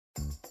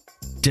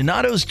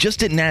Donato's just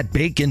didn't add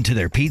bacon to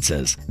their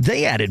pizzas.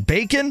 They added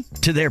bacon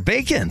to their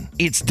bacon.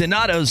 It's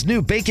Donato's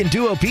new Bacon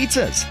Duo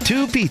pizzas.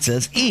 2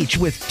 pizzas, each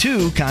with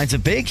 2 kinds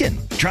of bacon.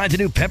 Try the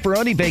new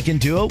Pepperoni Bacon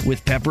Duo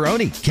with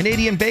pepperoni,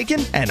 Canadian bacon,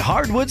 and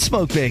hardwood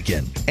smoked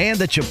bacon. And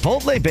the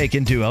Chipotle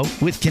Bacon Duo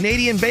with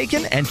Canadian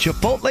bacon and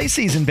Chipotle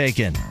seasoned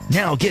bacon.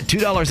 Now get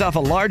 $2 off a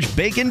large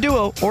Bacon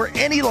Duo or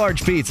any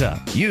large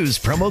pizza. Use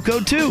promo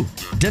code 2.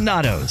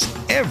 Donato's.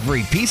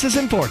 Every piece is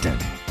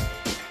important.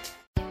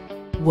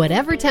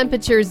 Whatever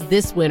temperatures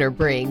this winter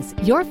brings,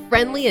 your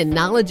friendly and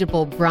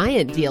knowledgeable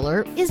Bryant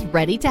dealer is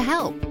ready to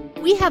help.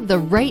 We have the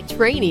right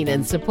training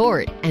and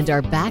support and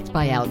are backed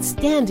by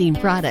outstanding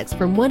products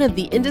from one of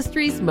the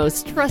industry's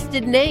most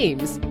trusted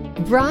names,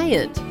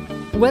 Bryant.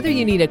 Whether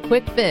you need a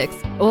quick fix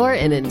or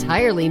an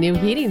entirely new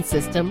heating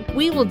system,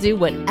 we will do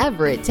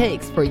whatever it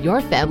takes for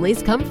your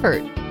family's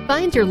comfort.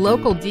 Find your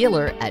local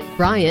dealer at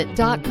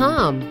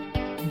Bryant.com.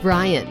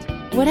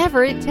 Bryant,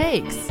 whatever it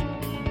takes.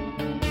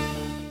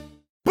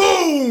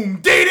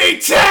 Boom!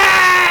 DDT!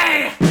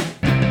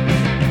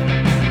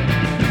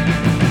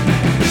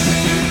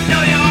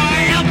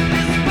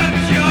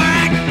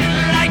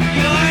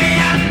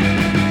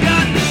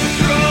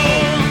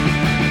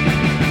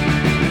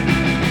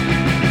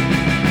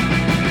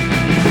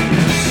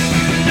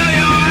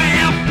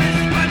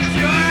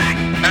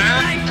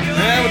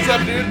 What's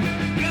up, dude?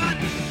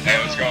 Hey,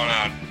 what's going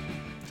on?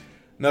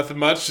 Nothing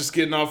much, just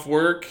getting off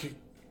work.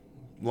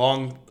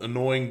 Long,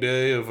 annoying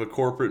day of a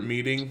corporate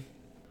meeting.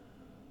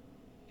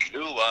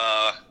 Ooh,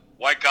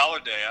 white collar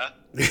day, huh?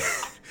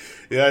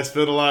 Yeah, I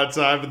spent a lot of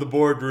time in the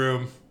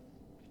boardroom.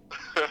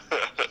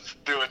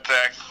 Doing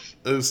text.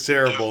 It was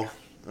terrible.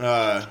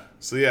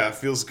 So yeah, it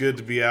feels good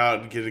to be out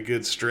and get a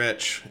good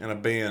stretch and a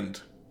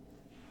band.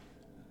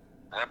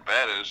 I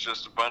bet it was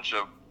just a bunch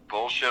of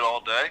bullshit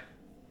all day.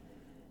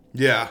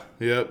 Yeah,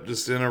 yep,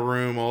 just in a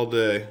room all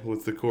day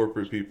with the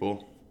corporate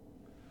people.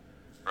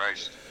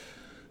 Christ.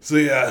 So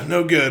yeah,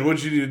 no good.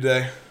 What'd you do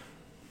today?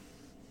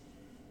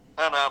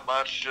 Not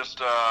much, just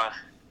I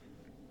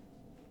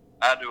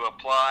had to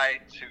apply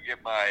to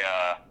get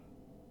my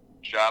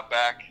job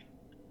back.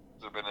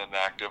 I've been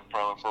inactive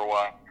probably for a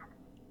while.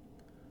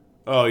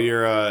 Oh,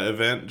 your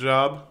event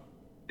job?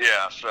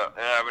 Yeah, so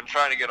and I've been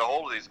trying to get a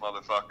hold of these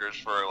motherfuckers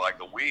for like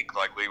a week,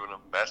 like leaving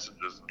them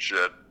messages and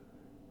shit.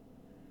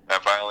 I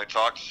finally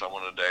talked to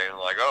someone today and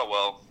like, oh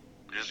well,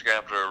 you're just gonna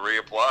have to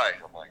reapply.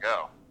 I'm like,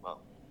 oh well.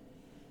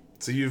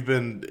 So you've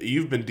been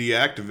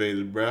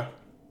deactivated, bruh.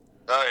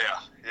 Oh yeah,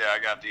 I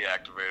got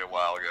deactivated a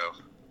while ago.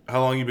 How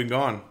long you been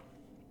gone?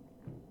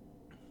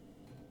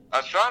 I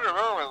was trying to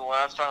remember when the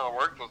last time I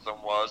worked with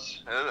them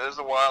was. It was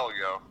a while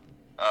ago.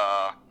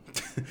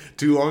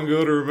 Too long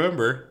ago to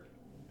remember.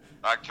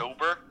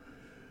 October.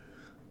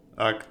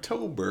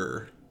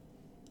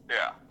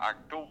 Yeah,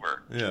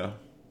 October. Yeah.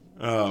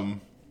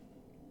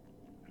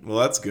 Well,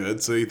 that's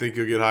good. So you think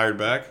you'll get hired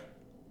back?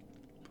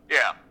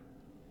 Yeah.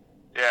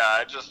 Yeah,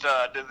 I just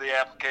did the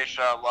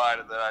application online,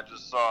 and then I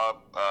just saw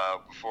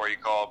before you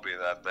called me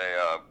that they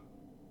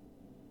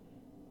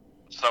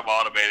some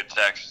automated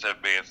text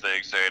sent me a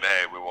thing saying,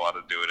 "Hey, we want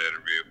to do an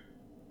interview,"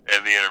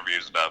 and the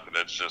interview's nothing.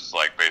 It's just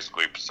like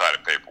basically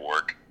signing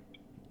paperwork.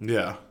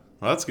 Yeah,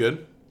 well, that's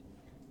good.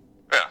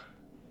 Yeah.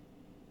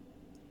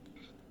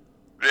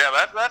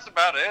 Yeah, that's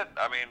about it.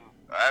 I mean,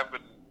 I haven't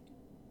been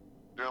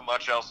doing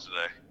much else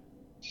today.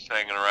 Just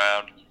hanging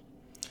around.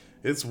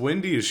 It's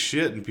windy as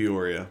shit in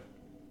Peoria.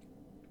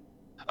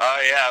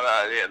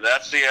 Yeah,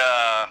 that's the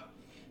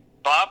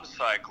Bob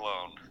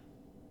cyclone.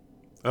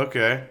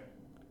 Okay.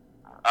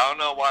 I don't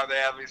know why they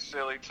have these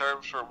silly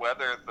terms for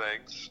weather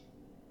things,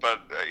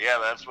 but yeah,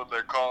 that's what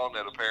they're calling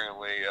it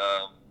apparently.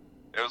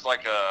 It was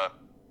like a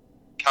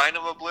kind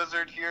of a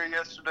blizzard here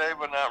yesterday,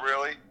 but not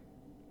really.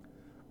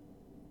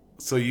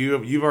 So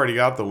you've already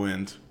got the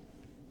wind.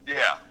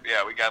 Yeah,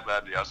 we got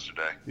that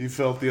yesterday. You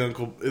felt the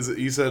Uncle... Is it?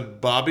 You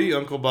said Bobby?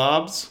 Uncle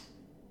Bob's?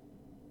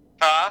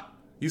 Huh?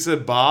 You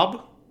said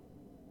Bob?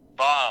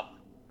 Bomb.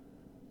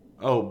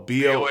 Oh,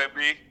 B-O...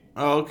 B-O-M-B.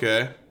 Oh,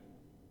 okay.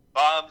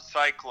 Bomb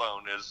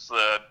cyclone is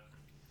the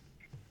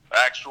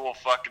actual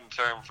fucking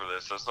term for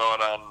this. I saw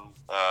it on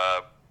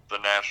the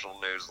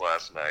national news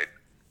last night.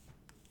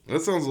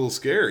 That sounds a little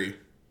scary.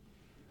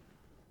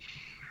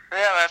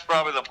 Yeah, that's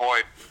probably the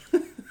point.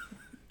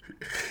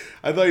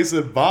 I thought you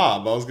said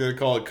Bob. I was going to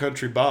call it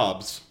Country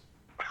Bob's.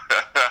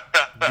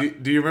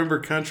 Do you remember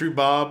Country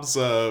Bob's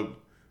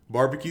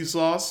barbecue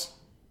sauce?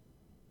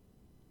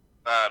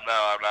 No,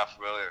 I'm not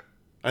familiar.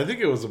 I think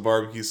it was a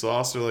barbecue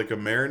sauce or like a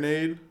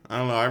marinade. I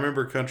don't know. I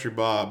remember Country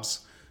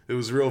Bob's. It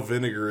was real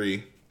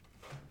vinegary.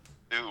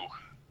 Ew.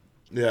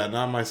 Yeah,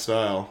 not my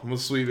style. I'm a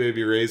Sweet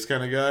Baby Ray's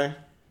kind of guy.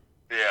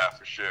 Yeah,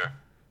 for sure.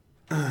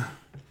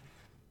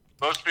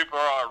 Most people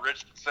are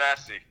rich and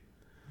sassy.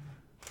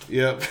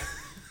 Yep.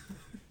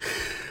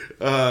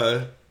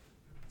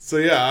 So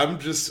yeah, I'm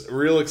just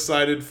real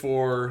excited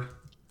for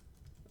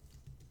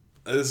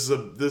this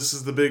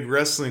is the big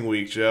wrestling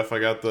week, Jeff. I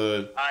got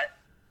the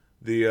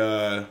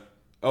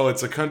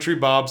it's a Country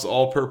Bob's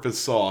all-purpose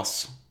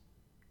sauce.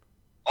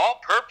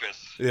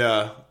 All-purpose?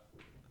 Yeah.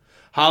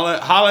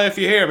 Holla if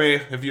you hear me,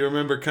 if you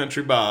remember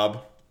Country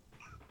Bob.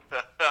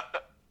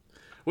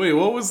 Wait,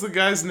 what was the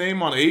guy's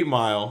name on 8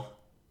 Mile?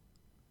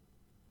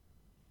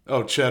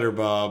 Oh, Cheddar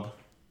Bob.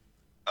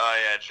 Oh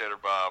yeah, Cheddar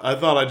Bob. I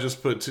thought I just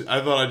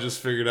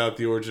figured out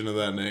the origin of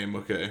that name.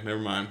 Okay, never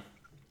mind.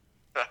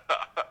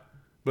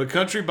 But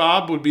Country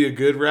Bob would be a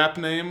good rap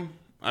name.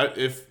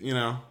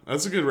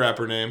 That's a good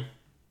rapper name.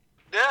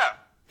 Yeah.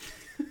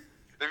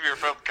 If you're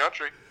from the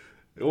country.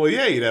 Well,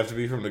 yeah, you'd have to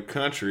be from the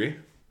country.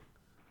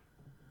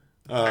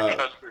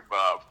 Country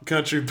Bob.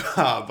 Country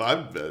Bob. I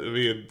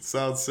mean, it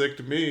sounds sick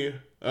to me.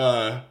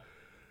 So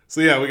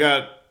yeah, we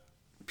got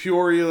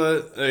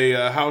Peoria,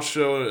 a house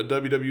show, a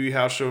WWE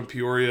house show in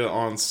Peoria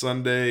on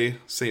Sunday,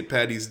 St.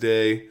 Paddy's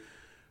Day,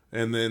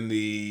 and then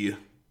the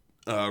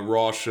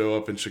Raw show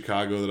up in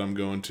Chicago that I'm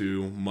going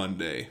to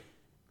Monday.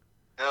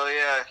 Hell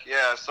yeah,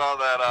 I saw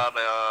that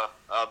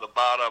on the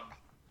bottom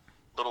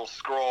little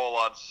scroll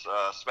on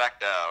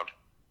Smackdown.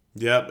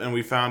 Yep, and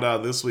we found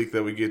out this week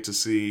that we get to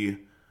see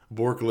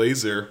Bork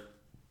Laser.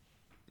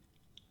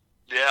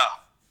 Yeah,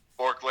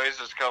 Bork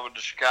Laser's coming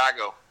to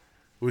Chicago.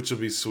 Which will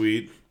be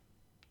sweet.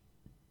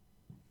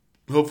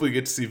 Hopefully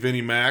get to see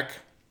Vinnie Mac.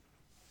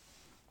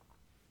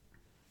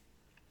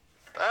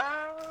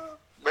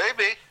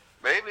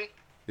 Maybe.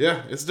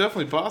 Yeah, it's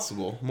definitely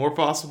possible. More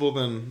possible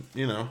than,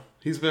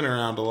 he's been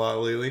around a lot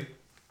lately.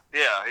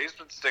 Yeah, he's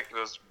been sticking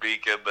his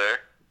beak in there.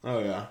 Oh,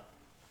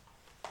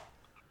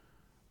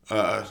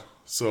 yeah.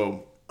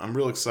 So I'm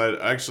real excited.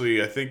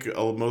 Actually, I think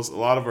a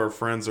lot of our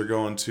friends are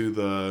going to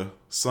the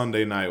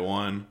Sunday night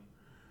one.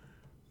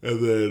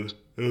 And then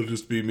it'll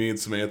just be me and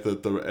Samantha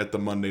at the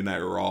Monday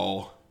Night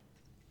Raw.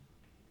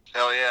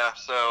 Hell yeah.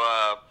 So,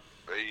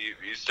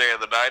 you staying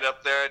the night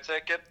up there, I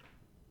take it?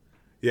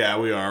 Yeah,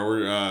 we are.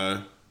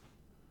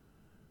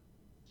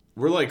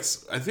 We're like,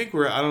 I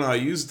don't know, I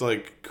used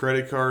like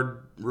credit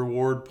card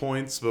reward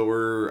points, but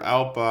we're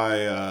out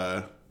by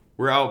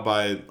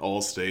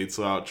Allstate,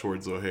 so out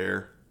towards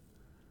O'Hare.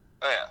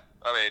 Oh yeah.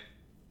 I mean,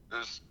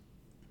 there's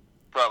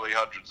probably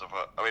hundreds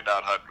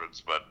not hundreds,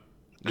 but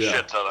a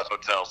shit ton of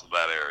hotels in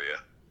that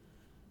area.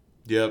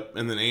 Yep,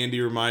 and then Andy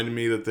reminded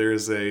me that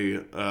there's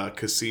a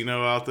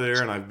casino out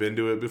there, and I've been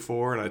to it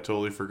before, and I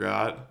totally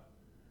forgot.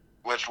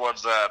 Which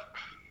one's that?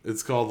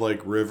 It's called,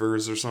 like,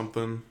 Rivers or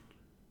something.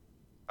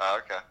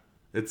 Oh, okay.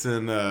 It's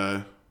in,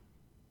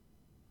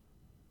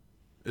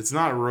 it's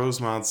not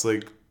Rosemont, it's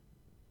like,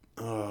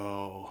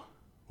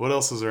 what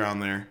else is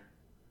around there?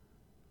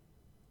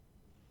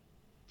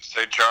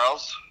 St.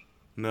 Charles?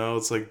 No,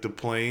 it's like Des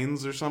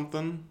Plaines or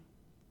something.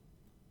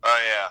 Oh,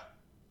 yeah.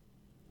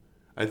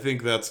 I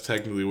think that's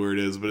technically where it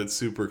is, but it's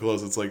super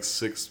close. It's like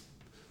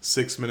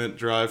 6-minute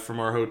drive from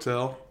our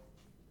hotel.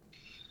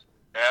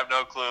 I have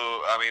no clue.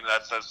 I mean,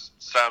 that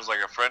sounds like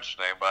a French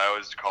name, but I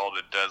always called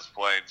it Des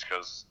Plaines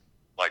because,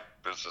 like,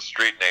 there's a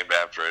street named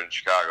after it in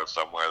Chicago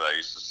somewhere that I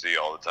used to see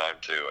all the time,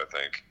 too, I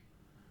think.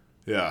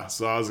 Yeah,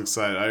 so I was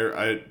excited.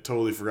 I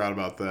totally forgot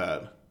about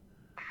that.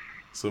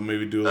 So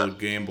maybe do a little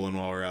gambling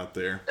while we're out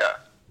there. Yeah,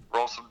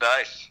 roll some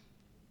dice.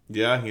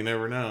 Yeah, you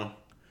never know.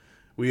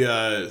 We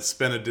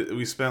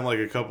spent like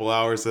a couple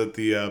hours at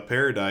the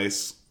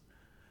Paradise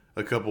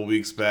a couple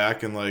weeks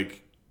back, and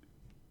like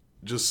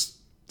just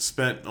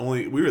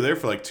we were there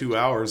for like 2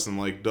 hours and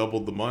like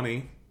doubled the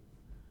money.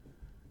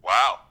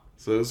 Wow.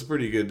 So it was a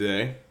pretty good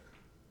day.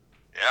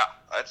 Yeah,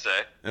 I'd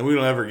say. And we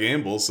don't ever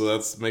gamble, so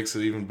that makes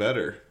it even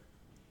better.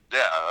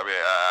 Yeah, I mean,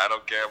 I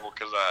don't gamble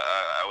because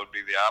I would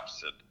be the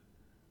opposite.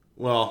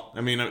 Well,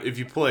 I mean, if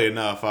you play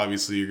enough,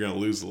 obviously you're going to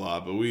lose a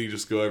lot, but we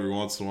just go every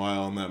once in a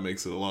while, and that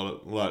makes it a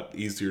lot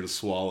easier to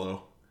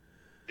swallow.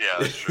 Yeah,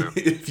 that's true.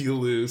 If you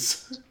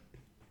lose.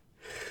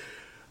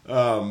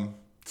 So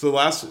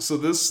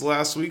this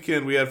last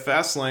weekend we had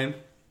Fastlane.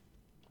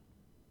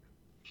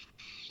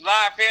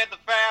 Life in the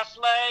fast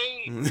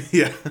lane.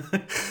 Yeah.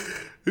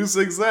 Who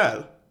sings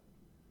that?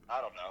 I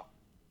don't know.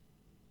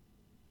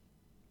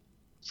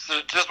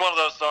 So just one of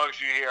those songs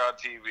you hear on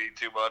TV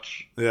too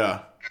much.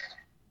 Yeah.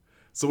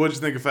 So what'd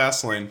you think of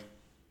Fastlane?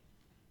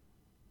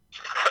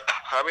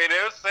 I mean,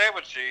 it was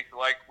sandwichy.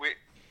 Like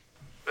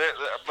they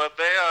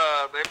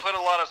put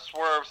a lot of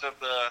swerves at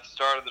the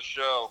start of the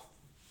show.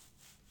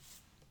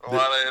 A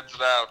lot of ins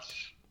and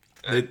outs.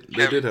 They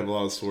did have a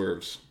lot of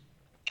swerves.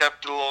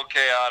 Kept it a little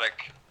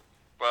chaotic,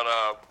 but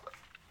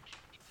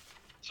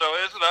so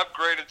it is an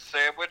upgraded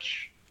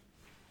sandwich.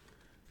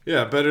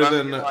 Yeah, better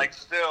than like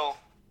still.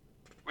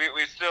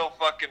 We still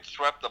fucking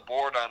swept the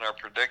board on our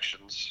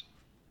predictions.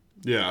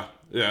 Yeah,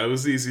 it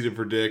was easy to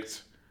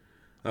predict.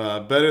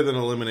 Better than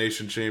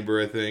Elimination Chamber,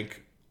 I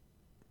think.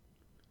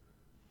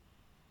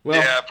 Well,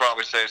 yeah, I'd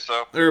probably say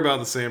so. They're about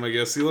the same, I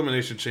guess. The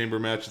Elimination Chamber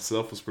match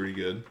itself was pretty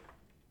good.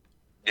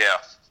 Yeah.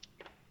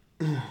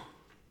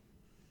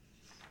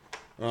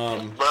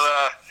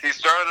 But he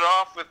started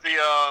off with the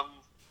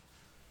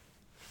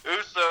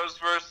Usos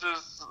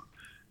versus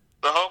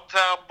the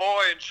hometown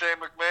boy and Shane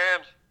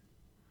McMahon.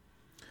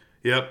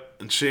 Yep,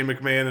 and Shane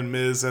McMahon and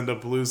Miz end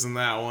up losing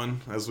that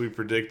one, as we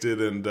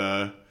predicted,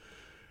 and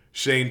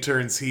Shane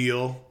turns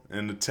heel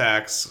and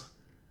attacks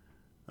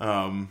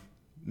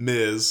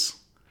Miz,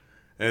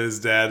 and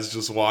his dad's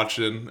just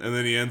watching, and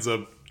then he ends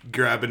up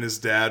grabbing his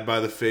dad by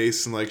the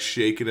face and like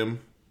shaking him.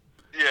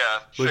 Yeah,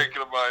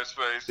 shaking him by his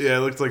face. Yeah,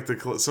 it looked like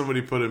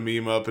somebody put a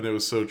meme up, and it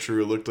was so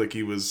true. It looked like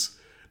he was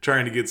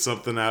trying to get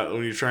something out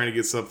when you're trying to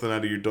get something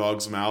out of your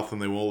dog's mouth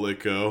and they won't let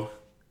go.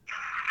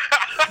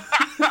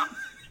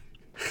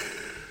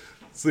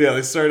 So yeah,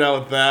 they start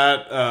out with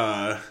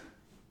that.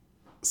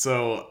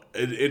 So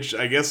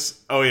I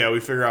guess. Oh yeah, we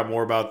figure out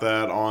more about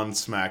that on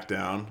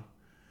Smackdown,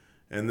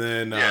 and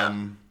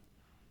then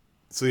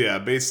so yeah,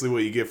 basically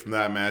what you get from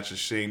that match is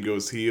Shane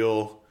goes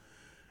heel,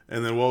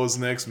 and then what was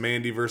next?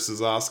 Mandy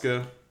versus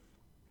Asuka.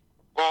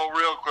 Well,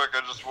 real quick,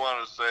 I just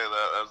wanted to say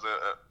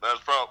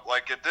that's probably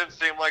like it didn't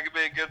seem like it'd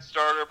be a good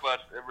starter,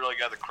 but it really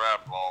got the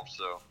crowd involved.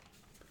 So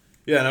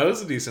yeah, no, it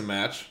was a decent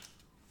match.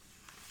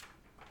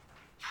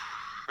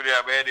 But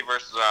yeah, Mandy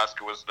versus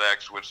Asuka was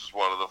next, which is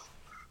one of the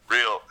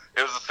real.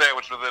 It was a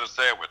sandwich within a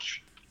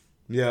sandwich.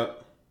 Yeah.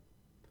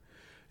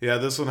 Yeah,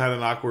 this one had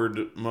an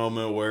awkward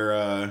moment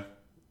where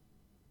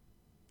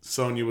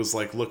Sonya was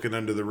like looking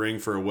under the ring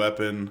for a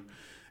weapon,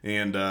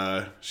 and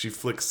she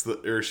flicks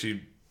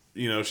she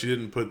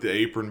didn't put the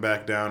apron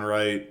back down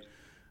right.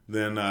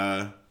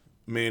 Then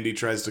Mandy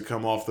tries to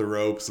come off the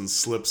ropes and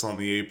slips on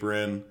the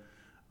apron.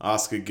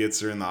 Asuka gets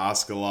her in the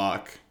Asuka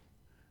lock,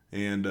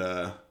 and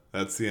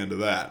that's the end of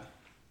that.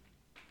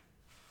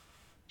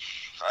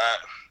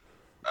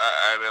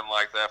 I didn't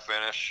like that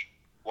finish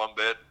one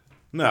bit.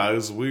 No, it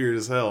was weird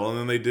as hell. And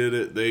then they did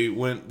it. They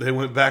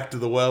went back to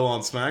the well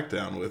on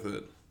SmackDown with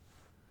it.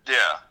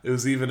 Yeah. It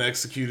was even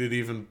executed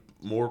even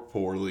more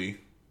poorly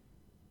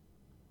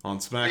on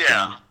SmackDown.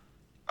 Yeah.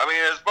 I mean,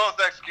 it was both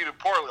executed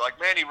poorly. Like,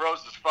 Mandy Rose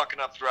is fucking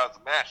up throughout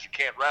the match. She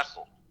can't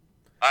wrestle.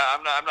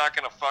 I'm not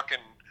gonna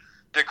fucking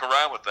dick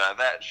around with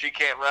that. She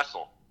can't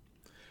wrestle.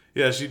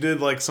 Yeah, she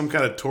did like some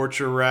kind of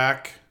torture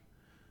rack.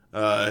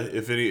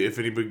 If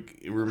anybody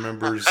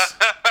remembers.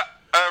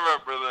 I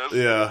remember this.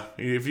 Yeah,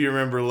 if you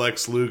remember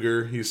Lex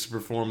Luger, he used to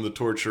perform the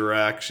torture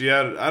rack. She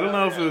had, I don't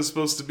know if it was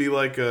supposed to be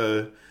like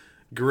a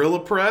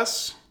gorilla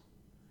press.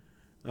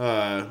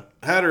 Had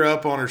her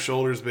up on her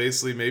shoulders,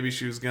 basically. Maybe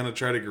she was going to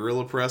try to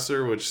gorilla press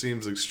her, which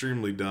seems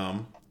extremely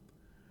dumb.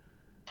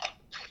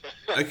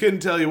 I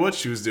couldn't tell you what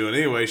she was doing.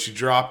 Anyway, she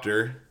dropped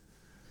her.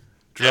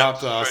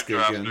 Dropped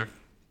Asuka again. Her.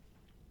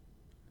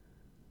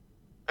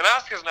 And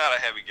Asuka's not a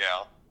heavy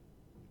gal.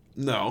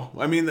 No.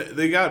 I mean,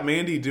 they got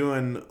Mandy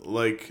doing,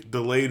 like,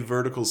 delayed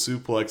vertical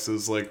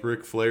suplexes, like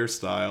Ric Flair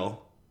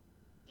style.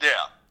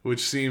 Yeah.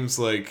 Which seems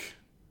like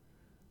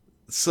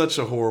such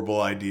a horrible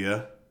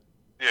idea.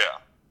 Yeah.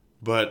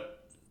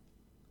 But,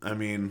 I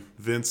mean,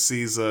 Vince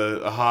sees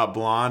a hot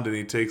blonde and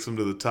he takes him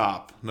to the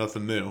top.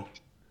 Nothing new.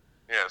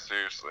 Yeah,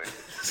 seriously.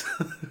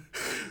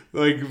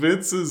 Like,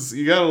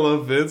 you gotta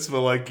love Vince,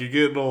 but, like, you're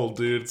getting old,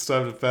 dude. It's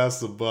time to pass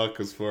the buck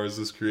as far as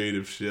this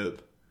creative shit.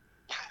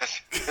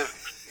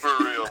 For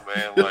real,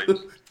 man. Like,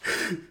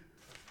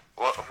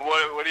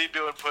 what are you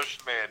doing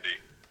pushing Mandy?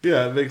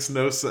 Yeah, it makes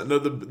no sense. No,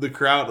 the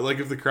crowd, like,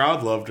 if the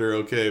crowd loved her,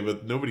 okay,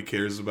 but nobody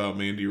cares about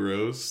Mandy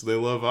Rose. They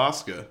love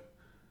Asuka.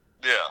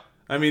 Yeah.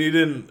 I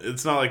mean,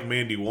 it's not like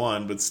Mandy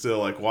won, but still,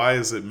 like, why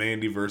is it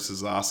Mandy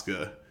versus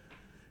Asuka?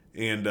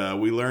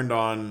 And we learned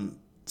on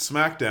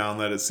SmackDown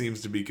that it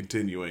seems to be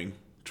continuing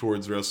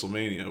towards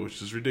WrestleMania,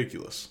 which is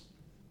ridiculous.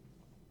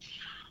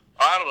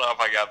 I don't know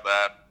if I got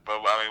that, but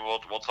I mean,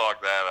 we'll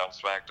talk that on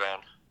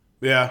SmackDown.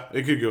 Yeah,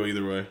 it could go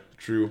either way.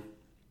 True.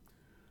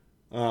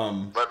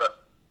 But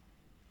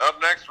up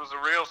next was a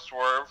real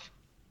swerve,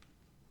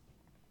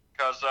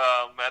 because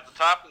at the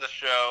top of the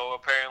show,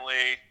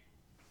 apparently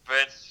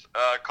Vince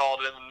called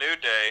in the New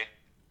Day.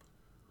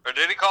 Or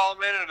did he call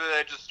him in, or did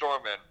they just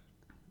storm in?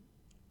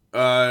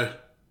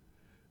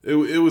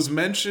 It was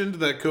mentioned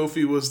that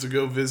Kofi was to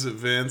go visit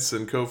Vince,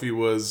 and Kofi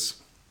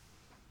was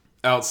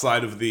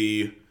outside of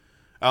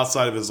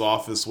his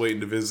office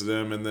waiting to visit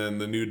him, and then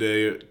the New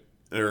Day,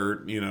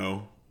 or,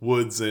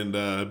 Woods and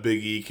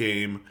Big E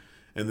came,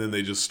 and then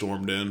they just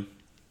stormed in.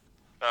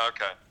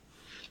 Okay.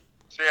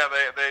 So yeah,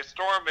 they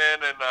storm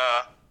in, and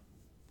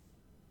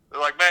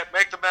they're like,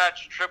 make the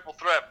match a triple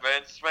threat,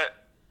 Vince.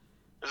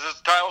 Is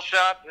this a title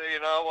shot?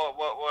 What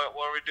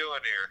are we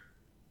doing here?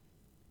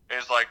 And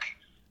he's like,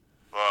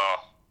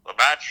 the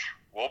match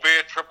will be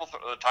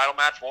the title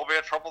match will be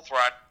a triple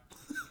threat.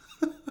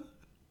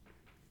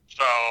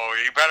 So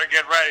you better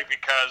get ready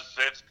because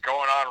it's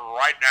going on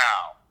right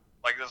now.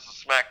 Like this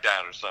is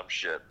SmackDown or some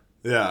shit.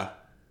 Yeah.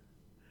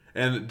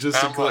 And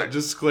just to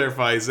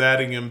clarify, he's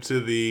adding him to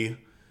the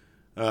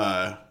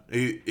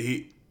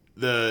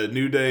the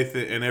New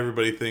Day and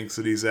everybody thinks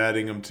that he's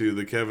adding him to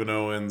the Kevin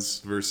Owens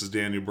versus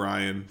Daniel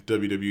Bryan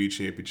WWE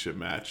Championship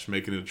match,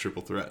 making it a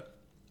triple threat.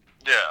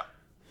 Yeah.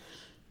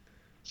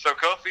 So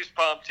Kofi's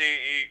pumped.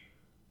 He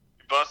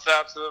busts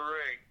out to the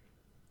ring.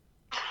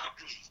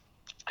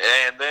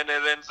 And then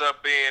it ends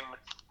up being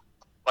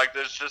like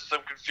there's just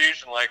some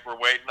confusion. Like we're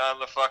waiting on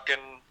the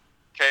fucking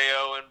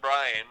KO and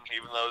Bryan,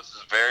 even though this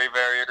is very,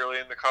 very early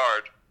in the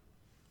card.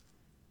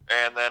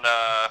 And then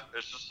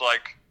it's just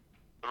like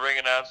the ring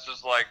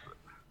announcer's like,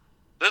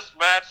 this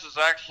match is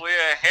actually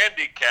a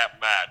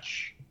handicap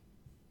match.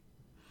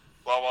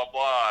 blah, blah,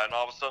 blah. And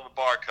all of a sudden the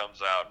bar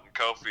comes out, and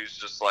Kofi's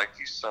just like,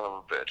 you son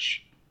of a bitch.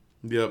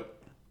 Yep.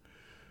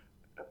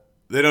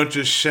 They don't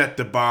just shut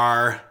the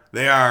bar.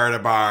 They are the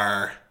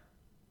bar.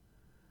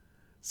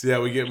 So yeah,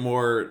 we get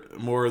more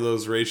of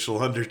those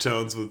racial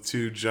undertones with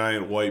two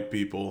giant white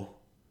people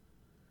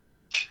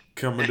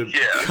coming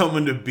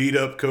to beat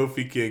up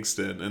Kofi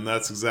Kingston, and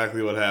that's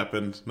exactly what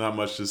happened. Not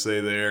much to say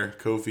there.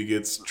 Kofi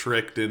gets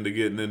tricked into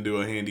getting into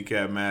a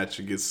handicap match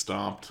and gets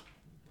stomped.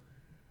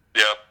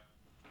 Yep.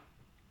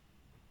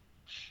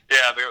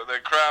 Yeah, the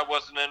crowd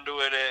wasn't into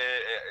it. It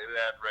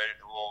had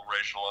a little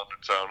racial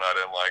undertone. I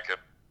didn't like it.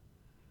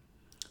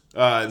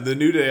 The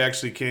New Day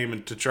actually came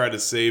in to try to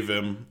save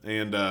him,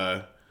 and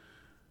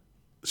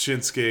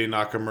Shinsuke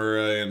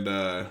Nakamura and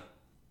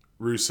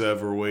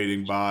Rusev were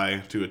waiting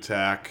by to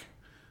attack,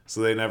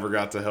 so they never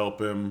got to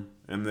help him.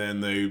 And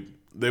then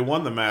they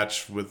won the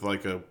match with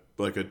like a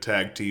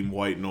tag team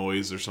white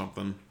noise or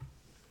something.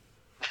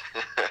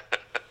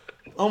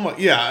 Oh my,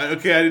 yeah,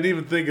 okay, I didn't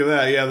even think of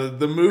that. Yeah,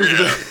 the move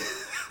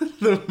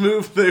the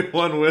move they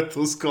won with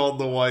was called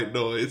the white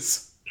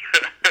noise.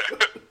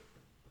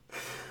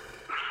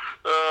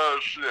 Oh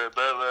shit,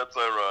 that's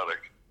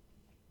ironic.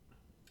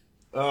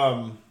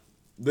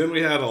 Then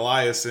we had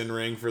Elias in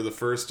ring for the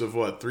first of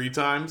 3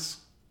 times?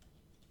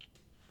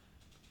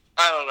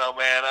 I don't know,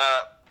 man.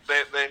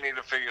 They need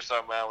to figure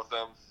something out with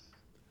them.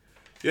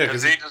 Yeah,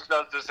 because he just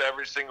does this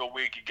every single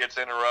week. He gets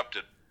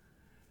interrupted.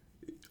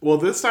 Well,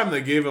 this time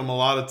they gave him a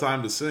lot of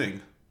time to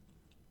sing.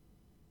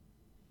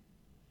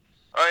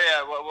 Oh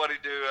yeah, what did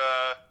he do?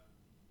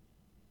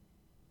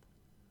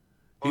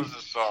 What was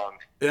his song?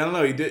 I don't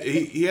know.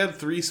 He had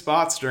 3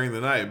 spots during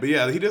the night, but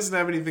yeah, he doesn't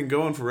have anything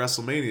going for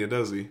WrestleMania,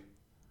 does he?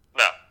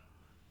 No.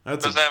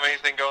 Doesn't have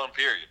anything going,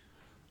 period.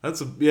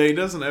 He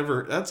doesn't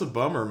ever. That's a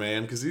bummer,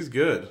 man, because he's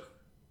good.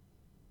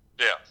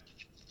 Yeah.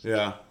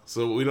 Yeah,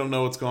 so we don't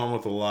know what's going on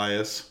with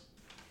Elias.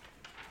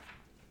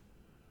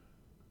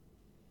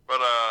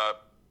 But,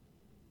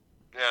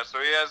 yeah, so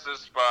he has this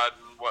spot,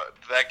 and what,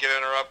 did that get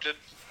interrupted?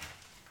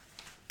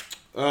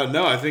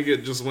 No, I think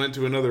it just went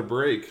to another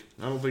break.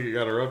 I don't think it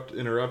got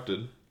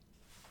interrupted.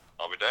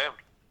 I'll be damned.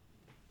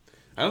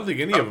 I don't think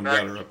any of them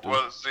got interrupted.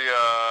 Was the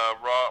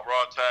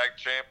Raw Tag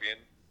Champion.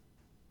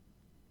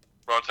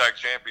 Raw Tag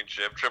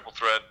Championship, triple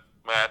threat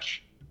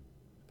match.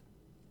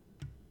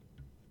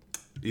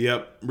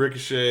 Yep,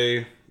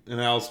 Ricochet and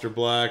Aleister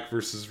Black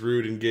versus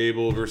Rude and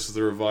Gable versus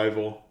the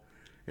Revival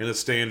in a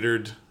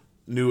standard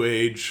New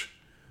Age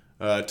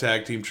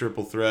tag team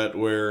triple threat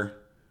where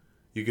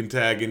you can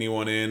tag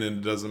anyone in and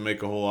it doesn't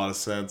make a whole lot of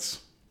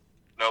sense.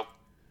 Nope.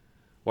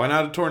 Why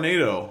not a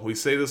tornado? We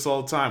say this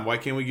all the time. Why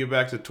can't we get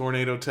back to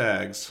tornado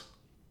tags?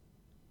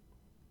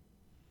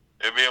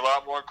 It'd be a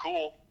lot more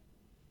cool.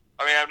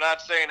 I mean, I'm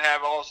not saying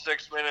have all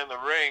 6 men in the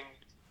ring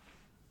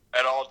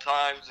at all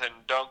times and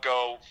don't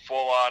go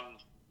full-on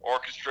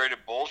orchestrated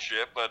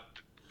bullshit, but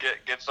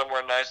get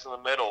somewhere nice in the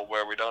middle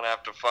where we don't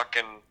have to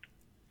fucking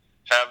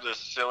have this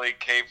silly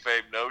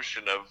kayfabe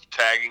notion of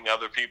tagging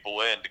other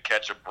people in to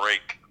catch a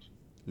break.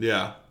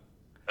 Yeah.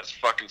 That's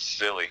fucking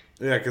silly.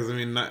 Yeah, because, I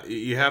mean,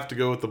 you have to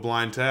go with the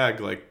blind tag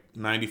like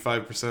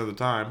 95% of the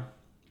time.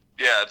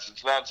 Yeah,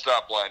 it's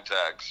non-stop blind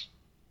tags.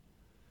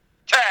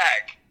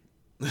 Tag!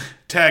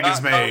 Tag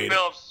is made.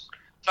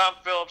 Tom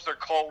Phillips or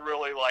Cole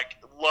really,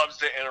 loves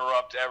to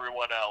interrupt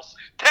everyone else.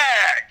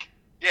 Tag!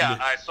 Yeah,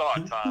 I saw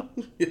it, Tom.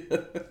 Yeah.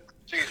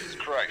 Jesus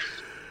Christ.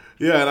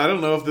 Yeah, and I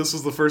don't know if this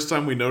was the first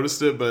time we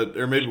noticed it,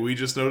 or maybe we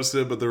just noticed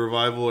it, but the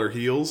Revival are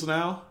heels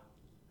now.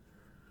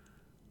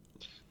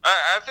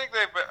 I think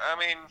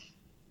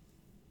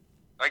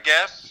I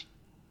guess.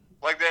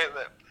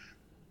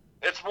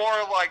 It's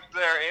more like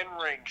their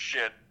in-ring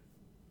shit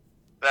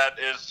that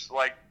is,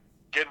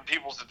 getting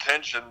people's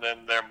attention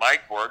than their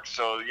mic work.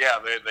 So, yeah,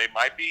 they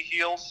might be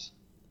heels.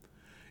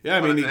 Yeah,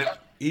 I mean,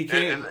 he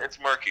came... It's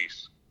murky.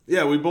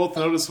 Yeah, we both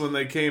noticed when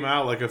they came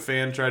out, a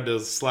fan tried to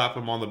slap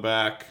him on the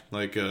back,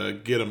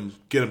 get him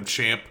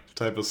champ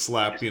type of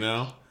slap, you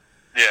know?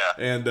 Yeah.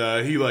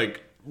 And he,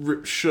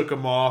 shook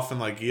him off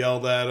and,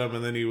 yelled at him,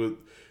 and then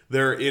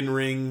their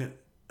in-ring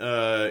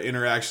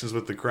interactions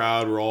with the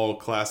crowd were all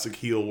classic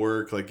heel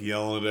work,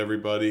 yelling at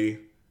everybody.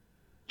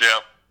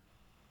 Yep.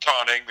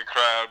 Taunting the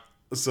crowd.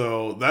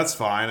 So, that's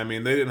fine. I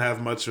mean, they didn't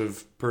have much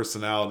of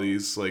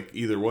personalities,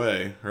 either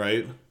way,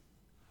 right?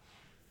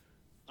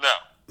 No.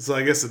 So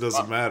I guess it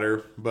doesn't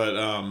matter, but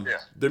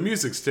their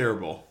music's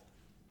terrible.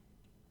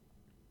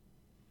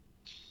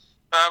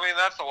 I mean,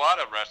 that's a lot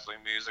of wrestling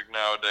music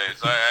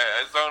nowadays.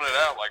 I zone it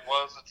out. What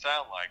does it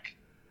sound like?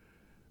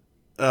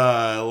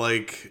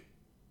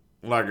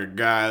 Like a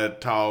guy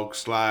that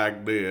talks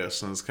like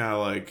this, and it's kind of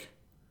like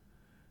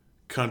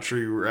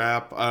country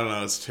rap. I don't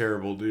know. It's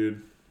terrible,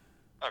 dude.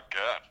 Oh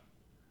God.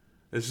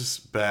 It's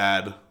just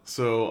bad.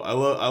 So I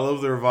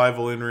love the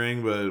Revival in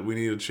ring, but we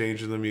need a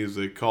change in the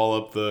music. Call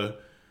up the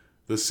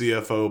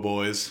CFO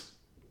boys.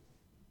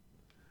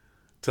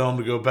 Tell them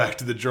to go back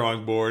to the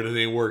drawing board. It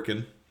ain't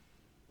working.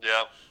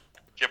 Yep.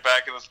 Get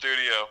back in the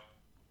studio.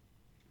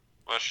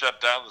 I'm going to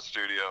shut down the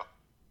studio.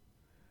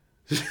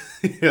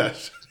 Yeah.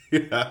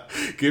 Yeah,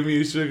 give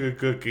me a sugar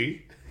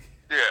cookie.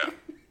 Yeah.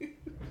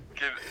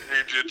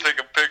 Need you to take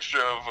a picture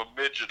of a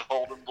midget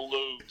holding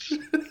balloons.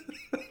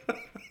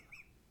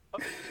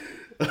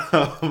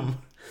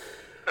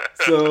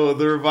 So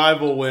the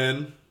Revival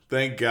win.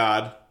 Thank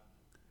God.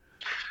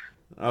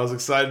 I was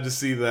excited to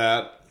see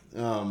that.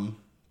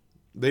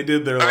 They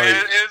did their I mean,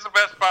 it is the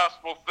best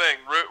possible thing.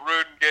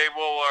 Rude and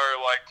Gable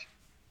are like...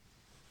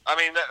 I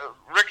mean,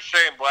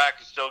 Ricochet and Black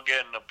is still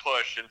getting a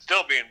push and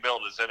still being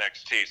billed as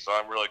NXT, so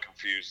I'm really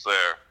confused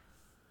there.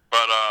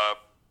 But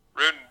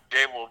Rude and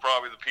Gable were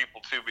probably the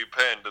people to be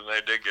pinned, and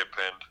they did get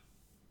pinned.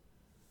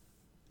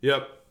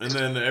 Yep, and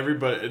then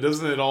everybody...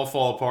 Doesn't it all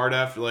fall apart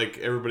after, like,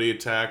 everybody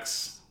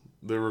attacks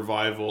the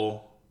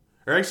Revival?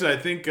 Or actually, I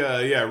think,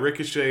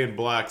 Ricochet and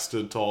Black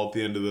stood tall at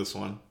the end of this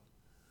one.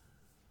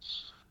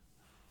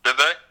 Did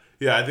they?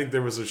 Yeah, I think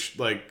there was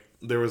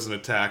there was an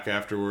attack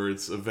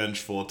afterwards, a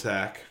vengeful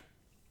attack.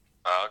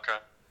 Oh, okay.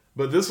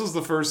 But this was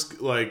the first,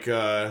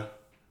 real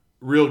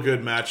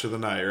good match of the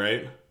night,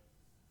 right?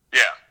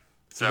 Yeah,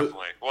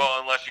 definitely.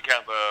 Well, unless you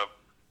count the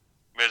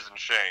Miz and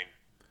Shane.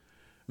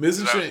 Miz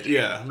and Shane,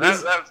 yeah.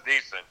 That was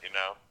decent, you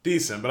know?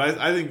 Decent, but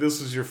I think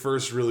this was your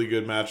first really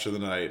good match of the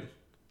night.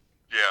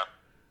 Yeah.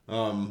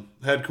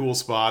 Had cool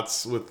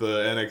spots with the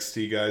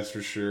NXT guys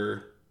for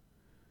sure.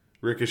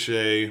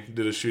 Ricochet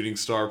did a shooting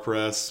star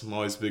press. I'm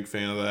always a big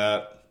fan of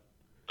that.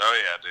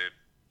 Oh,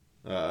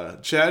 yeah,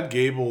 dude. Chad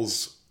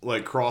Gable's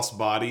cross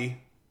body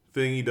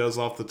thing he does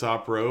off the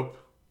top rope.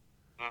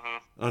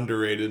 Mm-hmm.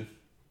 Underrated.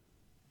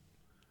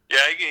 Yeah,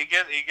 he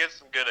gets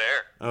some good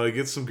air. Oh, he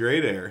gets some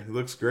great air. He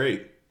looks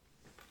great.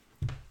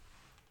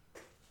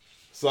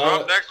 So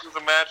up next was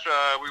a match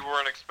we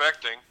weren't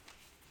expecting.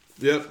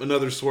 Yep,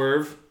 another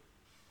swerve.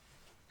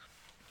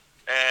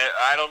 And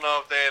I don't know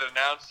if they had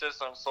announced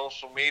this on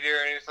social media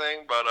or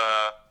anything, but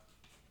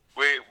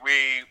we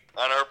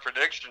on our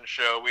prediction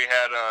show we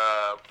had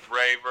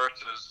Ray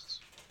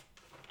versus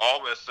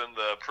Almas in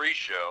the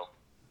pre-show.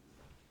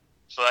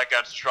 So that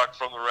got struck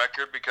from the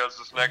record because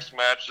this next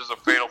match is a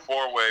fatal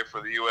four-way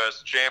for the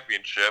U.S.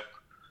 Championship.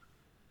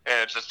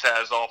 And it just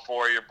has all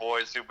four of your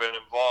boys who've been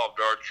involved.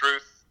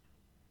 R-Truth,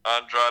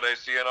 Andrade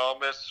Cien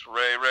Almas,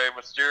 Rey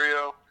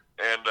Mysterio,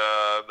 and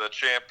the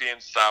champion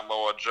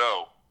Samoa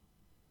Joe.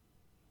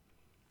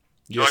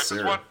 Yes,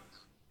 sir. One?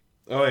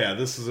 Oh yeah,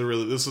 this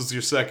was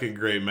your second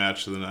great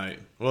match of the night.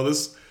 Well,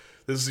 this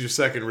is your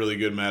second really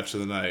good match of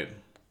the night.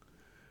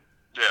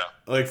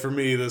 Yeah. For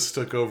me, this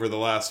took over the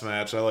last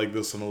match. I like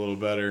this one a little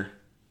better.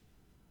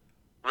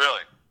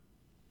 Really?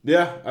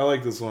 Yeah, I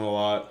like this one a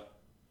lot.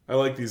 I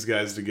like these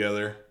guys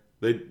together.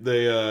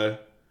 They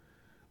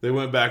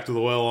went back to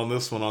the well on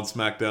this one on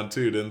Smackdown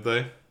too, didn't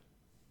they?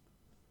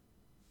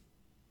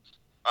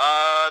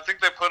 I think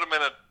they put them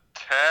in a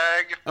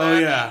tag match. Oh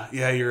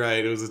yeah, you're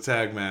right. It was a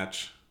tag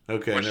match.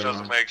 Okay, which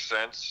doesn't make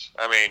sense.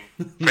 I mean,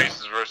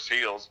 faces versus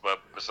heels,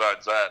 but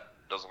besides that,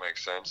 it doesn't make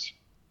sense.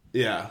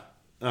 Yeah.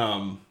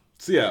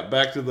 So yeah,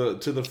 back to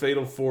the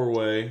fatal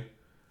four-way.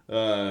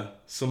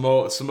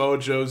 Samoa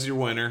Joe's your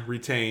winner,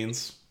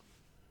 retains.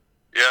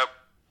 Yep,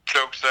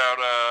 chokes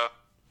out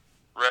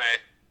Ray.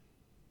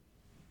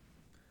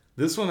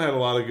 This one had a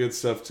lot of good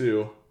stuff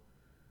too.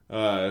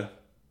 I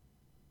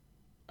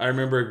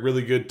remember a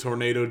really good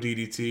tornado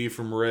DDT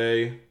from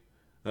Ray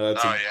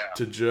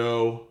to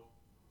Joe.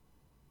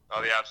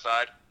 On the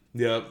outside?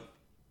 Yep.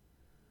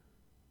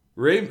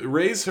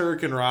 Ray's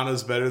Hurricane Rana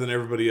is better than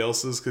everybody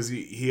else's because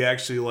he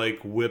actually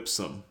whips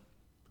them.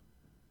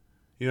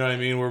 You know what I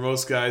mean? Where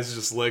most guys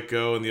just let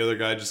go and the other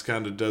guy just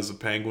kind of does a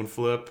penguin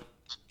flip.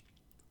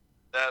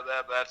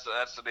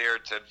 That's an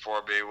irritant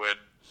for me when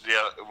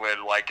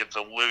it's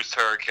a loose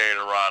Hurricane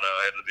Rana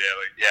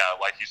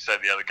and like you said,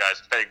 the other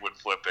guy's penguin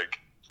flipping.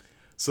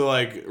 So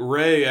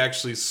Ray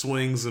actually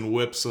swings and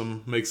whips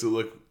him, makes it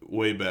look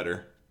way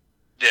better.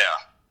 Yeah.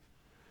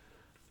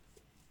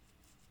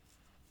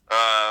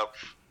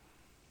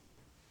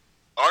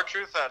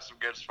 R-Truth had some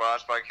good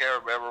spots, but I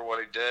can't remember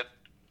what he did.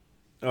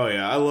 Oh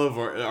yeah, I love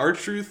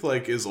R-Truth.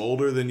 Is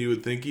older than you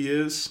would think he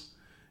is,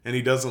 and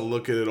he doesn't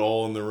look it at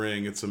all in the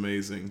ring. It's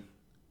amazing.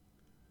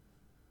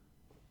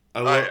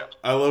 I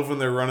love when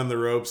they're running the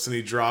ropes and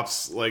he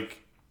drops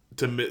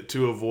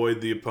to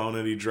avoid the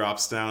opponent. He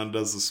drops down and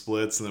does the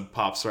splits and then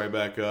pops right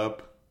back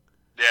up.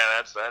 Yeah,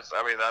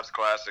 that's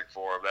classic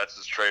for him. That's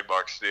his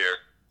trademark steer.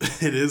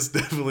 It is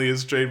definitely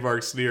his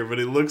trademark sneer, but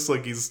it looks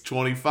like he's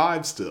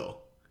 25 still.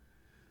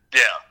 Yeah.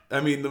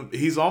 I mean,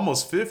 he's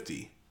almost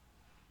 50.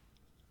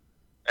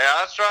 Yeah,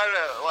 I was trying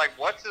to,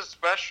 what's his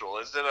special?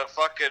 Is it a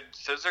fucking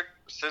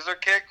scissor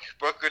kick?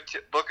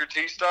 Booker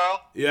T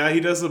style? Yeah, he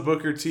does a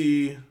Booker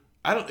T.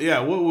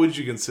 What would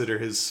you consider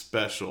his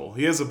special?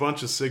 He has a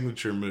bunch of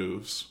signature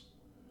moves.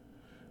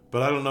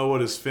 But I don't know what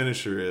his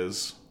finisher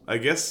is. I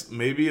guess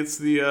maybe it's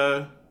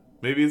the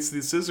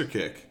scissor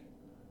kick.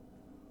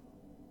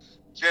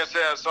 Yeah,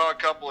 I saw a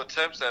couple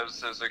attempts at a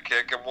scissor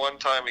kick, and one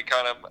time he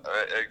kind of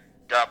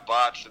got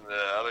botched, and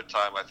the other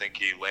time I think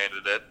he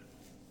landed it.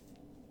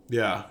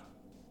 Yeah.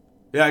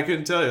 Yeah, I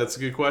couldn't tell you. That's a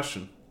good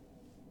question.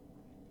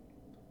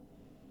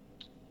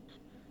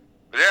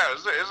 Yeah, it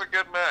was a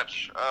good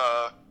match.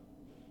 I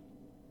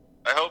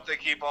hope they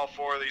keep all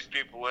four of these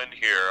people in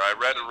here. I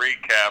read a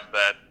recap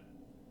that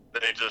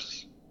they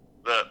just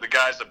the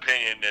guy's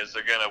opinion is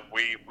they're gonna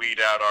weed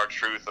out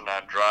R-Truth and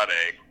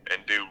Andrade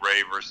and do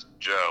Ray versus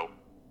Joe.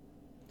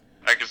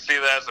 I can see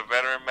that as a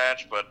veteran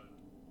match, but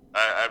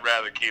I'd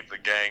rather keep the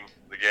gang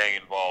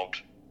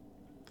involved.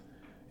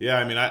 Yeah,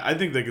 I mean, I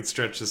think they could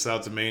stretch this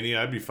out to Mania.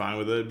 I'd be fine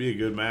with it. It'd be a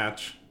good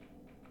match.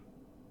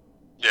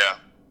 Yeah.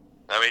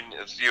 I mean,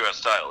 it's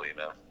U.S. title, you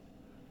know.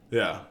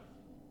 Yeah.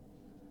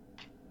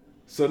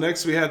 So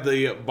next we had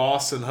the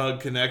Boss and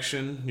Hug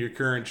Connection, your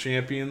current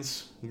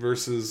champions,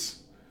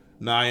 versus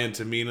Nia and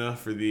Tamina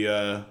for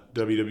the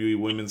WWE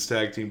Women's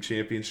Tag Team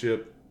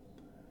Championship.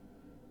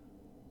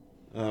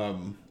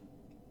 What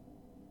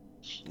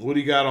do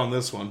you got on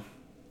this one?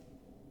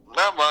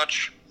 Not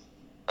much.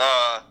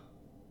 Nia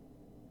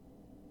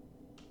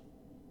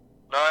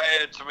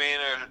and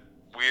Tamina are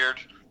weird.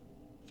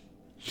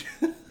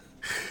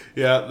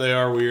 Yeah, they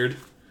are weird.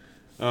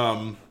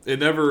 It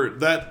never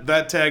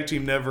that tag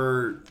team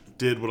never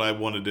did what I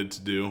wanted it to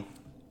do.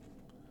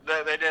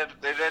 They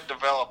didn't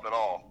develop at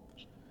all.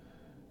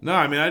 No,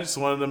 I mean I just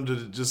wanted them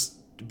to just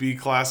be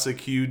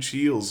classic huge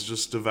heels,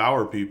 just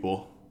devour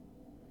people.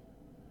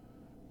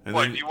 And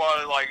What, then, you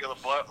wanted like the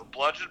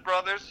Bludgeon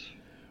Brothers?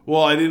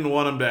 well, I didn't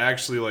want them to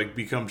actually like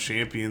become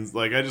champions.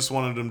 Like I just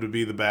wanted them to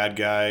be the bad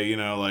guy, you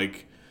know,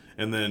 like,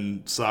 and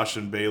then Sasha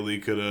and Bayley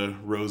could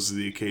have rose to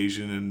the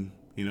occasion and,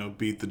 you know,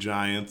 beat the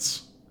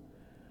Giants.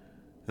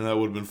 And that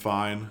would have been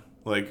fine.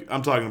 Like,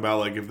 I'm talking about,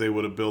 like, if they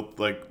would have built,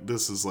 like,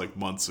 this is, like,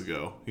 months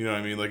ago. You know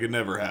what I mean? Like, it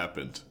never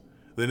happened.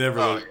 They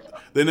never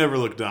they never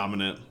looked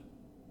dominant.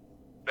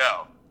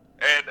 No.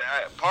 And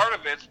part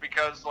of it's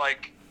because,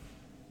 like,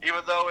 even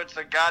though it's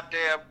a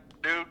goddamn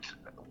new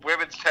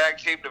women's tag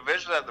team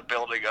division that they're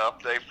building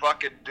up, they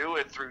fucking do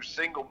it through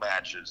single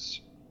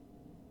matches.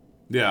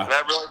 Yeah. And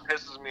that really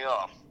pisses me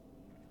off.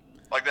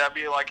 Like, that'd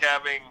be like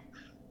having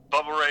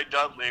Bubba Ray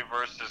Dudley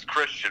versus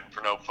Christian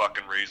for no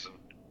fucking reason.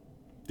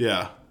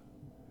 Yeah.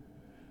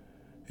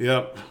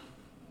 Yep.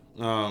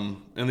 And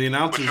the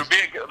announcers... Which would be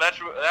that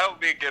would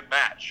be a good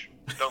match.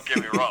 Don't get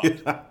me wrong.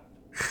 Yeah.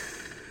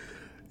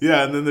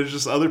 Yeah, and then there's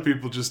just other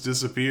people just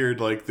disappeared.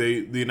 Like,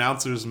 the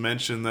announcers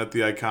mentioned that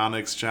the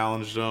Iconics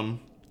challenged them.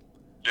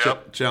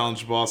 Yep.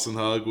 Challenged Boss and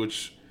Hug,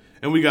 which...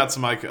 And we got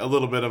a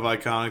little bit of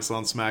Iconics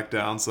on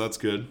SmackDown, so that's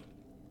good.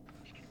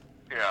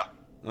 Yeah.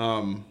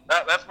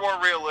 That's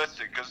more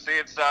realistic, because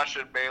seeing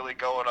Sasha and Bayley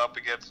going up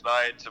against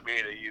Nia and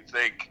Tamina, you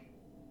think,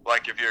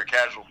 like, if you're a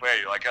casual fan,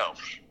 you're like, oh,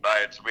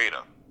 Nia and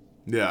Tamina.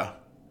 Yeah.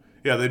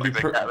 Yeah, they'd like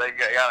be... they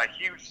got a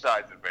huge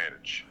size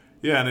advantage.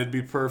 Yeah, and it'd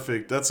be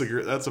perfect. That's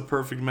a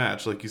perfect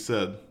match, like you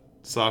said.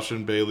 Sasha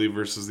and Bayley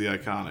versus the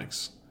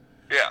Iconics.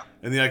 Yeah.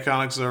 And the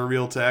Iconics are a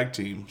real tag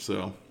team,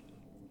 so...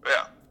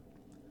 Yeah.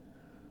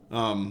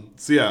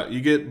 So yeah,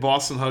 you get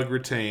Boss and Hug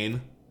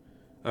retain.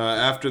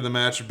 After the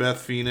match,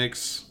 Beth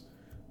Phoenix...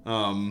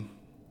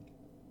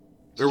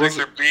 Sticks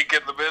her beak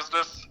in the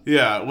business?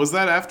 Yeah, was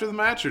that after the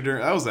match or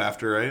during? That was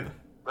after, right?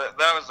 That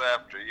was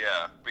after,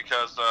 yeah.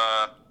 Because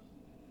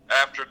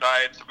after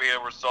Nia and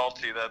Tamina were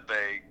salty that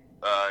they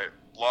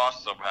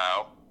lost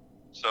somehow,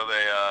 so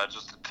they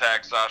just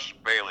attacked Sasha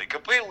and Bayley.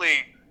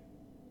 Completely,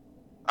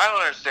 I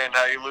don't understand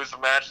how you lose a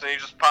match and then you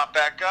just pop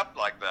back up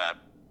like that.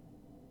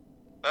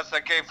 That's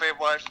that kayfabe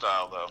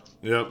lifestyle, though.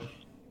 Yep.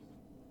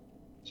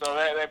 So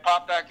they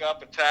pop back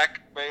up,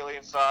 attack Bayley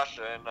and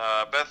Sasha, and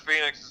Beth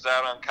Phoenix is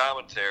out on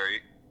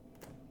commentary.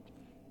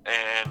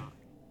 And,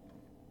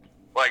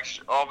 like,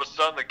 all of a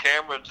sudden the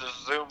camera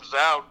just zooms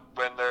out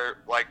when they're,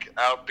 like,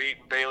 out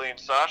beating Bayley and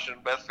Sasha,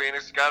 and Beth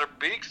Phoenix got her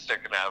beak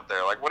sticking out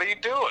there. Like, what are you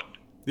doing?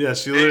 Yeah,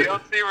 You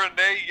don't see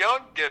Renee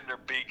Young getting her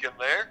beak in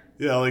there.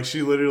 Yeah, like,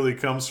 she literally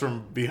comes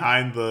from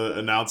behind the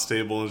announce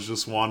table and is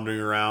just wandering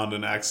around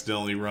and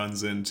accidentally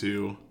runs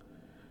into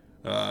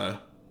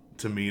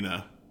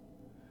Tamina.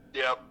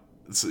 Yep.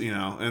 So, you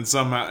know, and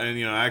somehow, and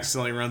you know,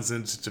 accidentally runs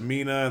into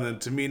Tamina, and then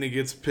Tamina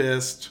gets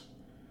pissed.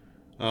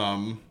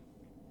 They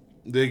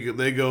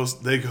go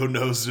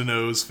nose to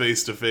nose,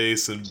 face to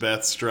face, and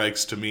Beth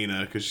strikes Tamina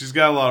because she's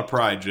got a lot of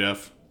pride,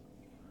 Jeff.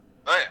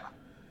 Oh yeah.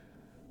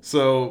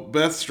 So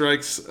Beth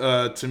strikes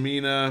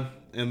Tamina,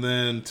 and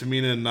then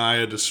Tamina and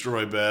Nia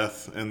destroy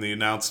Beth, and the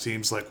announce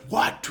team's like,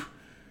 "What?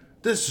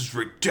 This is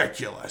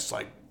ridiculous!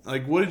 Like,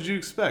 what did you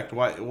expect?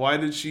 Why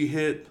did she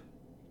hit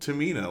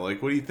Tamina?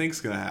 Like, what do you think's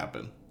gonna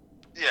happen?"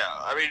 Yeah,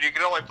 I mean, you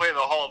can only play the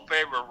Hall of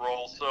Famer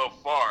role so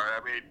far. I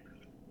mean,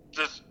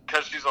 just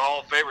because she's a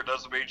Hall of Famer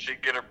doesn't mean she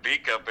can get her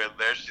beak up in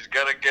there. She's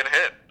gonna get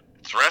hit.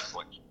 It's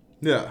wrestling.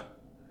 Yeah.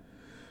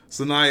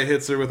 So Nia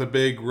hits her with a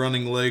big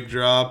running leg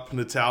drop.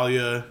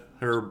 Natalya,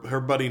 her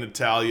buddy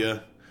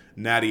Natalya,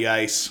 Natty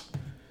Ice,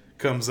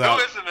 comes out.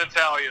 Who isn't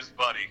Natalia's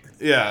buddy?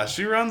 Yeah,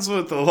 she runs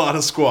with a lot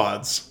of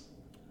squads.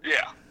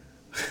 Yeah.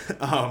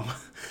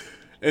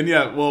 And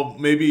yeah, well,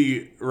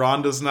 maybe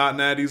Ronda's not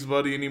Natty's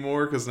buddy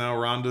anymore because now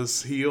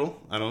Ronda's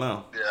heel. I don't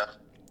know. Yeah.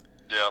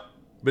 Yep.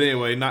 But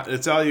anyway,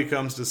 Natalya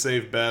comes to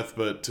save Beth,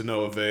 but to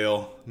no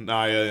avail.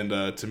 Nia and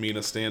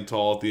Tamina stand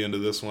tall at the end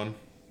of this one.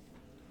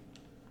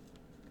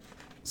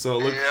 So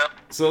it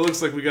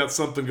looks like we got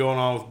something going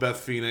on with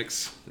Beth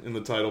Phoenix in the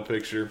title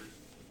picture.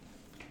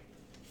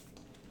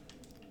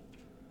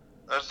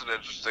 That's an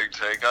interesting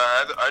take.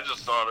 I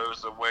just thought it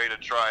was a way to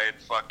try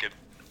and fucking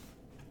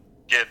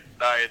get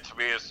Nia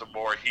Tamina some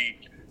more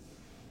heat.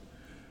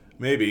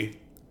 Maybe.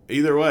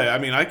 Either way, I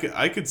mean, I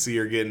could see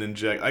her getting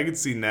injected. I could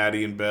see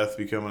Natty and Beth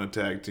becoming a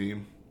tag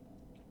team.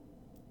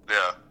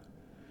 Yeah.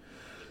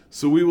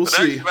 So we will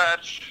see. The next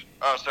match...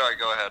 Oh, sorry,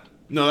 go ahead.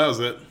 No, that was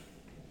it.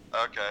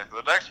 Okay.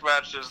 The next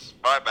match is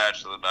my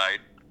match of the night.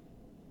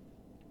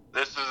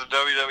 This is a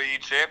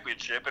WWE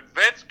Championship, and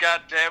Vince,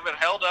 goddammit,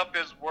 held up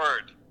his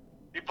word.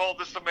 He pulled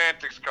the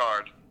semantics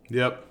card.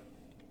 Yep.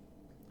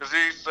 Because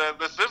he said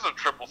this is a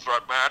triple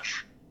threat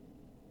match.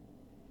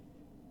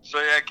 So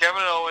yeah,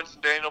 Kevin Owens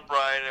and Daniel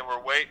Bryan, and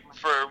we're waiting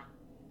for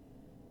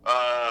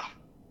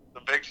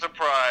the big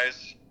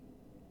surprise.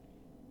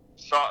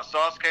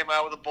 Sauce came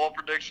out with a bold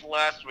prediction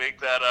last week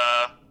that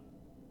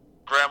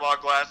Grandma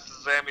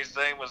Glasses Sami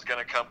Zayn was going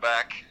to come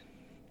back.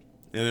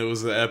 And it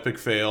was an epic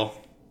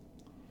fail.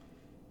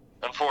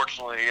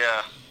 Unfortunately,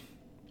 yeah.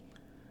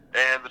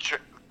 And the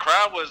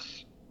crowd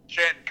was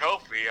chanting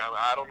Kofi.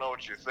 I don't know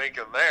what you're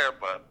thinking there,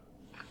 but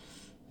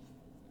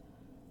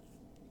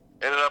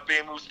ended up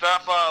being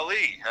Mustafa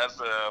Ali as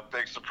a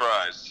big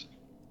surprise.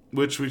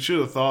 Which we should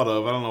have thought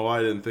of. I don't know why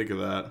I didn't think of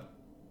that.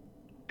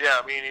 Yeah,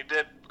 I mean, he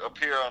did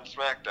appear on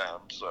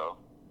Smackdown, so.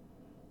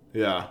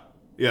 Yeah.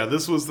 Yeah,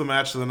 this was the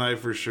match of the night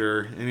for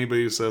sure.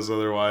 Anybody who says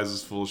otherwise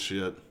is full of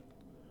shit.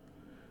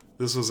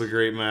 This was a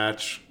great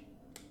match.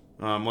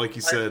 Like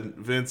you said,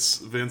 Vince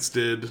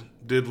did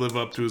live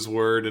up to his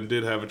word and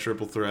did have a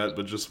triple threat,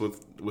 but just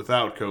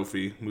without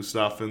Kofi,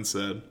 Mustafa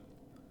said.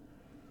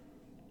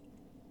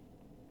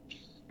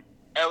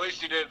 At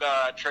least he didn't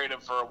trade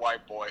him for a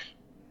white boy.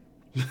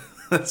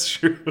 That's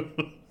true.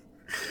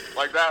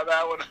 Like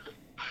that would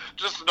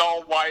just an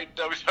all-white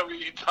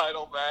WWE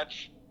title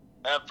match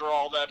after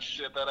all that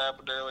shit that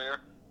happened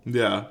earlier.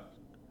 Yeah.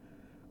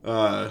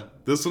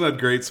 This one had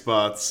great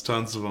spots,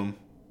 tons of them.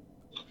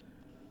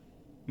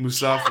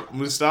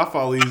 Mustafa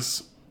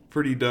Ali's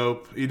pretty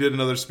dope. He did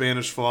another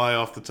Spanish fly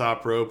off the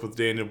top rope with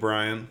Daniel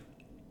Bryan.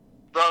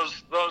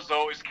 Those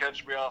always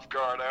catch me off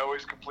guard. I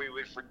always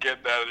completely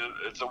forget that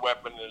it's a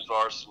weapon in his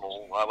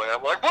arsenal.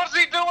 I'm like, what's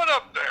he doing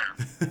up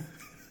there?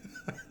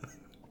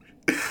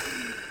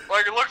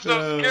 Like, it looks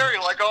so scary.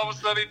 Like, all of a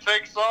sudden he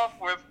takes off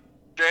with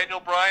Daniel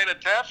Bryan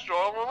attached to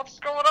him. What's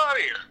going on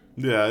here?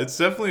 Yeah, it's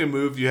definitely a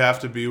move you have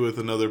to be with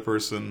another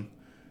person.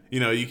 You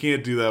know, you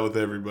can't do that with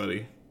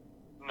everybody.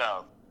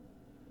 No.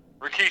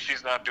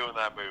 Rikishi's not doing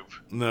that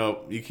move.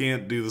 No, you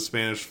can't do the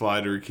Spanish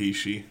fly to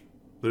Rikishi.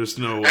 There's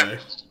no way.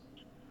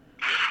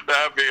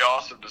 That'd be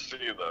awesome to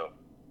see, though.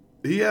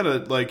 He had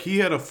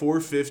a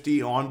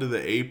 450 onto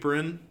the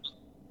apron.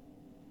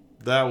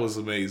 That was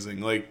amazing.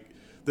 Like,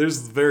 there's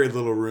very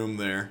little room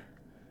there.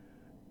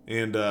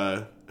 And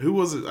who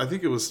was it? I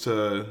think it was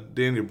to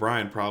Daniel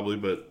Bryan probably,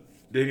 but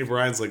Daniel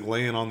Bryan's like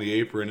laying on the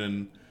apron,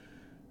 and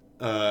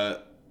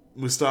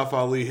Mustafa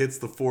Ali hits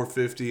the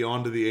 450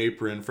 onto the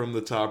apron from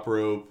the top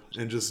rope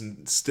and just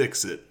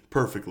sticks it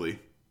perfectly.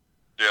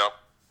 Yeah.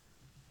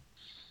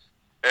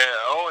 And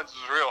Owens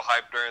was real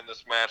hyped during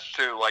this match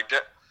too. Like,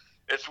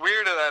 it's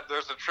weird that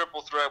there's a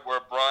triple threat where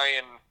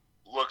Bryan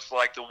looks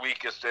like the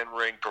weakest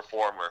in-ring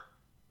performer,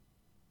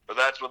 but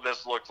that's what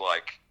this looked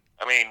like.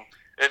 I mean,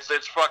 it's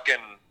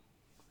fucking,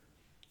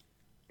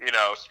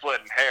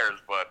 splitting hairs,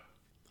 but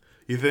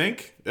you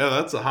think? Yeah,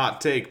 that's a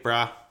hot take,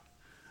 brah.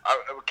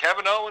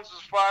 Kevin Owens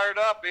is fired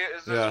up.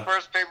 It's his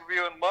first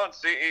pay-per-view in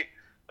months.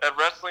 That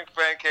wrestling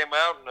fan came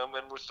out in him,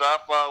 and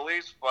Mustafa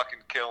Ali's fucking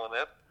killing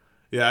it.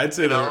 Yeah, I'd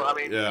say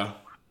yeah.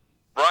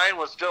 Bryan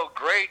was still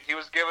great. He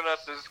was giving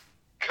us his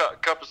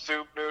cup of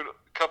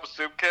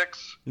soup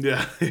kicks.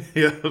 Yeah,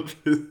 yeah.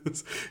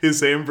 His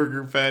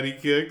hamburger patty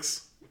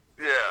kicks.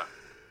 Yeah.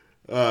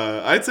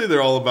 I'd say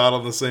they're all about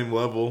on the same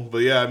level, but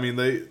yeah, I mean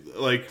they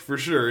for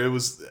sure. It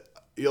was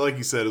like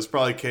you said, it was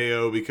probably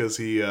KO because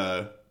he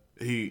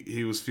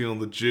was feeling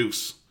the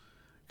juice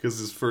because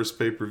his first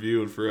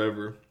pay-per-view in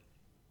forever.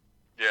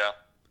 Yeah.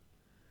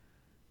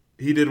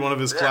 He did one of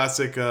his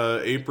classic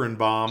apron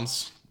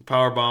bombs,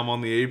 power bomb on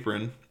the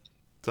apron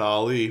to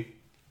Ali.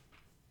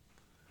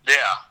 Yeah,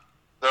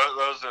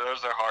 those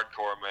are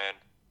hardcore, man.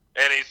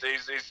 And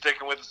he's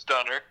sticking with the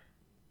stunner.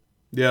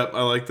 Yep,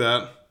 I like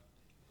that.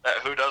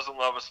 Who doesn't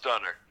love a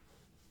stunner?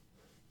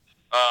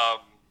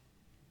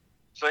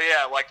 So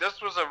yeah,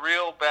 this was a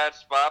real bad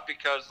spot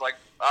because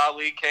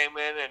Ali came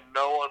in and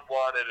no one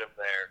wanted him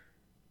there.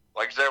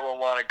 Everyone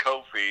wanted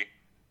Kofi.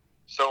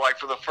 So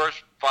for the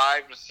first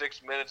 5 to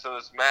 6 minutes of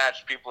this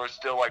match, people are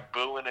still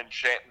booing and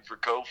chanting for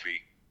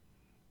Kofi.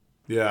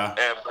 Yeah.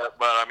 But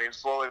I mean,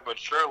 slowly but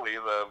surely,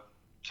 the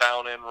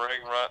town in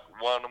ring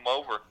won him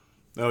over.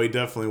 Oh, he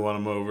definitely won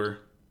him over.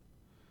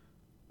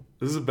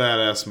 This is a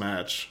badass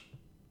match.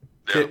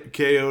 Yeah.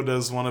 KO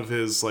does one of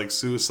his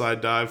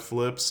suicide dive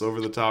flips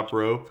over the top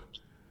rope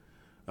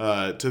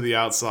to the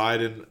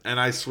outside, and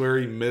I swear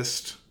he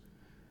missed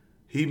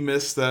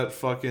that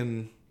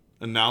fucking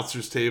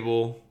announcer's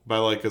table by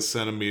like a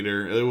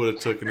centimeter. It would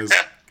have taken his.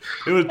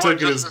 It would have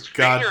taken his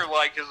finger,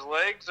 like his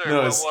legs, or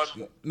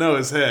no,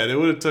 his head. It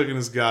would have taken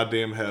his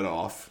goddamn head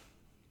off.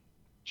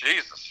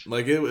 Jesus.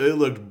 Like it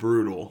looked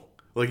brutal.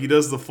 Like he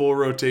does the full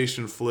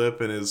rotation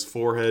flip, and his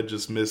forehead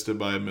just missed it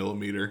by a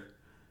millimeter.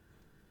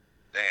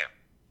 Damn.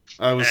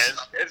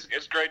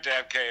 It's great to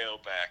have KO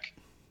back.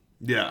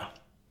 Yeah,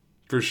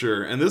 for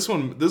sure. And this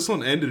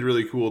one ended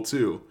really cool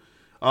too.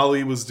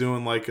 Ali was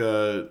doing like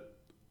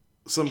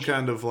some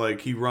kind of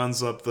like he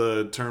runs up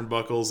the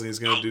turnbuckles and he's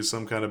gonna do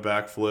some kind of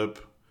backflip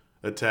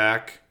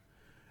attack,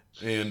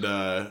 and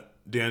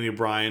Daniel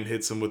Bryan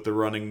hits him with the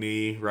running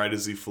knee right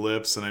as he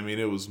flips, and I mean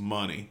it was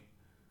money.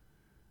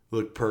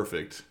 Looked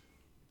perfect.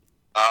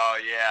 Oh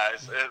yeah,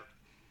 it's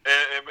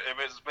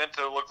meant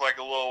to look like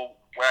a little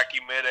wacky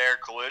mid-air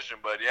collision,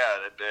 but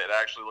yeah, it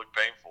actually looked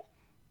painful.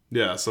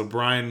 Yeah, so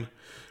Bryan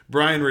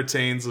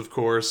retains, of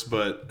course,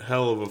 but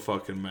hell of a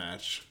fucking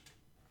match.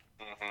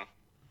 Mm-hmm.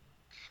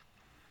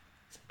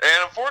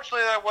 And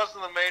unfortunately, that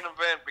wasn't the main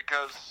event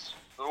because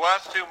the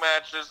last two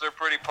matches, they're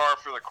pretty par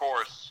for the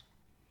course,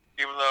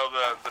 even though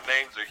the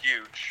names are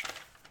huge.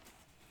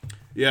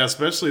 Yeah,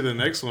 especially the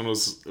next one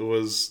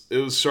was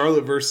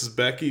Charlotte versus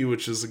Becky,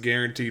 which is a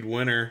guaranteed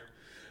winner,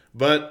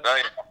 but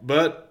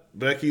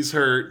Becky's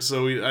hurt,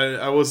 so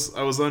I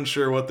was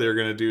unsure what they were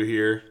gonna do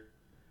here,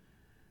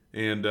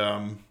 and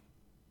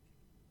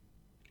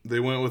they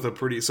went with a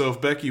pretty. So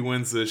if Becky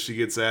wins this, she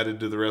gets added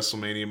to the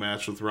WrestleMania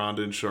match with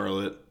Ronda and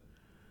Charlotte.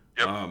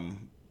 Yep.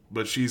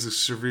 But she's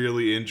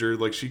severely injured,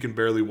 like she can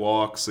barely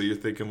walk. So you're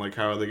thinking like,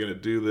 how are they gonna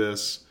do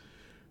this?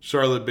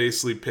 Charlotte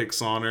basically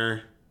picks on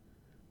her.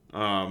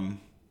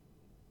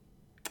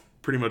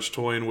 Pretty much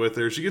toying with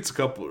her. She gets a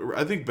couple.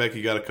 I think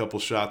Becky got a couple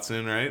shots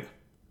in, right?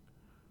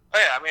 Oh,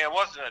 yeah, I mean, it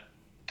wasn't a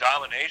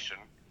domination.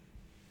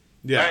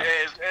 Yeah,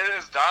 it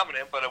is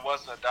dominant, but it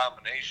wasn't a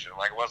domination.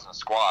 Like it wasn't a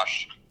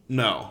squash.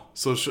 No.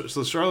 So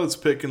Charlotte's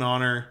picking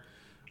on her.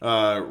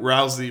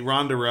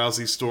 Ronda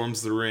Rousey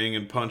storms the ring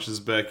and punches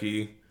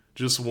Becky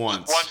just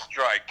once.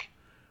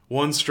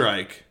 One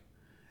strike,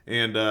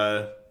 and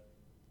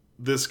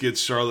this gets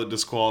Charlotte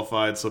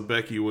disqualified, so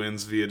Becky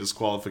wins via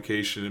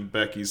disqualification, and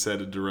Becky's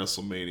headed to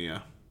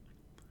WrestleMania.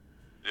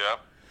 Yep.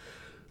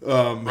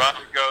 Ronda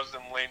goes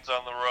and leans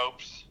on the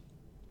ropes.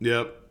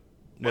 Yep.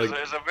 Like,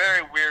 it's a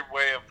very weird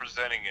way of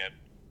presenting it.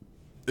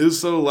 It was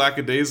so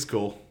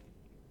lackadaisical.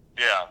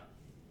 Yeah.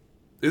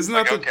 Isn't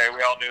like, that okay,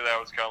 we all knew that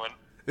was coming.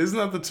 Isn't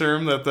that the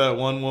term that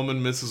one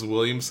woman, Mrs.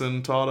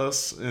 Williamson, taught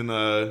us in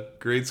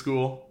grade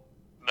school?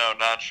 No,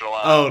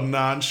 nonchalant. Oh,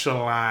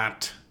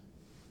 nonchalant.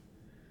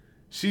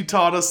 She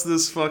taught us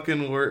this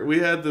fucking word. We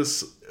had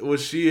this.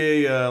 Was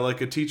she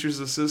a teacher's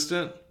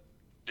assistant?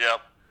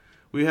 Yep.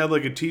 We had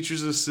like a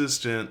teacher's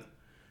assistant,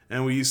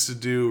 and we used to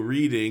do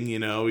reading. You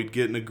know, we'd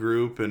get in a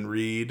group and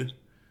read.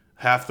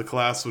 Half the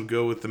class would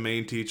go with the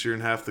main teacher,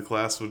 and half the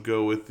class would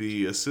go with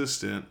the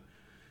assistant.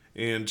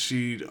 And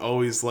she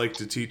always liked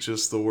to teach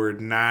us the word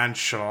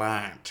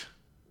nonchalant.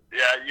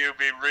 Yeah, you'd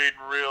be reading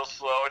real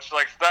slow. It's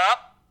like,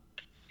 stop.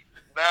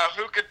 Now,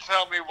 who can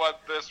tell me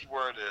what this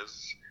word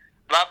is?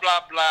 Blah, blah,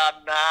 blah,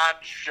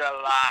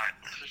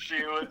 nonchalant.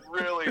 She would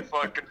really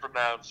fucking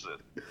pronounce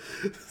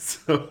it.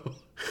 So...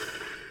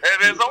 And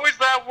there's always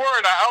that word.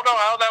 I don't know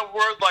how that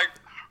word,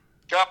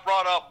 got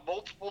brought up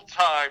multiple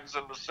times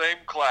in the same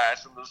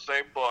class, in the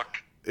same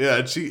book. Yeah,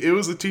 it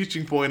was a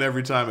teaching point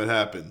every time it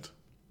happened.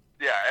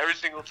 Yeah, every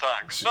single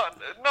time.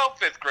 No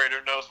fifth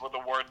grader knows what the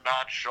word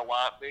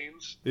nonchalant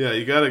means. Yeah,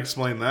 you gotta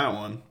explain that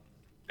one.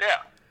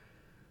 Yeah.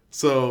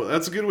 So,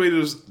 that's a good way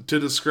to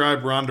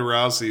describe Ronda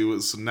Rousey,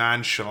 was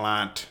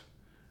nonchalant.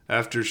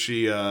 After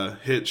she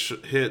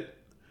hit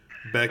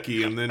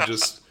Becky and then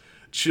just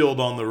chilled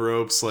on the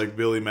ropes like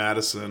Billy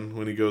Madison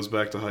when he goes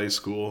back to high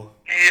school.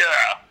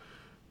 Yeah.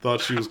 Thought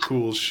she was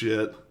cool as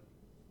shit.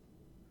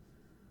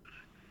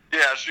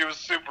 Yeah, she was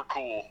super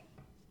cool.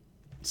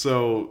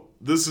 So,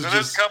 this is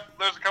there's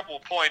a couple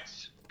of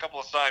points, a couple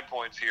of side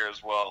points here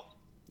as well.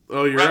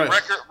 Oh, you're right.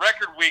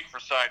 Record week for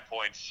side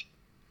points.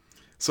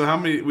 So how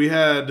many we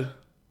had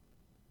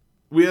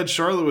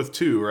Charlotte with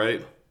 2,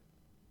 right?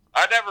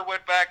 I never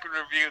went back and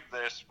reviewed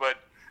this, but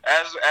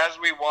as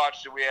we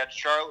watched it, we had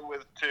Charlotte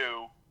with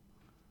 2,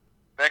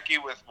 Becky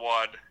with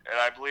 1, and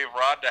I believe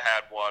Ronda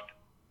had 1.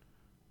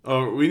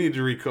 Oh, we need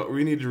to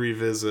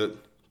revisit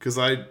because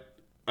I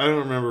don't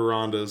remember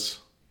Ronda's.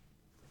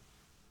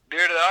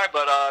 Neither did I,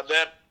 but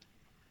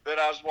then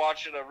I was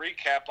watching a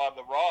recap on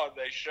the Raw, and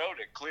they showed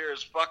it clear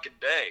as fucking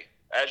day.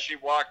 As she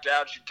walked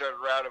out, she turned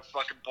around and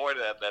fucking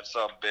pointed at that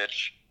son of a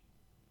bitch.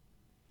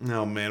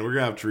 No, man, we're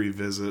gonna have to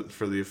revisit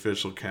for the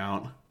official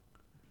count.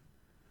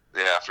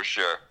 Yeah, for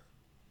sure.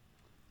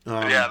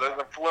 Yeah, there's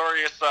a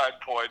flurry of side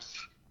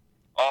points,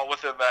 all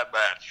within that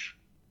match.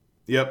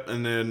 Yep,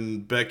 and then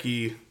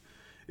Becky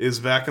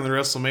is back in the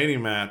WrestleMania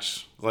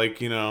match,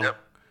 Yep.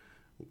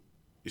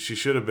 She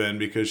should have been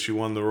because she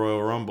won the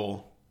Royal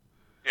Rumble.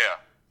 Yeah.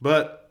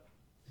 But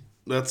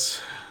that's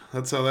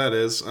how that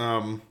is.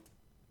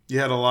 You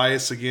had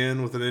Elias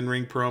again with an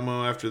in-ring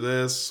promo after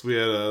this. We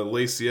had a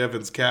Lacey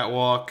Evans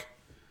catwalk.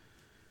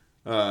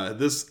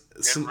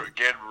 Getting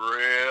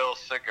real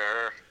sick of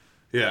her.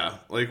 Yeah,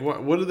 like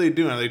what are they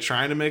doing? Are they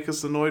trying to make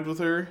us annoyed with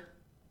her?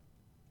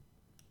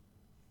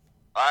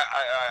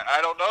 I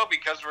don't know,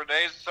 because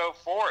Renee's so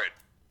for it.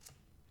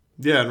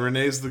 Yeah, and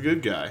Renee's the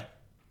good guy.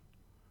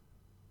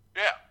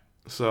 Yeah.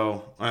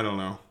 So I don't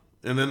know.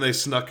 And then they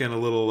snuck in a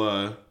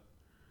little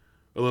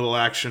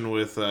action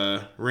with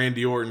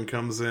Randy Orton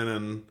comes in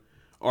and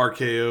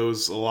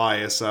RKO's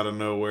Elias out of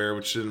nowhere,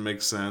 which didn't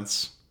make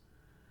sense.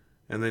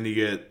 And then you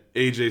get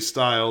AJ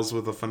Styles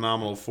with a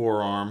phenomenal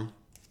forearm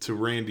to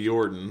Randy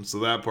Orton, so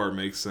that part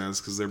makes sense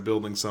because they're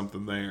building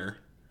something there.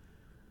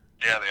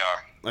 Yeah, they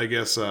are.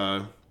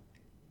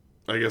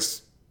 I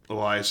guess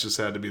Elias just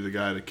had to be the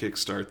guy to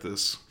kickstart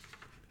this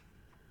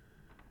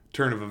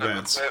turn of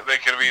events. They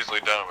could have easily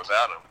done it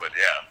without him, but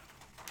yeah.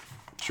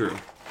 True.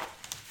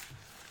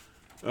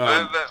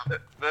 Then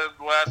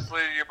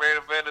lastly, your main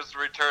event is the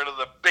return of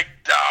the big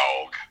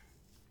dog.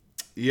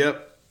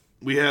 Yep.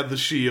 We had the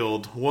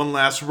Shield. One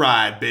last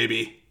ride,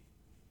 baby.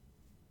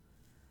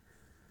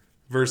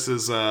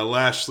 Versus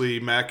Lashley,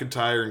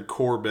 McIntyre, and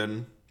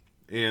Corbin.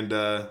 And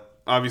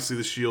obviously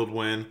the Shield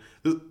win.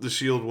 The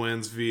Shield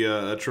wins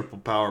via a triple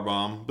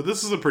powerbomb. But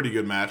this is a pretty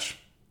good match.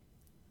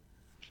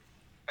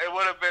 It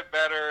would have been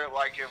better,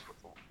 like, if,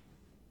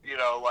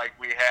 like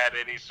we had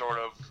any sort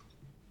of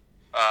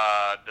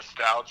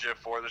nostalgia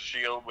for the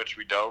Shield, which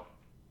we don't.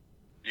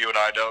 You and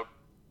I don't.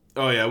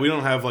 Oh, yeah. We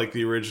don't have, like,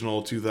 the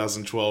original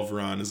 2012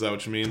 run. Is that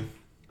what you mean?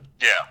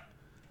 Yeah.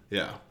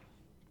 Yeah.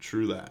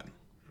 True that.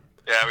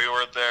 Yeah, we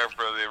weren't there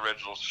for the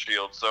original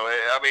Shield. So,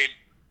 I mean,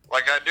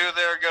 like, I knew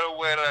they were going to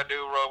win. I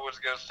knew Roman was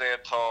going to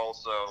stand tall.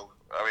 So,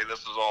 I mean,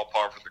 this is all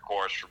par for the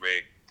course for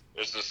me.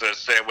 This is a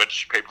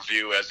sandwich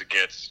pay-per-view as it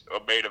gets. A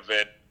main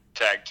event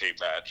tag team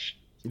match.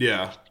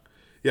 Yeah.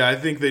 Yeah, I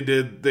think they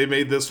did. They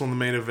made this one the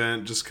main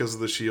event just because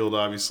of the Shield,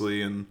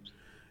 obviously. And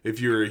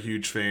if you're a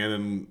huge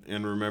fan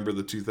and remember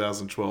the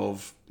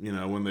 2012,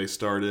 when they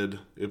started,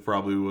 it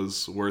probably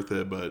was worth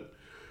it. But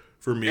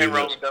for me... And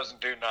Roman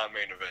doesn't do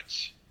non-main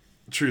events.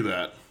 True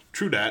that.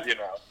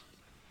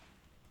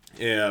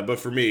 Yeah, but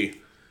for me,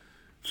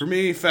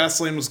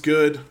 Fastlane was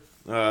good.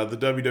 The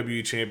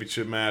WWE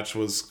Championship match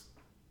was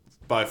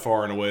by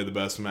far and away the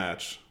best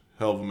match.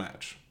 Hell of a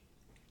match.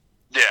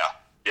 Yeah,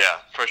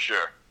 for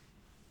sure.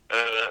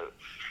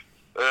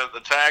 The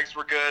tags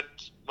were good.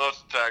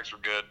 Most of the tags were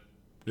good.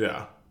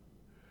 Yeah.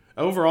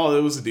 Overall,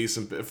 it was a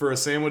decent... For a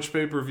sandwich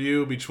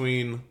pay-per-view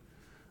between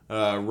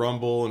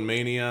Rumble and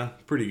Mania,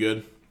 pretty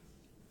good.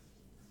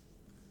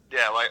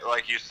 Yeah,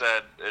 like you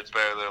said, it's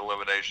better than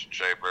Elimination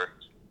Chamber.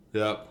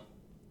 Yep.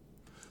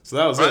 So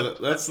that was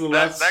it. That's the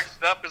last...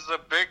 Next up is the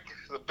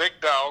big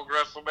dog,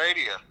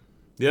 WrestleMania.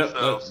 Yep,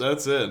 so,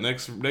 that's it.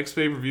 Next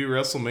pay-per-view,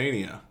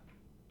 WrestleMania.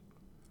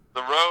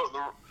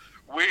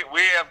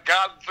 We have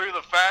gotten through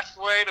the fast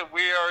lane, and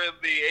we are in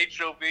the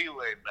HOV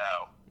lane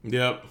now.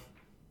 Yep.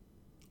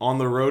 On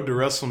the road to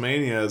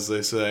WrestleMania, as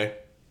they say.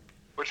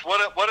 What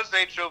does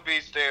HOV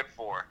stand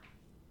for?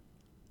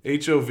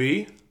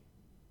 HOV?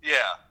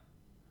 Yeah.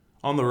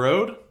 On the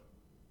road?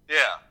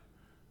 Yeah.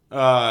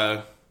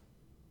 Or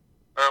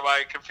am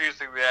I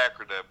confusing the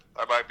acronym?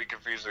 I might be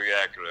confusing the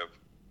acronym.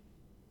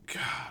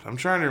 God, I'm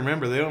trying to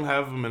remember. They don't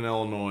have them in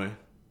Illinois.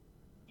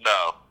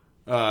 No.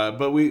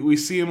 But we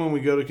see them when we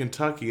go to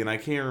Kentucky, and I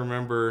can't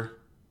remember.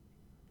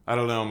 I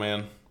don't know,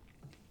 man.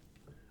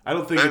 I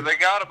don't think... They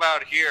got them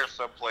out here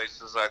some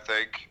places, I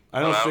think. I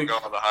don't go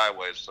on the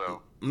highway,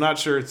 so... I'm not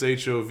sure it's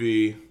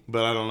HOV,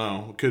 but I don't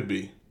know. It could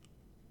be.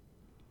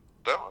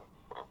 No.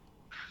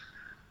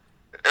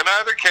 In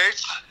either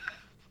case,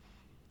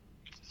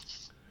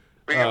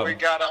 we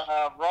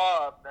got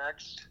Raw up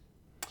next.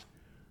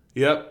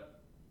 Yep.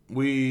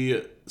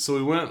 We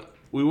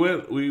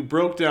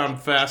broke down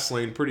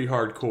Fastlane pretty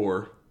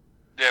hardcore.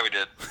 Yeah, we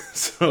did.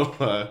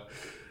 So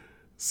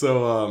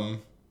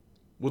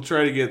we'll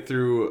try to get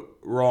through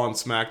Raw and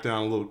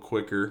SmackDown a little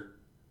quicker.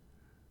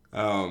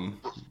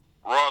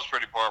 Raw's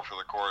pretty par for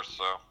the course,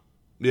 so.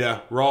 Yeah,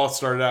 Raw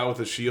started out with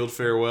a Shield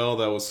farewell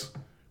that was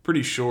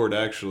pretty short,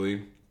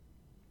 actually.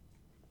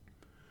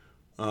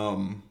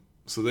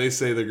 So they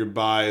say their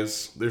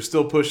goodbyes. They're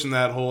still pushing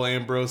that whole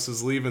Ambrose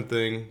is leaving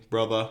thing,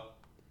 brother.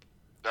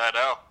 I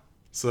know.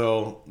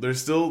 So they're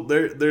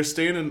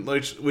standing,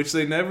 which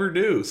they never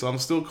do. So I'm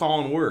still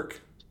calling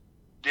work.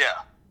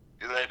 Yeah,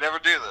 they never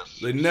do this.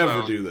 They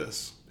never do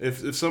this.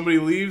 If somebody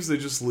leaves, they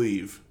just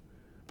leave.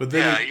 But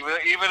then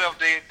even if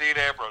Dean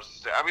Ambrose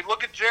is there. I mean,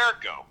 look at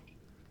Jericho.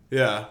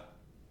 Yeah.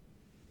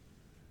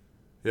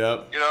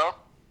 Yep.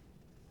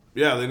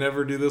 Yeah, they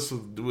never do this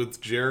with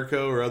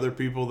Jericho or other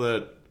people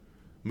that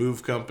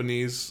move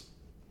companies.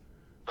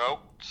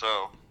 Nope.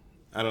 So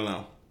I don't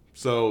know.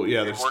 So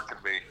yeah,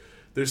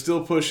 they're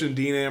still pushing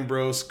Dean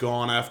Ambrose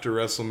gone after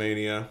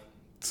WrestleMania.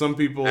 Some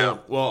people,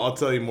 well, I'll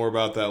tell you more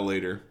about that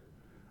later.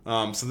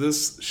 So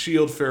this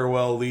Shield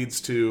farewell leads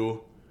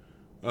to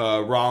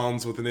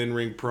Rollins with an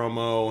in-ring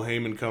promo.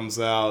 Heyman comes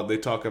out. They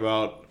talk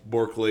about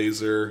Bork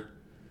Laser.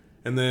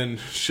 And then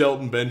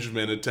Shelton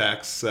Benjamin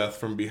attacks Seth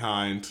from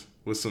behind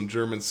with some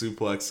German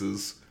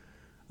suplexes.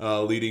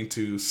 leading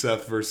to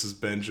Seth versus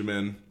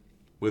Benjamin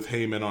with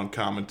Heyman on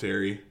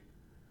commentary.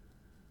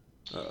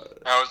 Now,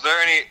 was there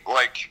any,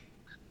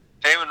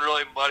 Heyman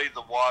really muddied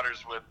the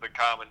waters with the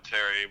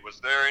commentary. Was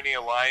there any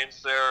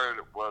alliance there,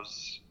 or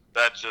was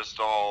that just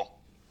all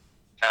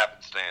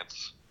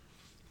happenstance?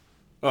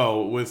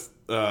 Oh, with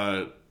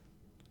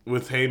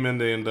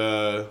Heyman and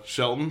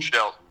Shelton?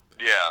 Shelton,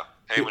 yeah.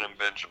 Heyman and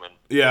Benjamin.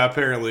 Yeah,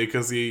 apparently,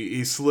 because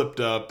he slipped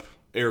up,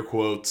 air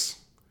quotes.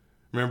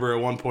 Remember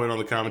at one point on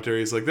the commentary,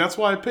 he's like, that's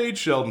why I paid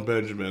Shelton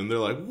Benjamin. And they're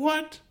like,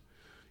 what?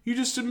 You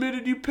just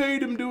admitted you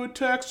paid him to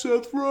attack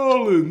Seth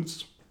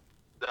Rollins.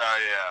 Oh,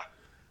 yeah.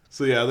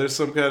 So yeah, there's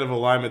some kind of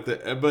alignment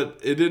that, but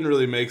it didn't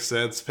really make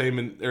sense.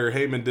 Heyman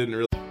didn't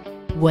really.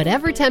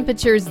 Whatever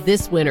temperatures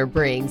this winter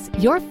brings,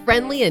 your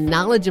friendly and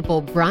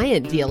knowledgeable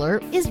Bryant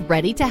dealer is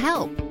ready to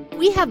help.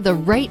 We have the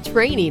right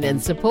training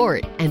and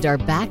support and are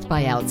backed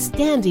by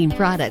outstanding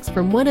products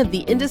from one of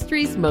the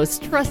industry's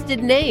most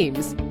trusted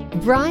names,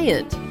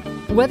 Bryant.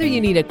 Whether you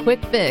need a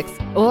quick fix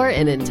or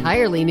an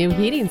entirely new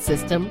heating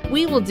system,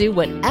 we will do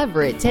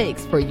whatever it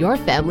takes for your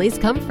family's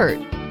comfort.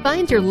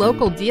 Find your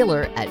local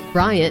dealer at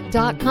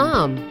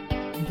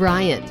Bryant.com.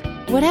 Bryant,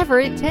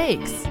 whatever it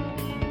takes.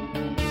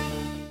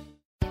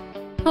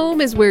 Home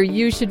is where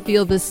you should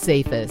feel the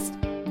safest,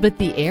 but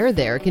the air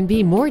there can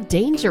be more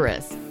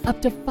dangerous,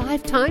 up to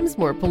 5 times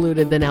more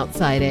polluted than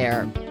outside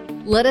air.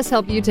 Let us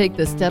help you take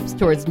the steps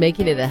towards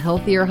making it a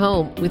healthier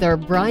home with our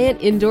Bryant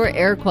Indoor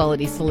Air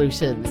Quality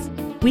Solutions.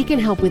 We can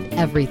help with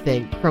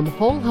everything from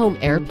whole home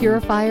air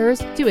purifiers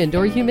to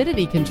indoor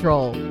humidity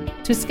control.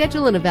 To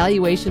schedule an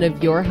evaluation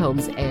of your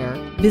home's air,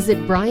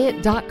 visit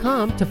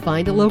Bryant.com to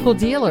find a local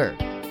dealer.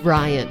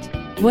 Bryant,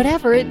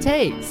 whatever it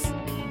takes.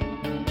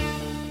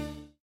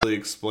 Really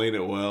explain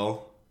it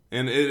well.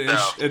 And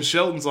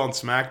Shelton's on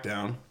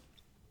Smackdown.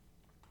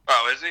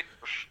 Oh, is he?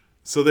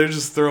 So they're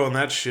just throwing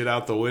that shit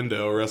out the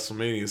window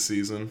WrestleMania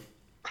season.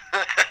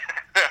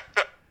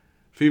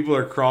 People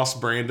are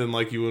cross-branding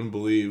like you wouldn't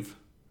believe.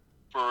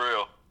 For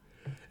real.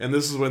 And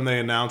this is when they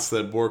announced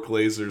that Bork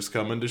Laser's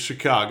coming to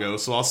Chicago,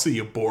 so I'll see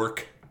you,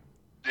 Bork.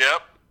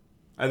 Yep.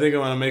 I think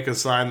I'm going to make a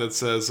sign that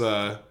says,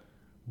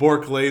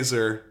 Bork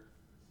Laser,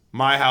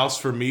 my house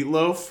for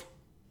meatloaf.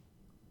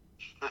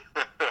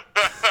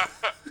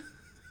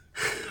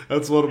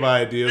 That's one of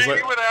my ideas. He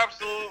would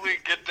absolutely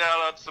get down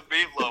on some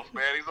meatloaf,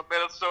 man. He's a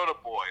Minnesota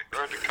boy,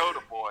 or a Dakota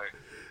boy.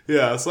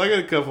 Yeah, so I got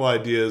a couple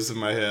ideas in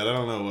my head. I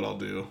don't know what I'll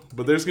do.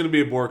 But there's going to be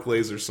a Bork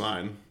Laser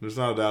sign. There's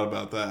not a doubt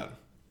about that.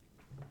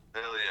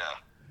 Hell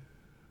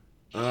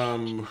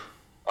yeah.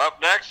 Up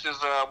next is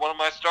one of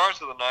my stars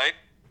of the night.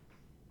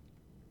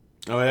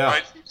 Oh, yeah.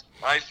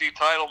 IC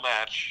title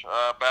match.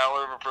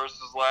 Balor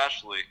versus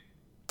Lashley.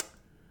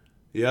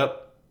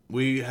 Yep.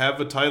 We have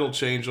a title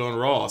change on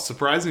Raw.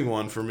 Surprising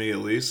one for me, at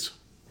least.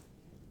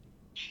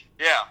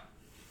 Yeah.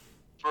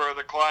 For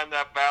the climb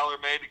that Balor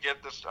made to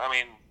get this... I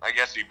mean, I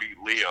guess he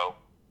beat Leo.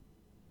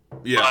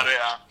 Yeah. But,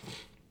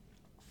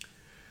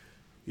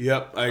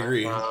 yep, I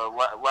agree.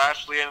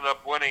 Lashley ended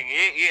up winning.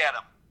 He had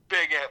a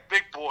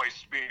big boy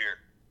spear.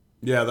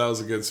 Yeah, that was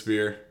a good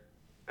spear.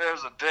 It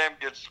was a damn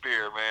good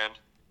spear, man.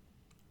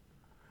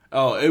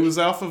 Oh, it was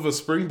off of a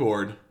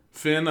springboard.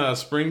 Finn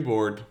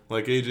springboard,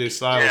 like AJ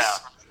Styles.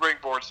 Yeah,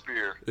 springboard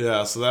spear.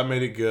 Yeah, so that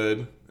made it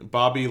good.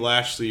 Bobby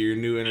Lashley, your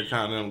new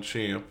Intercontinental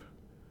Champ.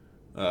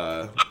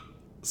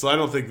 So I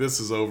don't think this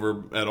is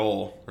over at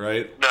all,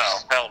 right? No,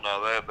 hell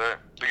no. They're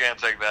going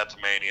to take that to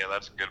Mania.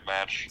 That's a good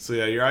match. So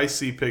yeah, your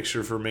IC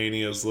picture for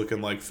Mania is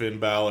looking like Finn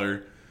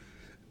Balor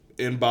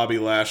and Bobby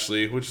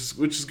Lashley, which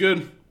is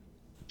good.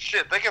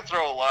 Shit, they can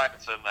throw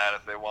Alliance in that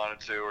if they wanted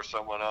to, or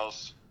someone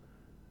else.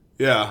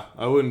 Yeah,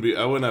 I wouldn't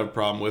have a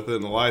problem with it,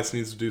 and Elias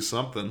needs to do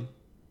something.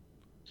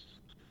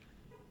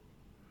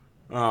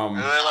 And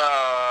then,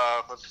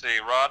 let's see,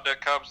 Ronda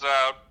comes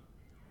out.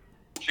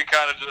 She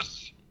kind of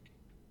just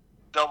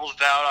doubles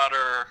down on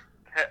her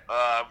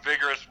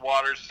vigorous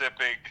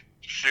water-sipping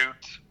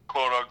shoot,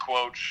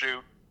 quote-unquote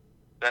shoot,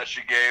 that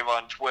she gave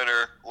on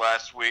Twitter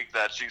last week,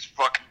 that she's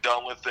fucking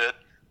done with it.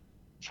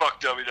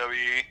 Fuck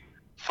WWE.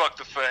 Fuck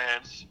the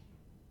fans.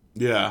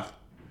 Yeah.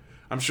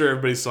 I'm sure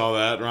everybody saw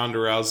that. Ronda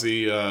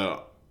Rousey,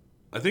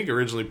 I think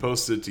originally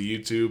posted it to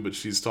YouTube, but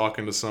she's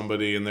talking to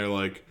somebody, and they're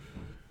like,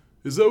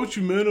 is that what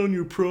you meant on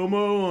your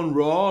promo on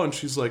Raw? And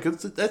she's like,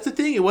 that's the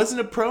thing. It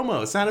wasn't a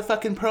promo. It's not a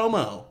fucking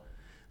promo.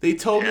 They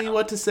told me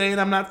what to say, and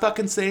I'm not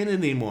fucking saying it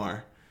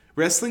anymore.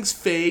 Wrestling's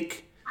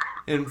fake,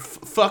 and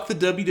fuck the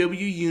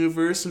WWE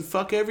Universe, and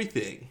fuck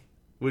everything.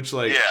 Which,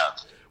 like,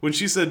 when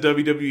she said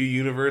WWE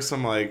Universe,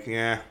 I'm like,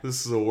 yeah,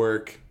 this is a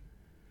work.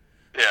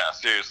 Yeah,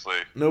 seriously.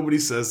 Nobody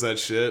says that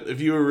shit.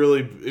 If you were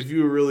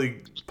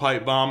really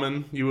pipe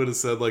bombing, you would have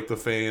said like the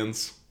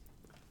fans.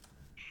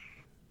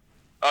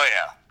 Oh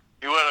yeah,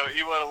 you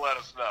would have let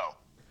us know.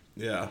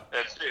 Yeah.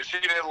 And she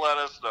didn't let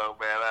us know,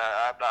 man.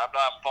 I'm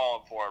not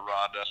falling for it,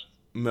 Rhonda.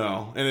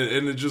 No, and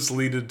it just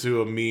leaded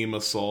to a meme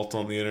assault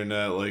on the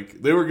internet.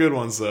 Like, they were good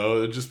ones though.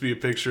 It'd just be a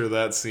picture of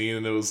that scene,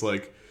 and it was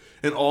like,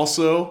 and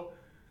also,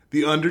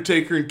 The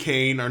Undertaker and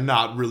Kane are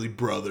not really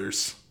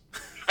brothers.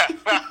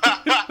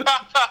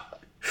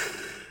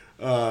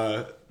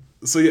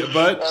 So yeah,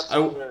 but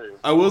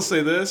I will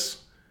say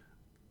this: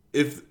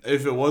 if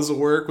it was a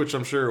work, which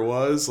I'm sure it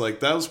was, like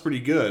that was pretty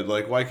good.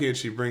 Like, why can't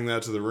she bring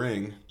that to the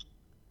ring?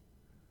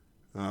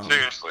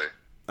 Seriously,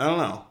 I don't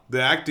know.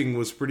 The acting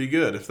was pretty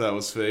good if that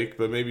was fake,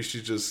 but maybe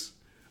she's just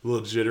a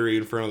little jittery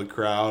in front of the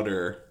crowd,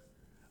 or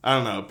I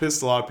don't know. It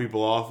pissed a lot of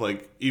people off.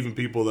 Like even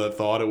people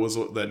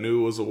that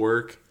knew it was a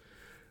work.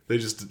 They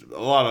just a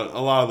lot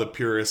of the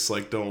purists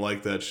like don't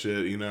like that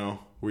shit. You know,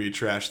 where you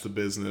trash the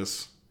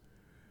business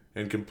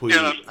and completely.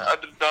 Yeah,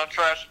 don't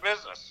trash the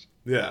business.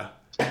 Yeah.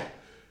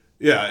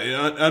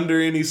 Yeah,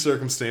 under any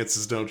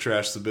circumstances, don't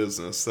trash the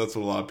business. That's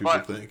what a lot of people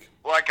think.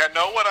 Like, I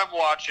know what I'm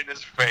watching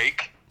is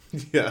fake.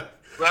 Yeah.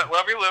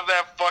 Let me live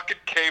that fucking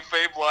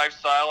kayfabe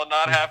lifestyle and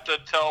not have to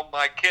tell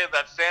my kid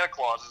that Santa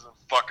Claus isn't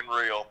fucking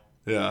real.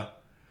 Yeah.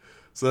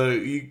 So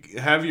you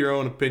have your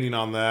own opinion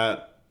on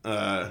that.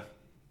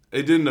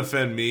 It didn't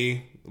offend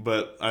me,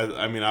 but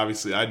I mean,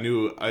 obviously, I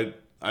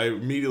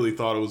immediately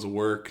thought it was a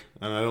work,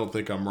 and I don't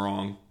think I'm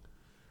wrong.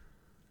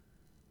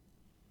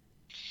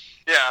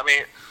 Yeah, I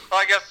mean,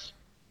 I guess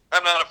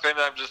I'm not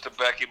offended. I'm just a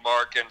Becky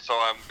mark, and so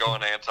I'm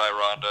going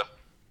anti-Ronda.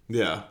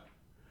 Yeah.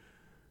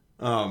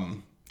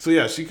 So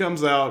yeah, she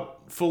comes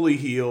out fully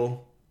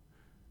heel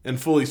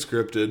and fully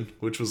scripted,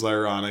 which was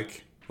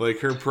ironic. Like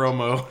her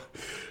promo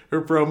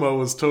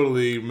was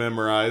totally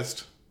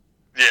memorized.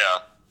 Yeah.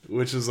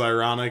 Which is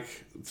ironic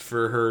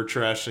for her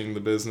trashing the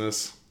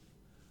business.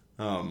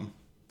 And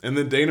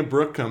then Dana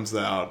Brooke comes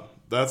out.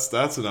 That's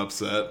an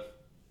upset.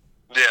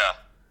 Yeah.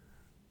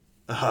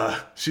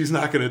 She's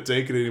not going to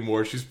take it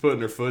anymore. She's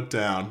putting her foot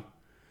down.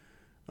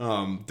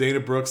 Dana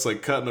Brooke's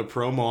like cutting a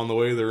promo on the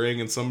way to the ring,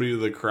 and somebody in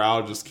the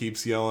crowd just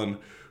keeps yelling,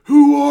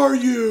 "Who are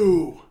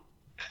you?"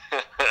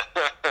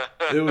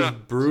 It was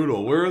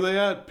brutal. Where are they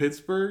at?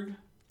 Pittsburgh?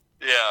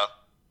 Yeah.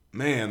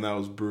 Man, that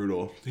was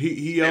brutal.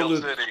 He yelled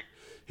it. City.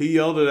 He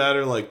yelled it at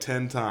her like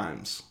 10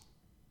 times.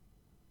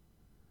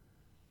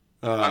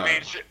 I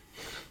mean,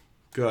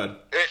 good.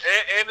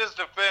 In his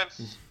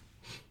defense,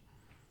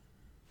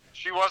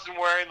 she wasn't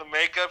wearing the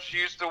makeup she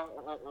used to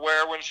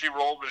wear when she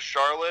rolled with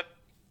Charlotte.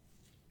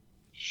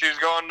 She was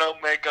going no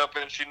makeup,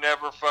 and she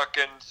never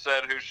fucking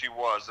said who she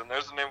was. And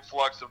there's an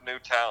influx of new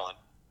talent.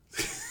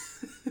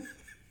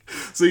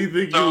 So you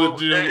think you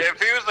legit?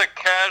 If he was a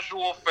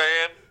casual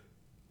fan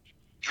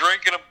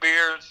drinking a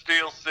beer in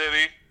Steel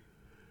City,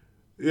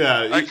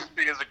 yeah, I can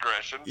see his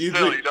aggression. You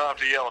don't have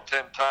to yell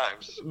 10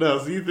 times. No,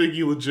 so you think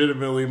you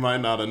legitimately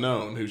might not have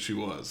known who she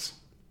was?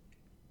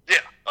 Yeah.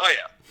 Oh,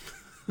 yeah.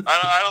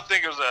 I don't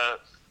think it was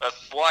a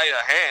sleight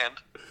of hand,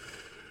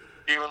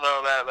 even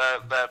though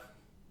that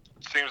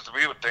seems to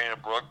be with Dana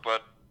Brooke,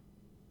 but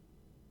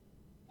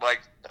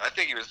like, I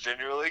think he was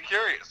genuinely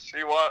curious.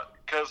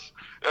 Because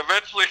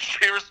eventually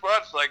she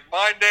responds like,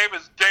 "My name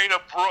is Dana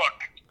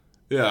Brooke."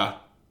 Yeah.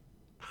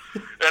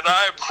 And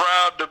I am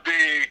proud to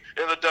be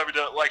in the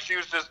WWE. Like, she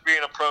was just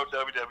being a pro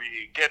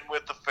WWE, getting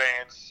with the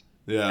fans.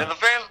 Yeah. And the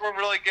fans weren't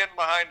really getting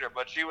behind her,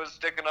 but she was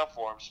sticking up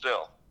for them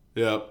still.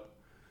 Yep.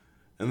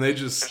 And they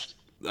just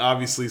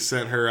obviously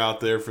sent her out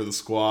there for the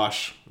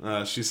squash.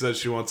 She said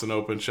she wants an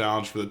open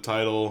challenge for the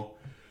title.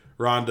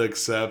 Ronda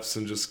accepts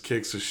and just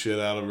kicks the shit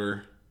out of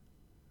her.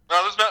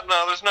 There's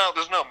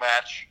no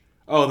match.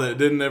 Oh, that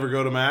didn't ever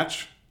go to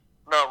match?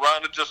 No,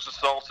 Ronda just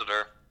assaulted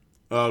her.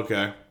 Oh,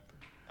 okay.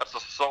 That's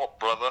assault,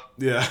 brother.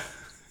 Yeah.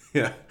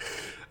 Yeah.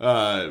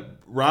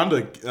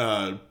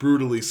 Ronda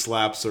brutally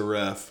slaps a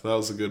ref. That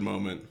was a good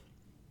moment.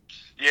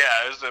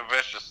 Yeah, it was a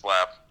vicious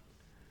slap.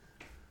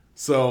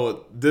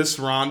 So, this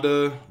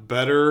Ronda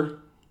better,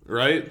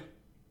 right?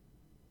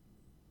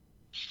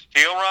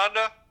 Heel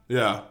Ronda?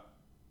 Yeah.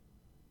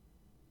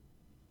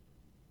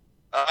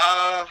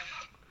 I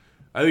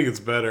think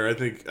it's better. I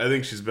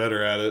think she's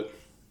better at it.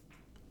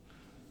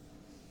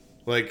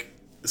 Like,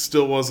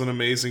 still was an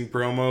amazing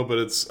promo, but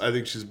I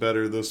think she's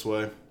better this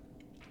way.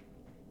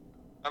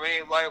 I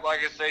mean, like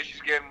I say,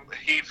 she's getting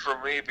heat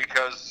from me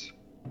because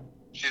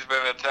she's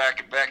been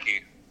attacking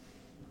Becky.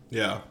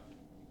 Yeah.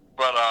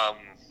 But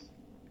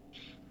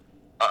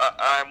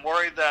I'm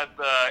worried that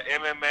the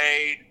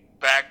MMA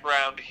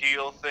background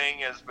heel thing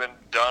has been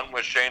done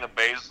with Shayna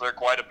Baszler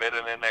quite a bit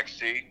in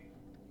NXT.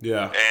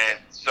 Yeah. And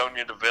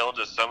Sonya Deville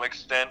to some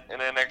extent in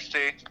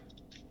NXT.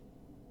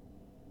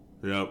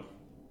 Yep.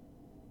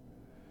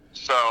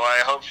 So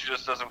I hope she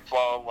just doesn't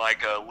fall in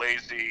like a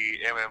lazy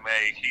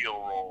MMA heel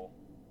role.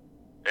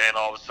 And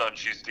all of a sudden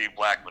she's Steve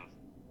Blackman.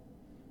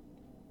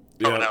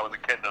 Coming out with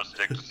a kendo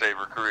stick to save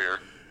her career.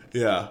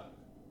 Yeah.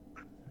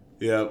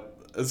 Yeah,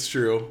 that's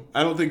true.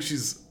 I don't think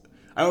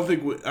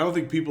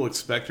people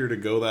expect her to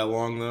go that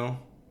long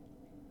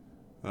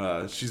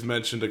though. She's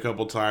mentioned a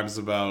couple times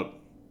about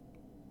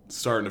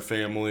starting a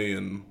family,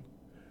 and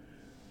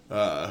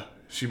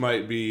she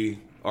might be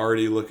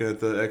already looking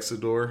at the exit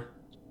door.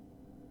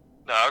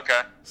 No,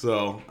 okay.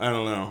 So I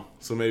don't know.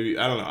 So maybe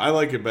I don't know. I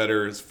like it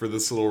better for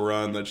this little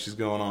run that she's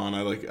going on.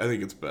 I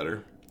think it's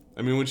better.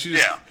 I mean, when she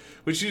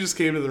just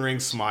came to the ring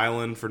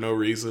smiling for no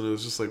reason, it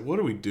was just like, what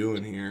are we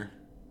doing here?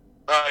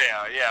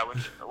 Oh yeah.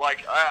 Which,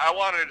 like, I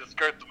wanted to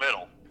skirt the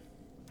middle.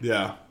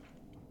 Yeah.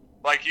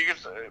 Like, you can...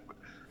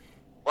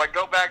 Like,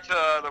 go back to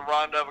the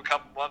Ronda of a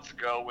couple months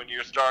ago when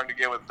you're starting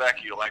to get with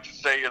Becky. Like, to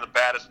say you're the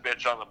baddest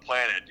bitch on the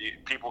planet.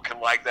 People can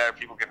like that or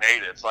people can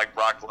hate it. It's like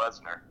Brock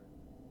Lesnar.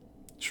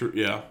 True,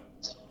 yeah.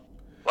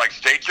 Like,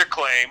 state your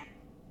claim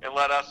and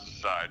let us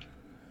decide.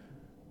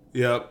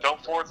 Yep.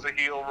 Don't force a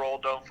heel roll.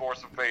 Don't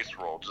force a face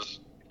roll.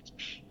 Just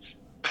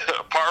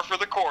par for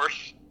the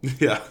course.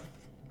 Yeah.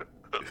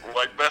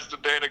 Like Best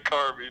of Dana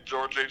Carvey,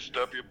 George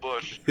H.W.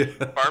 Bush. Yeah.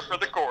 Par for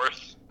the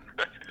course.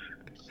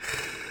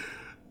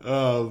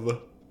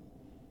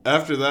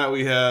 After that,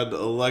 we had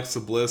Alexa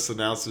Bliss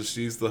announce that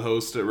she's the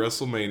host at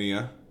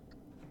WrestleMania.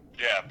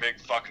 Yeah, big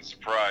fucking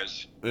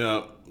surprise.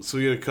 Yeah, so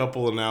we had a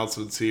couple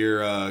announcements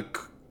here.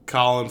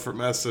 Colin from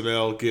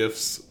SNL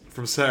gifts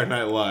from Saturday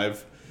Night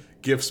Live,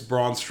 gifts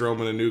Braun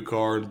Strowman a new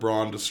car, and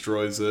Braun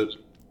destroys it.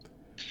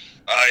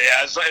 Oh,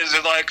 yeah, is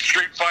it like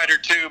Street Fighter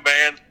 2,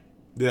 man?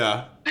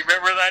 Yeah. You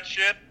remember that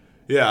shit?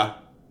 Yeah.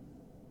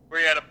 Where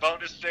you had a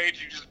bonus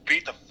stage, you just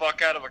beat the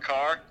fuck out of a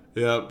car?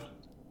 Yep.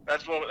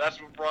 That's what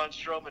Braun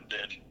Strowman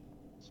did.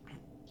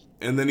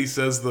 And then he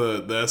says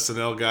the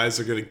SNL guys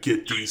are going to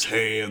get these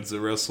hands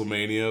at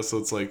WrestleMania. So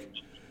it's like,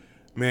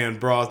 man,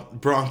 Braun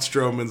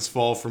Strowman's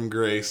fall from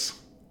grace.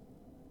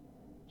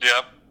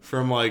 Yep.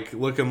 From like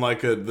looking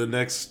like the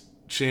next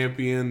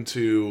champion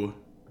to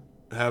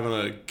having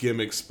a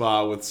gimmick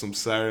spot with some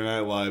Saturday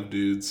Night Live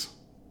dudes.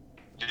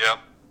 Yep.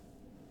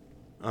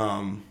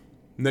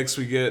 Next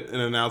we get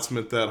an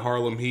announcement that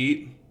Harlem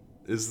Heat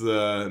is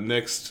the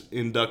next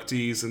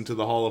inductees into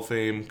the Hall of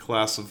Fame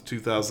class of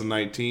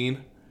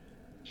 2019.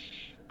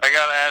 I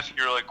gotta ask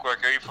you really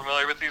quick, are you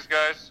familiar with these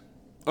guys?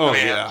 Oh, I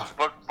mean, yeah.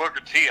 Booker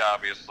T,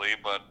 obviously,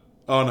 but...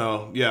 Oh,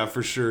 no. Yeah,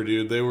 for sure,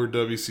 dude. They were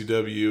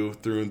WCW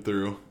through and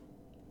through.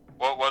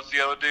 What's the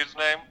other dude's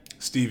name?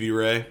 Stevie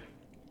Ray.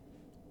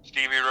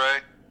 Stevie Ray?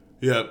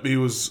 Yeah, he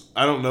was...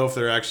 I don't know if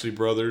they're actually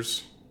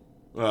brothers,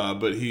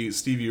 but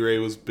Stevie Ray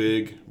was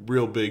big,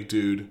 real big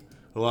dude.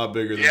 A lot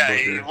bigger than Booker.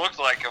 Yeah, he looked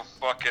like a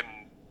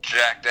fucking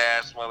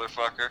jacked-ass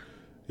motherfucker.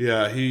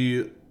 Yeah,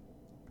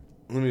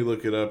 let me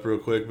look it up real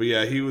quick. But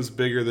yeah, he was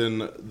bigger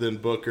than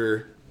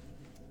Booker.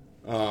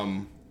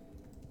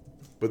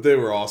 But they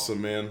were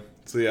awesome, man.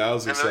 So yeah, I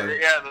was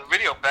excited. The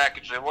video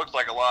package, it looked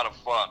like a lot of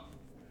fun.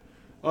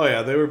 Oh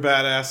yeah, they were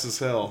badass as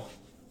hell.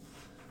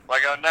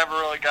 Like, I never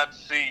really got to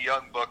see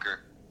young Booker.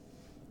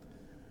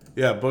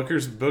 Yeah,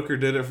 Booker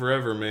did it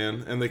forever,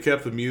 man. And they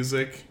kept the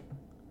music.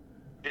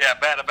 Yeah,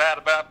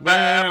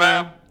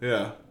 bam.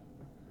 Yeah.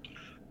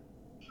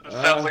 It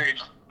sounds like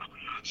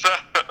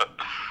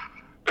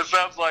it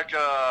sounds like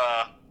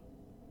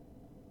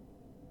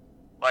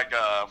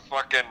a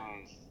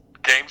fucking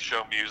game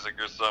show music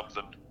or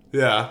something.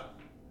 Yeah.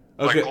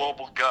 Okay. Like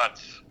Global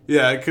Guts.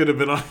 Yeah, it could have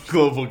been on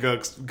Global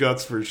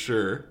Guts for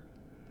sure.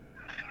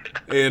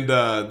 And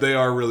they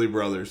are really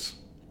brothers.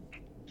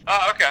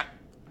 Oh, okay.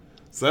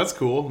 So that's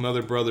cool.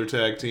 Another brother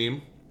tag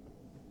team.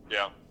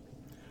 Yeah.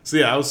 So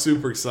yeah, I was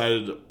super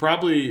excited.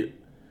 Probably,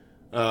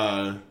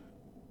 I'm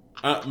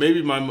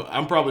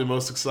probably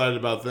most excited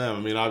about them.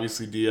 I mean,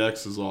 obviously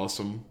DX is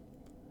awesome.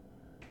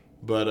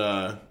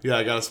 But yeah,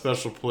 I got a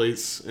special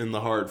place in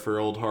the heart for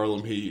old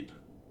Harlem Heat.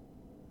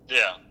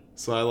 Yeah.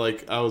 So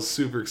I was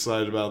super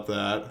excited about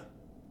that.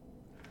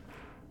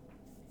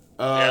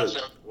 Yeah, so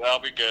that'll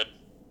be good.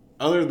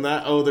 Other than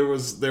that,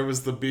 there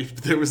was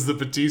the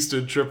Batista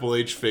and Triple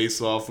H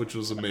face off, which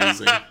was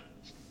amazing.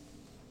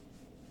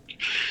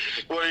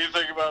 What do you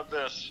think about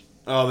this?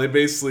 Oh, it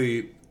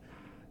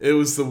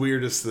was the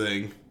weirdest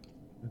thing.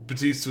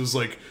 Batista was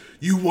like,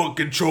 "You want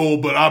control,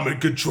 but I'm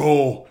in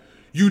control.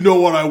 You know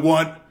what I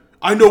want.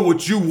 I know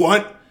what you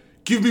want.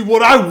 Give me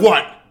what I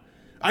want.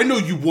 I know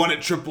you want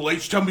it, Triple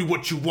H. Tell me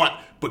what you want,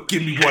 but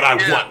give me what I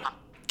want.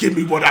 Give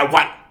me what I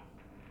want."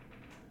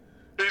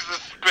 He's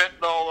just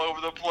spitting all over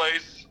the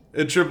place.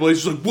 And Triple H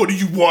is like, "What do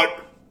you want?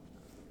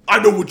 I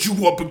know what you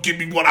want, but give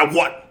me what I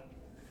want."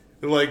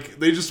 And like,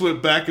 they just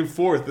went back and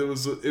forth. It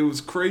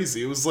was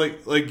crazy. It was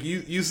like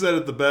you said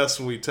it the best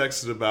when we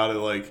texted about it.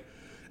 Like,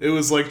 it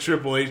was like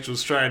Triple H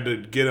was trying to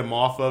get him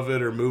off of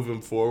it or move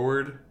him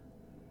forward.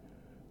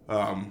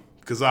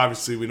 Because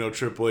obviously we know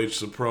Triple H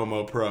is a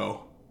promo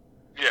pro.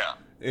 Yeah.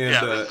 And,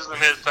 this isn't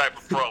his type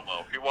of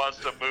promo. He wants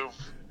to move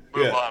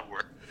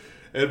onward.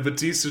 And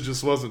Batista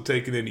just wasn't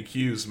taking any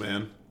cues,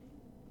 man.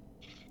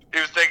 He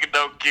was taking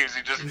no cues.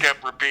 He just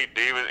kept repeating.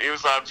 He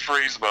was on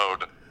freeze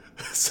mode.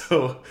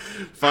 So,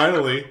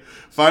 finally,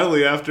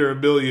 after a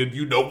million,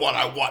 you know what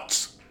I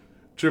want.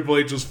 Triple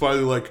H was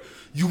finally like,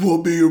 "You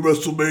want me in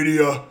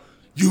WrestleMania?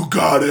 You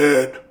got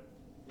it."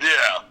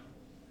 Yeah.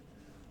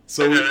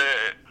 So,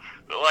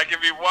 like,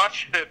 if you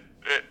watch it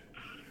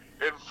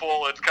in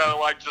full, it's kind of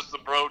like just the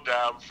bro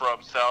down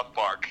from South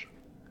Park.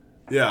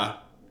 Yeah.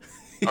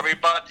 I mean,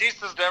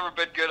 Batista's never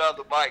been good on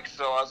the mic,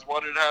 so I was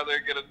wondering how they're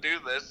going to do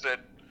this,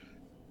 and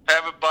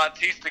having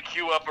Batista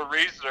cue up a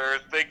reason or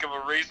think of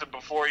a reason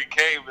before he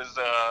came is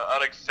an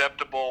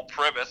unacceptable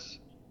premise.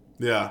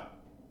 Yeah.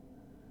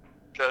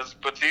 Because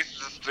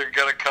Batista's just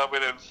going to come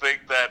in and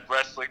think that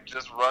wrestling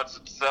just runs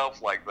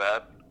itself like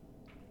that.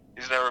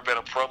 He's never been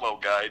a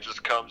promo guy. He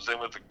just comes in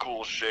with the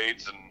cool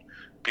shades and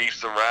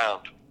beefs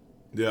around.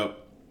 Yep.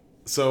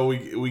 So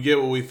we get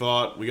what we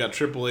thought. We got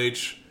Triple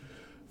H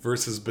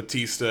versus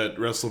Batista at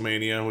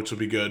WrestleMania, which will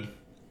be good.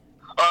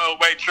 Oh,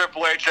 wait,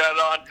 Triple H had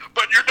on,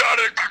 but you're not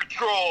in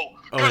control,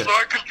 because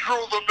I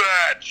control the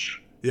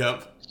match.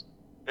 Yep.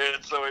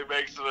 And so he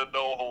makes it a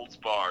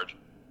no-holds-barred.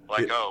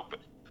 Like,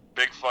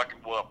 big fucking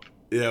whoop.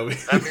 Yeah.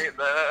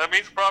 That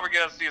means we're probably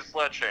going to see a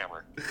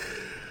sledgehammer.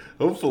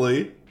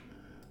 Hopefully.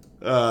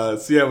 So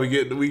yeah,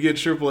 we get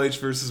Triple H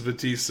versus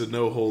Batista,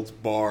 no holds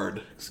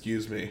barred.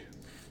 Excuse me.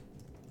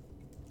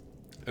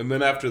 And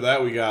then after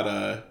that, we got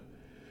a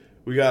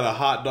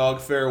hot dog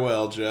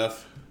farewell,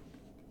 Jeff.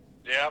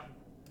 Yep.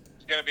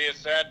 It's going to be a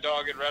sad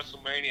dog at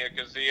WrestleMania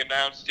because he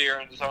announced here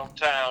in his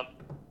hometown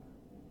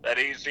that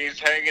he's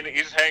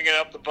hanging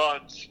up the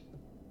buns.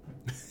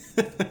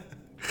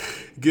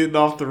 Getting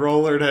off the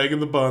roller and hanging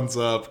the buns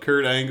up.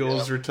 Kurt Angle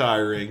is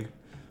retiring.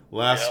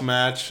 Last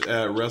match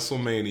at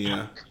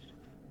WrestleMania.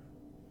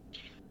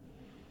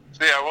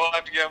 So yeah, we'll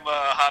have to give him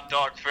a hot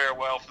dog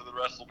farewell for the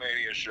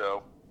WrestleMania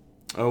show.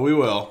 Oh, we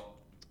will.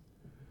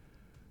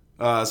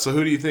 So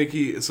who do you think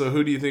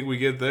we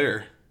get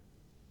there?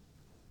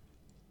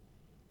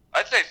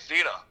 I'd say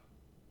Cena.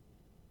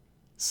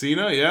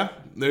 Cena, yeah.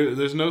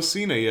 There's no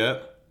Cena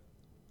yet.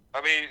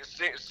 I mean,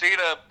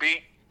 Cena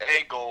beat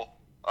Angle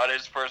on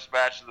his first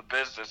match of the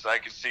business. I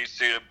could see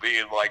Cena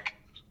being like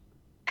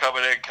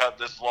coming in, cut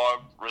this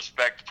long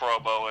respect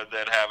promo, and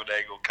then having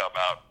Angle come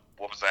out,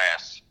 whoop his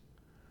ass.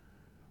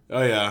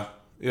 Oh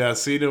yeah.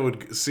 Cena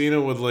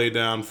would lay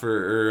down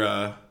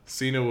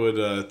Cena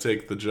would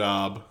take the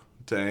job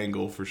to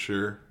Angle for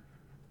sure.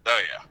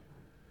 Oh yeah,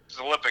 he's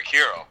an Olympic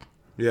hero.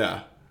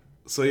 Yeah.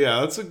 So yeah,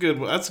 that's a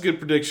good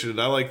prediction.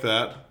 I like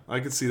that.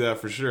 I could see that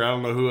for sure. I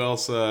don't know who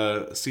else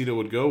Cena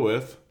would go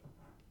with.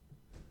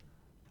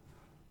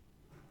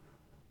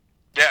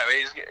 Yeah,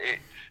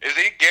 is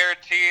he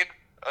guaranteed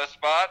a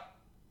spot,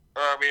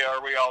 or are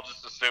we all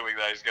just assuming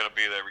that he's going to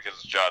be there because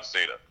it's John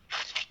Cena?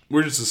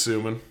 We're just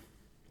assuming.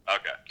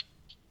 Okay.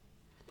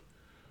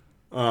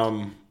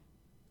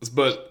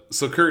 But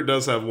so Kurt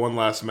does have one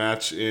last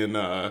match in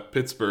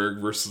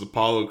Pittsburgh versus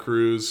Apollo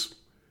Crews,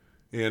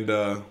 and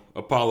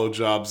Apollo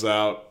jobs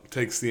out,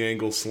 takes the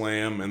Angle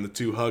slam, and the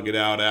two hug it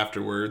out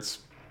afterwards.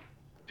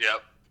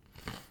 Yep.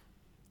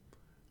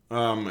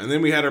 And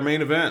then we had our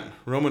main event.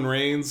 Roman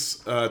Reigns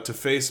to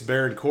face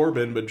Baron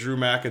Corbin, but Drew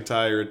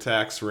McIntyre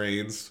attacks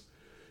Reigns.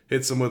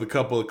 Hits him with a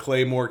couple of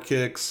Claymore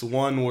kicks.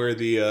 One where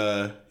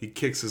he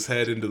kicks his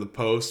head into the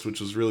post, which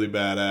was really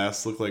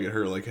badass. Looked like it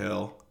hurt like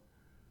hell.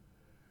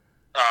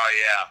 Oh,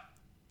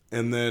 yeah.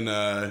 And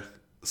then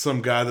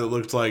some guy that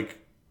looked like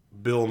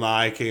Bill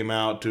Nye came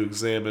out to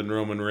examine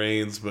Roman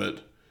Reigns,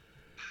 but...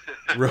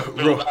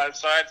 Bill Nye,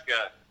 science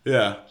guy.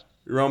 Yeah.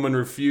 Roman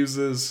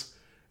refuses,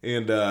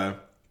 and...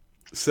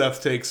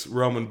 Seth takes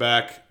Roman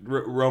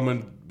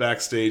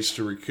backstage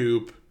to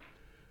recoup,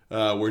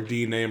 where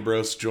Dean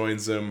Ambrose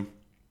joins him.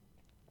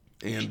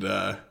 And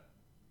I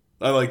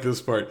like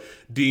this part.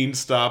 Dean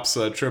stops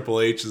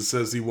Triple H and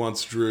says he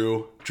wants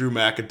Drew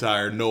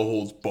McIntyre, no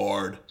holds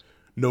barred,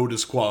 no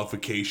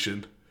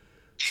disqualification.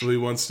 So he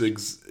wants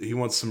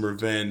some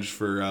revenge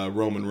for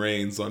Roman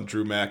Reigns on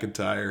Drew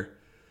McIntyre.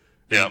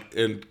 Yep.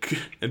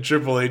 And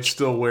Triple H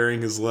still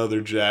wearing his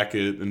leather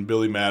jacket in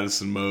Billy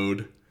Madison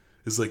mode.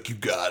 Is like, you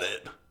got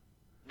it.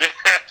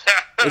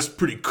 That's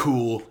pretty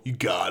cool. You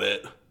got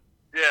it.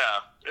 Yeah,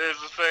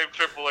 it's the same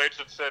Triple H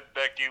that said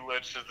Becky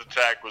Lynch's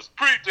attack was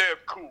pretty damn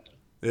cool.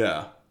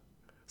 Yeah.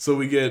 So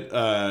we get,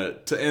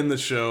 to end the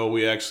show,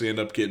 we actually end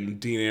up getting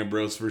Dean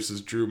Ambrose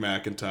versus Drew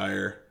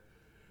McIntyre.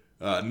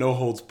 No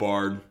holds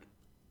barred.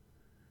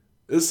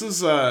 This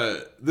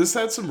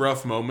had some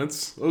rough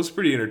moments. It was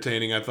pretty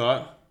entertaining, I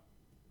thought.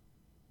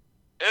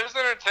 It was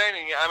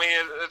entertaining. I mean,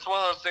 it's one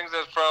of those things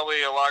that's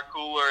probably a lot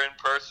cooler in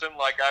person.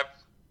 Like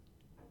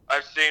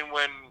I've seen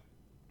when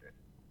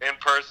in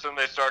person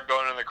they start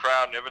going in the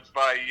crowd, and if it's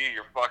by you,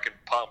 you're fucking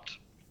pumped.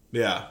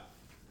 Yeah,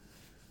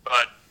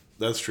 but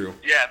that's true.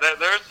 Yeah,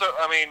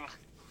 I mean,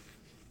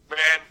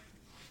 man,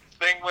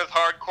 thing with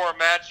hardcore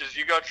matches,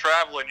 you go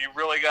traveling, you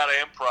really got to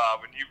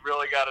improv, and you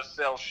really got to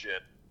sell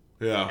shit.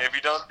 Yeah. If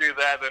you don't do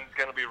that, then it's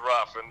gonna be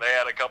rough. And they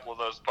had a couple of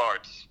those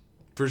parts.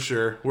 For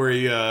sure, where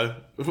he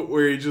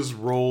just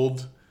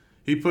rolled.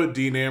 He put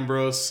Dean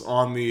Ambrose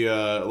on the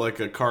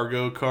like a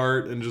cargo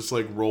cart and just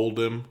like rolled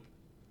him.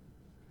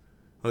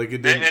 Like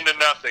it didn't...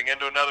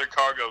 into another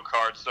cargo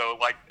cart. So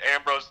like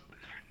Ambrose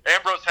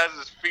has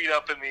his feet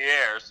up in the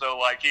air, so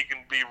like he can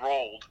be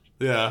rolled.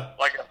 Yeah.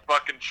 Like a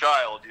fucking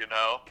child, you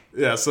know.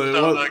 Yeah. So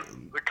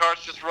the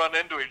carts just run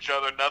into each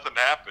other, nothing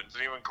happens,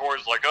 and even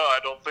Corey's like, "Oh, I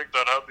don't think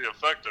that had the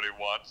effect that he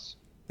wants."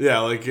 Yeah,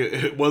 like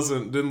it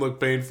didn't look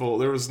painful.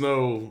 There was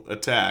no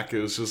attack. It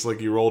was just like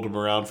you rolled him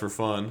around for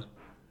fun.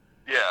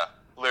 Yeah,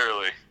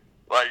 literally.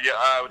 Like, yeah,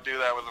 I would do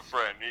that with a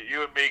friend.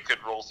 You and me could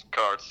roll some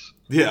carts.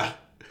 Yeah.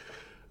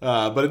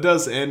 But it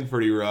does end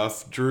pretty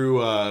rough.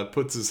 Drew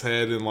puts his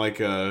head in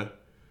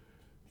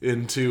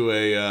into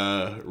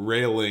a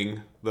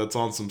railing that's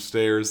on some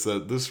stairs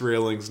that this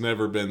railing's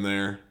never been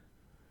there.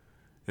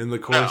 In the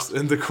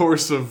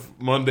course of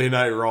Monday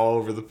Night Raw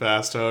over the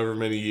past however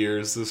many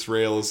years, this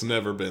rail has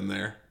never been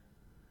there.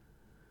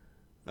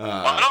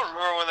 I don't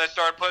remember when they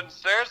started putting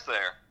stairs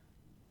there.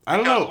 I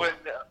don't know.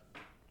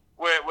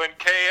 When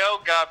KO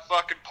got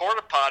fucking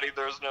porta potty,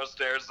 there was no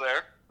stairs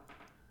there.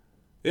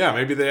 Yeah,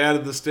 maybe they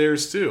added the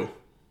stairs too.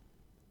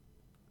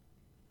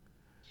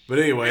 But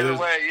anyway, there's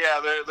a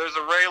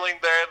railing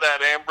there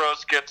that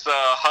Ambrose gets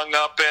hung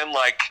up in,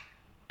 like,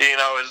 you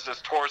know,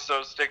 his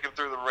torso sticking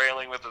through the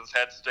railing with his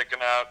head sticking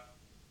out,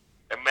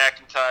 and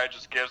McIntyre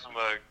just gives him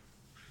a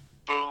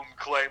boom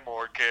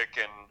Claymore kick,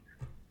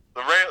 and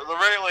the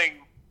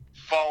railing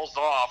falls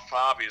off,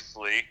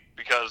 obviously,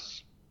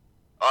 because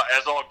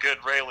as all good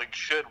railings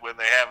should, when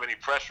they have any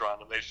pressure on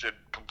them, they should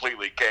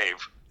completely cave.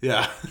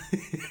 Yeah.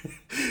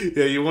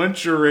 Yeah, you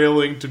want your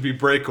railing to be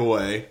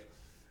breakaway.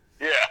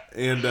 Yeah.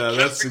 And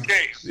that's the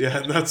case. Yeah,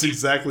 that's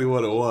exactly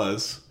what it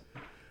was.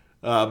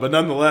 But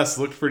nonetheless,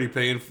 looked pretty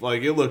painful.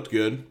 Like, it looked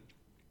good.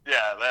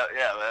 Yeah,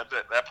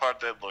 that part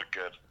did look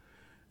good.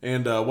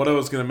 And what I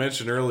was going to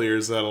mention earlier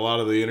is that a lot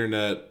of the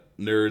internet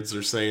nerds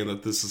are saying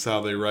that this is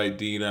how they write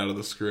Dean out of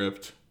the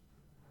script.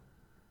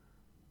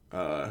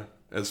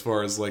 As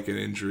far as, like, an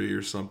injury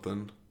or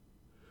something.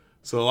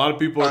 So a lot of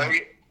people...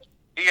 You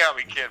gotta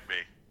be kidding me.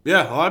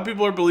 Yeah, a lot of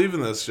people are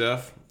believing this,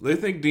 Jeff. They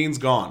think Dean's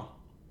gone.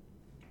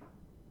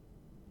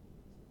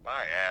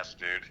 My ass,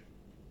 dude.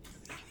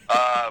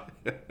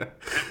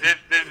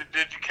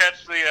 Did you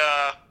catch the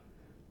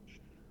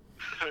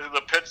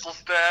pencil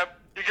stab?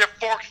 You get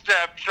fork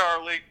stabbed,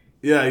 Charlie.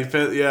 Yeah,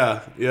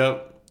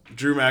 yep.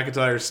 Drew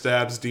McIntyre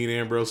stabs Dean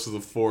Ambrose with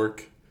a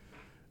fork.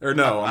 Or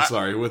no, I'm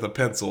sorry, with a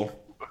pencil.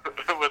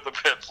 With a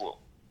pencil.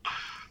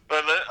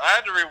 But I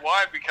had to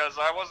rewind because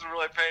I wasn't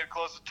really paying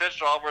close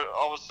attention. All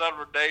of a sudden,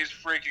 Renee's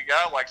freaking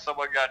out like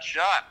someone got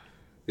shot.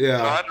 Yeah.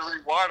 So I had to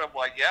rewind. I'm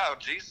like, yeah,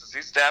 Jesus,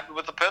 he stabbed him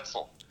with a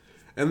pencil.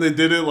 And they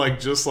did it like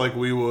just like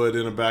we would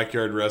in a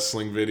backyard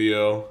wrestling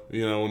video,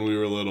 you know, when we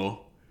were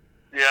little.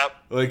 Yep.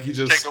 Like he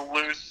just take a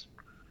loose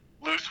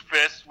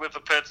fist with a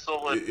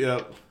pencil and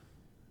yep.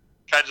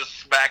 kind of just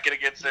smack it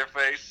against their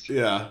face.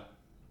 Yeah.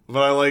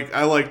 But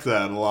I liked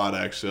that a lot,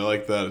 actually. I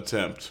like that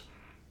attempt.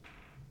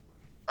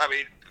 I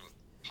mean,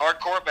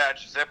 hardcore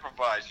matches,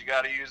 improvise. You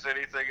got to use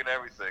anything and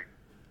everything.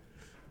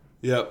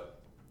 Yep.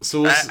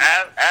 So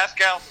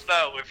ask Al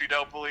Snow if you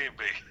don't believe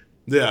me.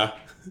 Yeah.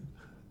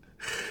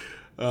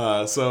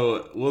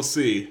 So we'll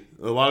see.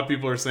 A lot of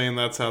people are saying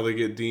that's how they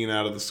get Dean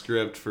out of the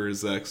script for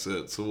his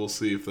exit. So we'll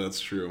see if that's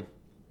true.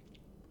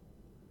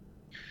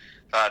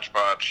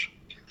 Hodgepodge.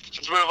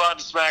 Let's move on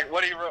to Smack.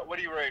 What do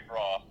you rate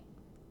Raw?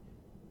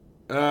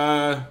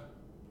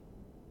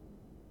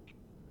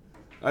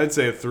 I'd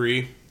say a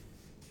 3.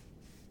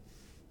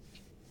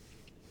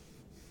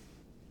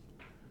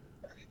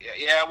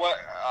 Yeah. What?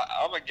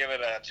 I'm gonna give it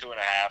a 2.5.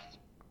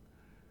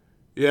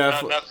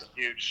 Yeah. Nothing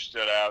huge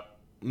stood out.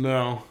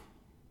 No.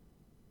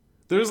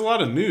 There's a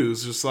lot of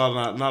news, just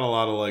not a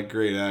lot of like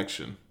great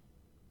action.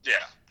 Yeah.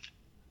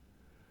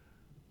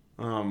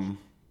 I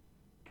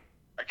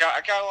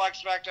kind of like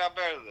SmackDown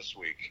better this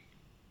week.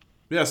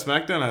 Yeah,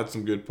 SmackDown had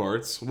some good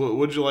parts.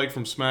 What'd you like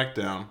from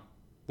SmackDown?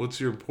 What's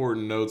your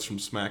important notes from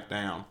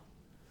SmackDown?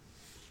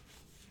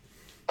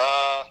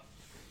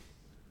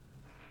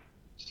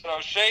 So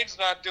Shane's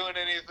not doing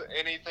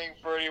anything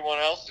for anyone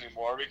else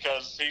anymore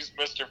because he's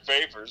Mr.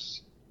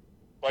 Favors.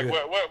 Like,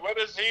 yeah. What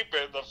has he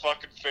been, the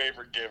fucking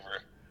favor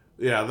giver?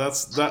 Yeah,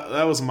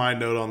 that was my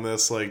note on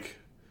this. Like,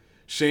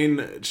 Shane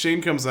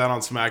comes out on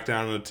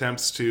SmackDown and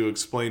attempts to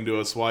explain to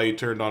us why he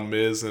turned on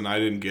Miz, and I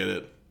didn't get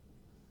it.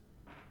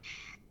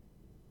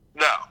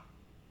 No.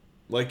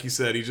 Like you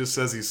said, he just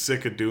says he's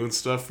sick of doing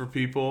stuff for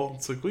people.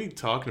 It's like, what are you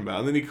talking about?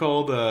 And then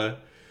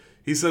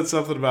he said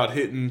something about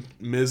hitting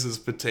Miz's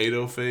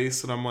potato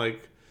face, and I'm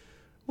like,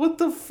 what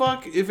the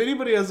fuck? If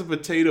anybody has a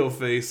potato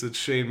face, it's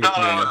Shane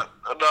McMahon.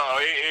 No,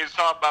 he's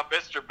talking about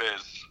Mr.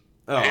 Miz.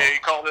 Oh. He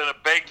called it a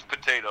baked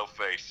potato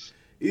face.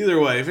 Either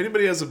way, if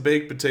anybody has a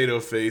baked potato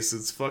face,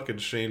 it's fucking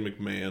Shane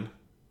McMahon.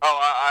 Oh,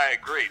 I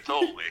agree,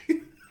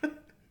 totally.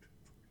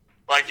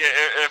 Like,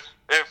 if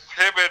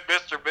him and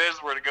Mr.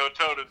 Miz were to go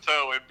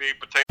toe-to-toe, it'd be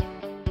potato.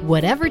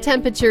 Whatever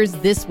temperatures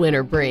this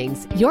winter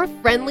brings, your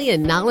friendly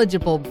and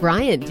knowledgeable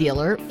Bryant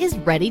dealer is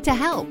ready to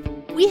help.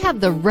 We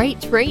have the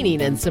right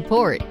training and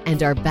support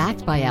and are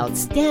backed by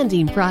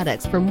outstanding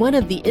products from one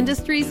of the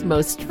industry's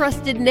most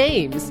trusted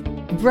names,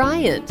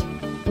 Bryant.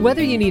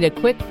 Whether you need a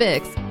quick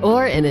fix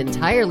or an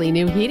entirely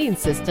new heating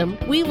system,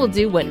 we will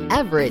do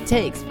whatever it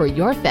takes for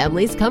your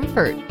family's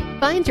comfort.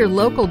 Find your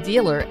local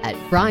dealer at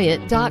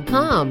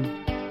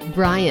Bryant.com.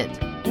 Bryant,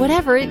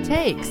 whatever it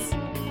takes.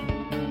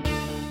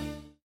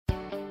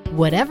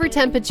 Whatever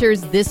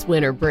temperatures this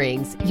winter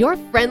brings, your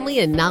friendly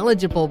and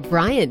knowledgeable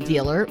Bryant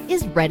dealer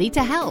is ready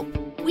to help.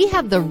 We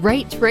have the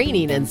right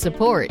training and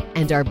support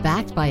and are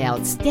backed by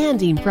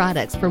outstanding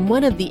products from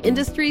one of the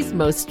industry's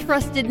most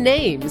trusted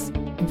names,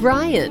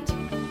 Bryant.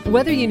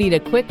 Whether you need a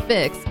quick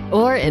fix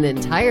or an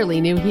entirely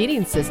new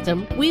heating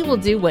system, we will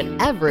do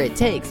whatever it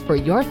takes for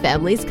your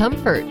family's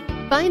comfort.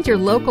 Find your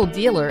local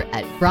dealer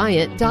at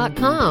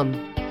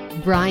Bryant.com.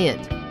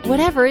 Bryant,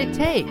 Whatever it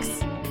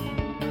takes.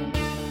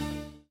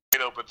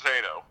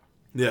 Potato.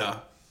 Yeah.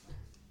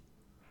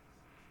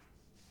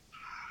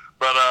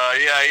 But,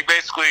 yeah, he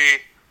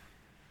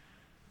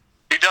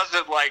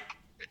doesn't,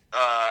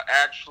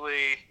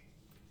 actually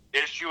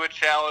issue a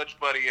challenge,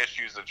 but he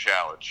issues a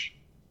challenge.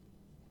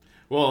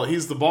 Well,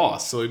 he's the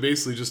boss, so he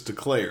basically just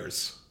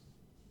declares.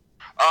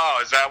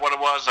 Oh, is that what it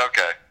was?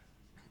 Okay.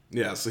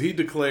 Yeah, so he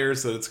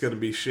declares that it's going to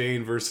be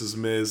Shane versus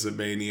Miz at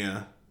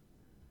Mania.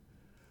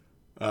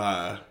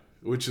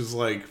 Which is,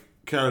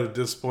 kind of a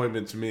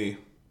disappointment to me.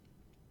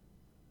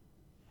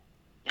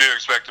 Do you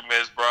expect a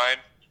Miz, Brian?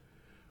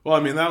 Well,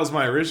 I mean, that was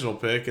my original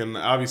pick, and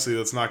obviously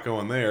that's not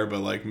going there,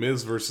 but,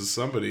 Miz versus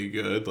somebody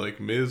good,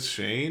 Miz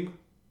Shane?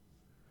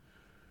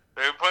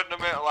 They're putting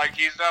him in,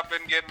 he's not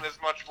been getting as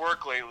much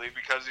work lately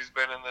because he's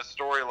been in this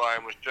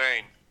storyline with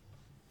Shane.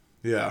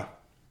 Yeah.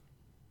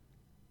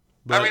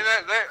 But, I mean,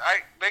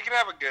 they can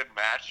have a good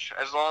match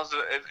as long as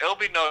it'll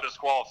be no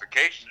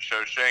disqualification,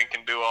 so Shane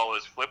can do all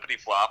his flippity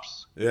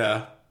flops.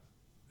 Yeah,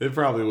 it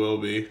probably will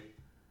be.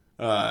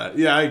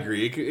 Yeah, I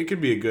agree. It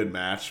could be a good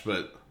match,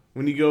 but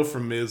when you go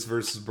from Miz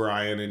versus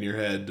Bryan in your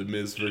head to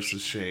Miz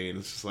versus Shane,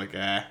 it's just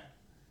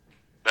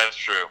That's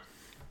true.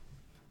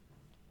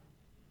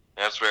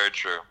 That's very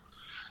true.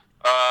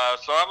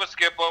 So I'm gonna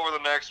skip over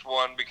the next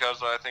one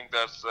because I think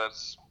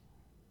that's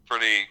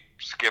pretty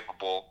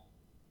skippable.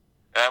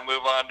 And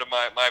move on to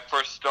my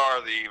first star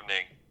of the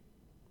evening.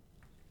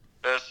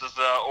 This is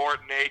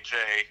Orton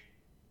AJ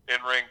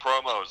in-ring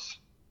promos.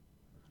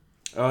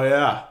 Oh,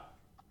 yeah.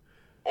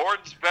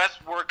 Orton's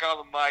best work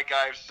on the mic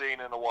I've seen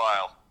in a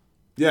while.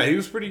 Yeah, he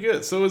was pretty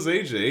good. So is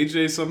AJ.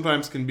 AJ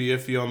sometimes can be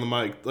iffy on the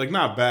mic.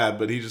 Not bad,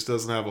 but he just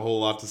doesn't have a whole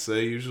lot to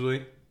say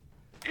usually.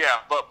 Yeah,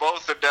 but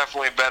both are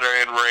definitely better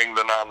in-ring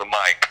than on the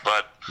mic.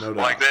 But no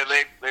doubt.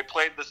 They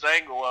played this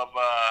angle of,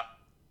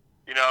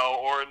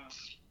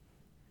 Orton's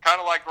kind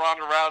of like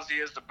Ronda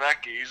Rousey is to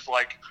Becky. He's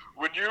like,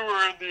 when you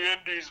were in the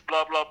Indies,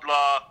 blah, blah,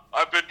 blah,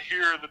 I've been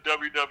here in the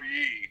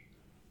WWE.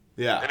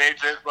 Yeah. And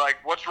AJ's like,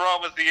 what's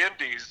wrong with the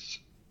Indies?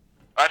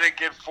 I didn't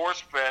get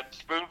force-fed,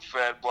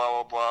 spoon-fed,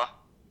 blah, blah, blah.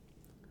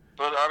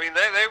 But, I mean,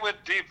 they went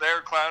deep. They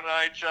were clowning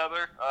on each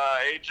other.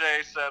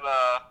 AJ said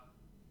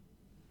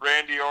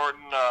Randy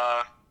Orton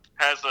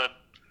has a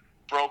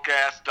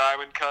broke-ass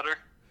diamond cutter.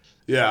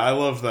 Yeah, I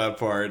love that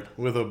part.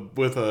 With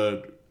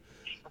a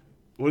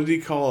what did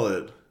he call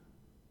it?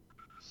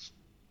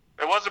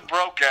 It wasn't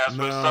broke-ass,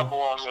 No. but something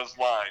along those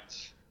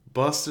lines.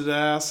 Busted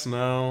ass?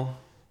 No.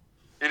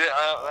 He did,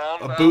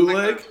 A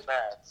bootleg?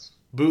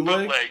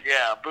 Bootleg,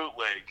 yeah,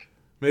 bootleg.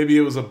 Maybe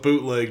it was a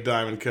bootleg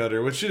diamond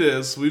cutter, which it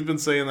is. We've been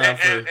saying that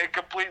It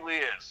completely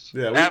is.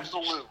 Yeah,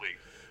 absolutely.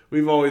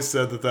 We've always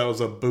said that was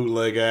a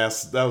bootleg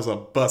ass. That was a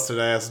busted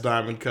ass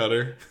diamond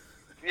cutter.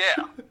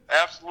 Yeah,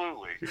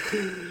 absolutely.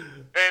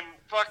 And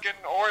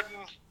fucking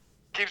Orton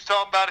keeps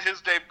talking about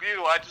his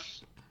debut.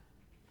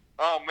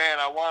 Oh man,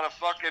 I want to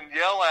fucking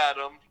yell at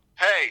him.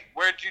 Hey,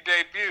 where'd you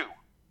debut?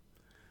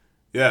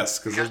 Yes,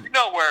 because you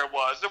know where it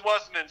was. It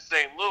wasn't in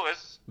St.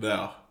 Louis.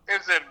 No. It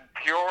was in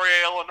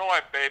Peoria, Illinois,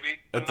 baby.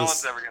 But no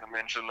one's ever going to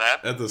mention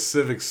that. At the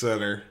Civic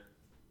Center.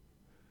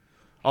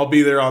 I'll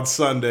be there on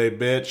Sunday,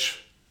 bitch.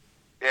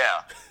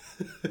 Yeah.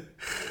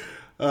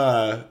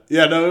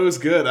 Yeah, no, it was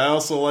good. I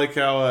also like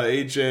how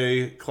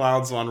AJ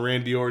clowns on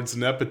Randy Orton's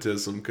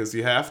nepotism, because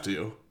you have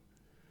to.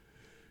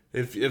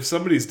 If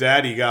somebody's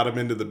daddy got him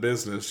into the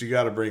business, you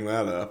got to bring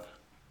that up.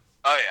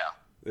 Oh, yeah.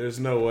 There's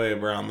no way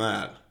around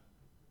that.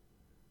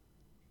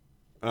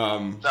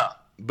 No.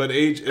 But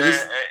AJ...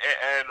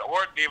 And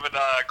Orton even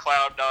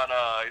clowned on,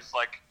 he's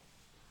like,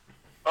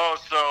 oh,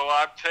 so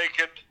I'm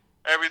taking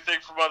everything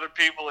from other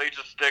people. He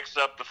just sticks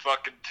up the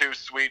fucking too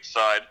sweet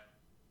side.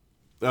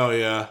 Oh,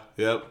 yeah.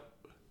 Yep.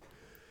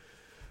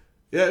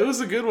 Yeah, it was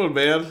a good one,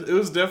 man. It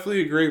was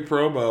definitely a great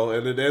promo,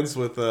 and it ends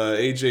with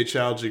AJ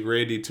challenging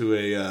Randy to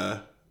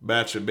a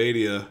match at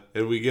Mania,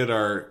 and we get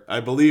I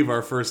believe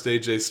our first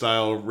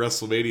AJ-style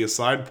WrestleMania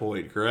sign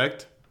point,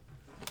 correct?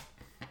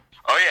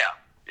 Oh, yeah.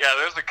 Yeah,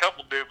 there's a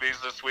couple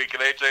doobies this week,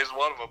 and AJ's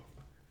one of them.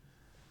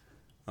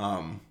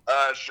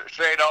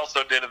 Shane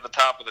also did at the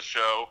top of the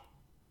show,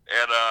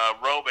 and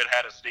Roman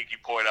had a sneaky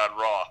point on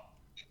Raw.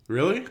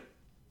 Really?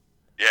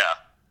 Yeah.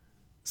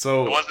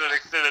 So it wasn't an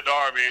extended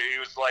arm. He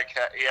was like,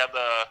 he had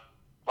the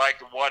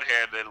mic in one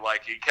hand, and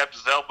like he kept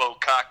his elbow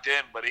cocked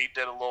in, but he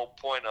did a little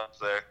point up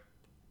there.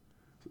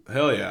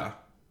 Hell yeah.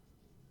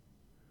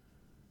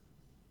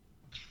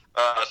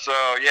 So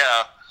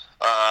yeah.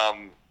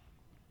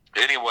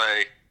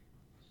 Anyway,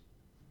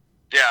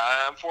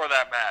 yeah, I'm for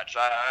that match.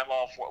 I'm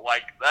all for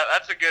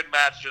that's a good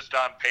match just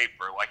on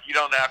paper. Like you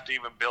don't have to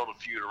even build a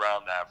feud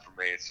around that for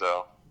me.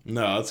 So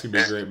no, that's gonna be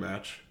a great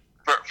match.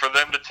 For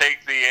them to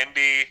take the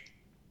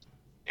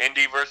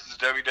indie versus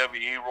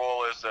WWE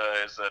role is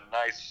a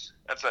nice.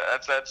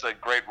 That's a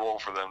great role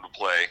for them to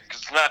play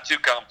because it's not too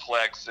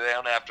complex. They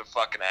don't have to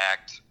fucking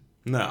act.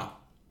 No.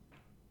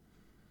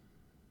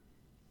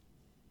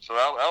 So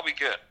that'll be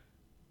good.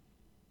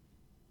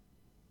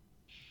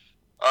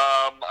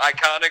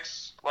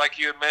 Iconics, like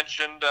you had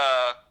mentioned,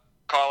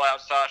 call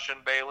out Sasha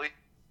and Bayley.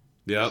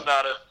 Yep. It's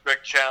not a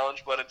strict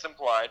challenge, but it's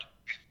implied.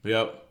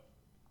 Yep.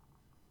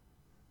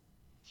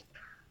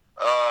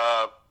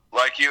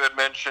 Like you had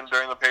mentioned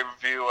during the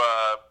pay-per-view,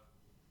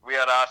 we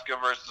had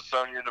Asuka versus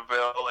Sonya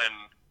Deville,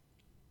 and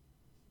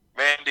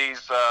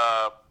Mandy's,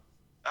 I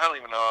don't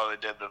even know how they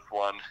did this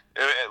one.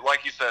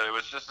 Like you said, it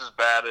was just as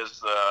bad as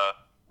the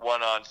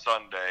one on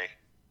Sunday.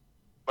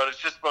 But it's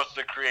just supposed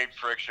to create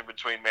friction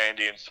between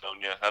Mandy and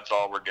Sonya. That's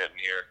all we're getting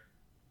here.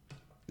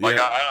 Like,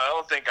 Yeah. I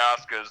don't think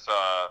Asuka's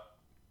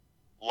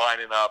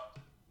lining up.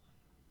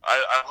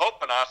 I'm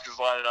hoping Asuka's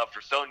lining up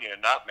for Sonya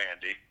and not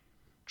Mandy.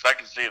 Because I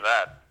can see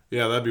that.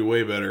 Yeah, that'd be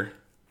way better.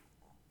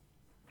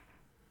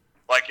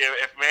 Like,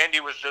 if Mandy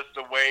was just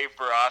a way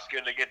for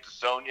Asuka to get to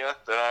Sonya,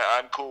 then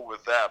I'm cool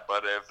with that.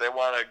 But if they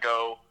want to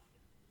go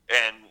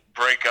and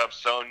break up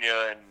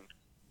Sonya and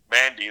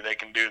Mandy, they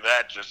can do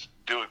that. Just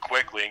do it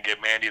quickly and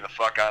get Mandy the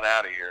fuck on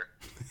out of here.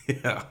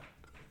 Yeah.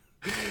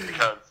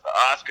 Because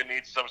Asuka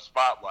needs some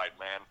spotlight,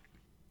 man.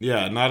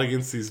 Yeah, not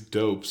against these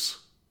dopes.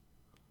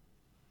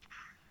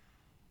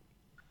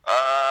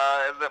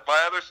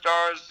 My other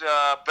stars,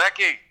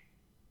 Becky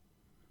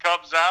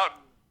comes out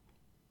and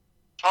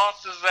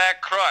tosses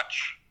that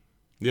crutch.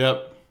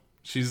 Yep.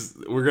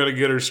 We're gonna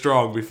get her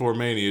strong before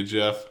Mania,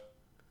 Jeff.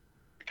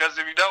 Because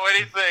if you know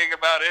anything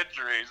about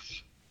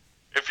injuries,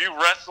 if you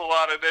wrestle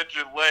on an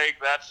injured leg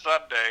that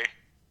Sunday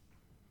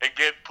and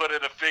get put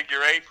in a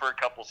figure eight for a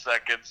couple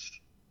seconds,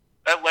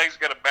 that leg's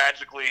gonna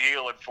magically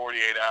heal in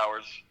 48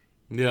 hours.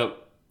 Yep.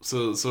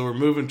 So we're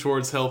moving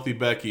towards healthy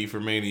Becky for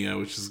Mania,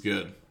 which is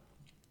good.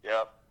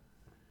 Yep.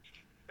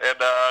 And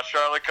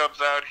Charlotte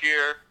comes out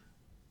here,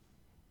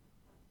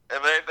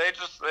 and they're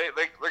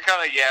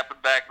kind of yapping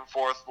back and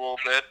forth a little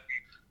bit.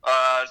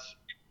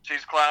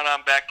 She's clowning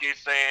on Becky,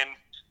 saying,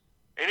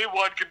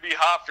 anyone can be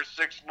hot for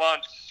 6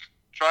 months.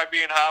 Try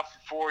being hot for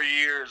 4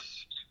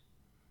 years.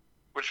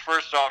 Which,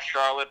 first off,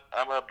 Charlotte,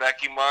 I'm a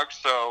Becky mark,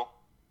 so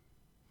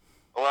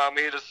allow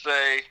me to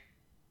say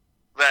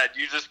that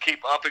you just keep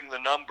upping the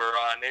number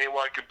on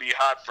anyone can be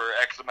hot for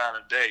X amount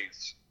of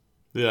days.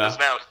 Yeah. It's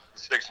now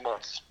 6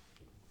 months.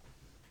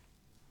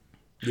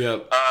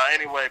 Yep.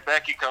 Anyway,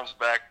 Becky comes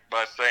back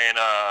by saying,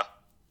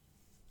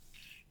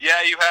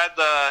 yeah, you had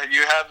the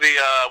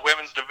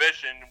women's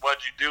division.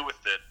 What'd you do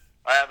with it?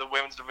 I have the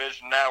women's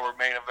division now. We're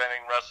main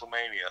eventing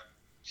WrestleMania.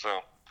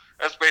 So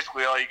that's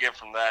basically all you get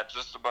from that.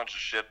 Just a bunch of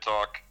shit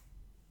talk.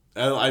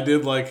 I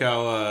did like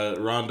how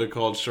Ronda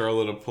called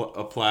Charlotte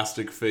a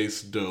plastic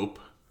face dope.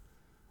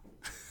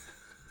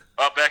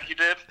 Oh, Becky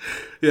did?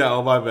 Yeah,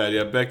 oh my bad.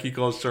 Yeah, Becky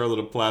called Charlotte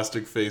a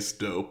plastic face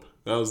dope.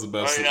 That was the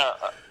best. Oh, yeah.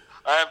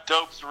 I have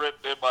dopes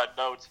written in my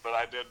notes, but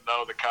I didn't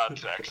know the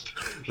context.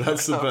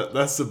 That's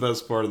the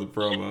best part of the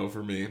promo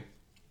for me.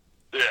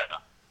 Yeah.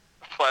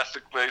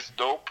 Plastic face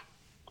dope.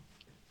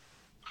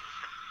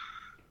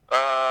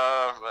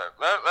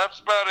 That's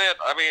about it.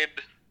 I mean,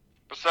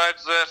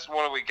 besides this,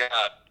 what do we got?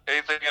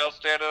 Anything else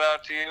standing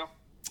out to you?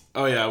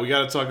 Oh yeah, we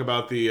got to talk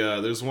about the.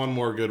 There's one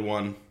more good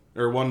one,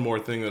 or one more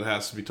thing that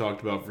has to be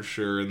talked about for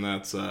sure, and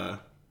that's.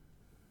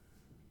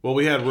 Well,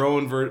 we had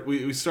Rowan.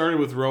 We started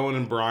with Rowan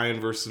and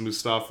Bryan versus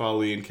Mustafa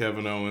Ali and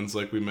Kevin Owens,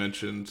 like we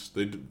mentioned.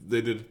 They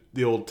did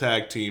the old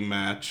tag team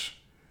match.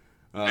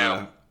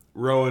 Yeah.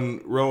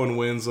 Rowan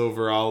wins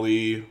over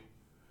Ali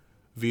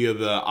via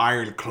the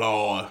Iron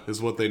Claw,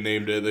 is what they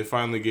named it. They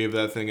finally gave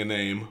that thing a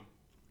name.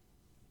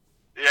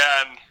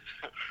 Yeah, and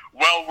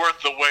well worth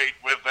the wait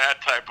with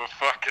that type of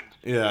fucking.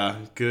 Yeah,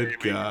 good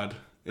God.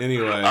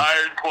 Anyway,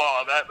 Iron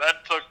Claw.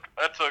 That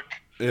took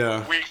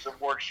yeah, weeks of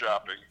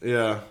workshopping.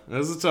 yeah, it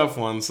was a tough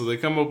one. So they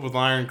come up with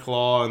Iron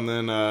Claw, and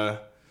then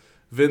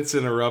Vince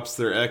interrupts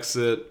their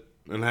exit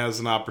and has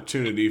an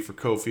opportunity for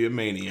Kofi at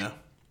Mania.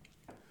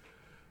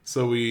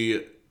 So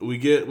we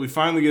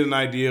finally get an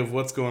idea of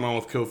what's going on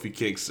with Kofi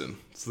Kingston.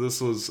 So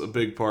this was a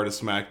big part of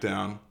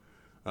SmackDown.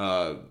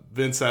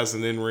 Vince has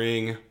an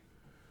in-ring,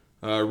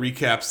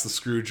 recaps the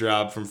screw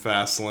job from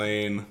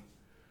Fastlane,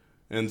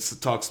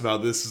 and talks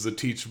about this is a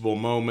teachable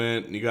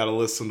moment, and you got to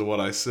listen to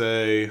what I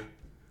say.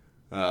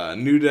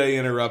 New Day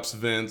interrupts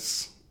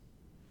Vince.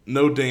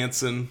 No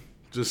dancing,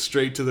 just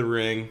straight to the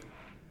ring.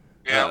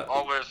 Yeah,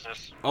 all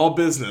business. All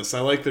business.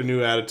 I like their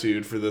new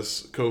attitude for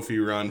this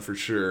Kofi run for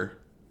sure.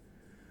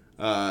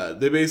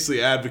 They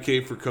basically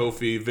advocate for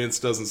Kofi. Vince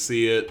doesn't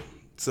see it.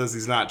 Says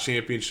he's not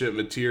championship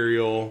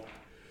material.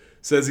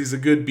 Says he's a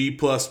good B+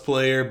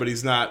 player, but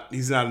he's not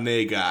an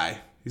A guy.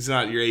 He's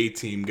not your A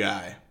team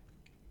guy.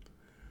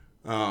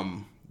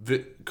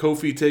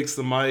 Kofi takes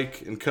the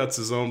mic and cuts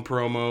his own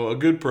promo, a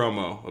good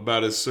promo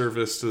about his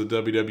service to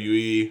the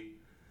WWE.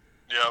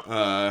 Yep.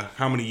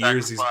 How many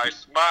years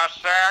sacrifice. My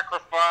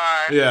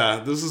sacrifice.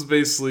 Yeah, this is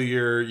basically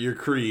your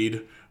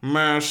creed.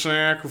 My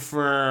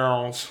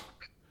sacrifice.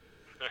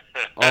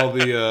 All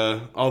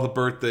the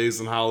birthdays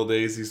and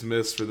holidays he's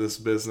missed for this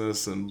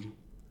business and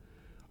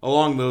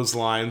along those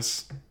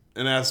lines,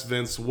 and asks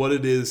Vince what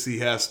it is he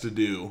has to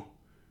do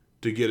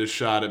to get a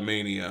shot at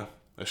Mania,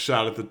 a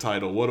shot at the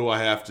title. What do I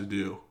have to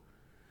do?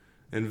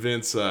 And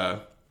Vince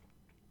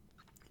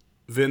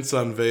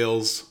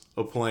unveils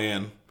a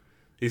plan.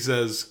 He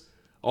says,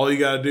 all you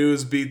gotta do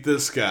is beat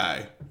this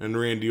guy. And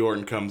Randy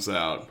Orton comes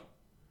out.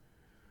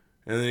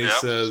 And then he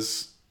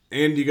says,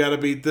 and you gotta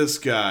beat this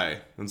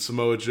guy. And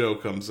Samoa Joe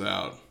comes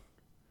out.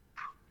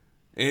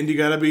 And you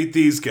gotta beat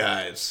these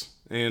guys.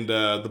 And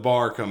the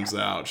Bar comes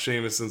out.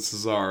 Sheamus and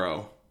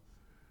Cesaro.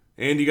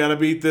 And you gotta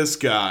beat this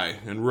guy.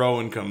 And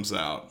Rowan comes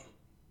out.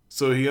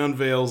 So he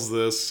unveils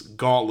this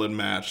gauntlet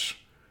match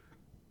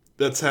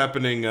that's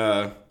happening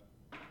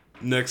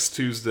next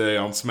Tuesday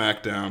on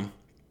Smackdown.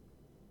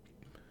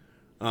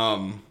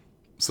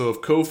 So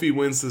if Kofi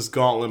wins this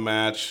gauntlet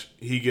match,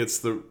 he gets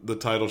the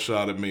title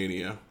shot at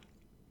Mania.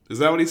 Is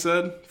that what he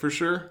said? For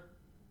sure?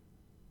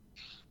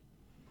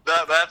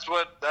 That's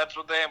what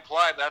they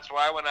implied. That's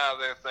why I went out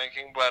there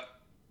thinking, but,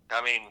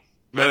 I mean,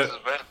 Vince is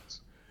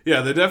Vince.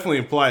 Yeah, they definitely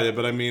implied it,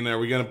 but I mean, are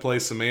we going to play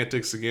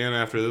semantics again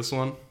after this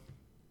one?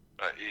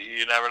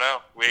 You never know.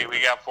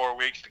 We got 4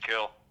 weeks to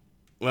kill.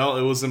 Well,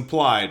 it was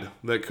implied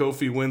that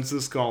Kofi wins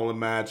this gauntlet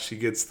match. He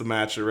gets the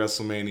match at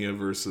WrestleMania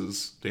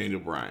versus Daniel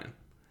Bryan.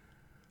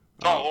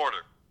 Tall order.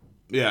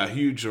 Yeah,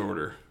 huge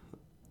order.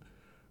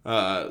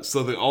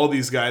 So all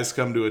these guys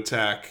come to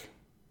attack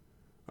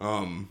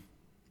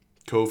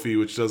Kofi,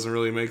 which doesn't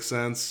really make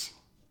sense.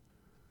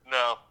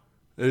 No.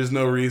 There's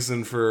no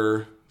reason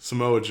for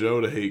Samoa Joe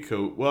to hate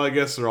Kofi. Well, I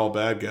guess they're all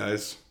bad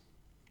guys.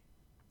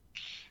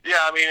 Yeah,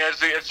 I mean,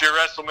 it's your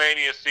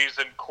WrestleMania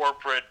season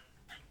corporate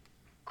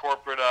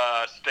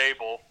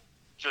stable,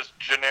 just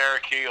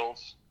generic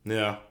heels.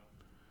 Yeah.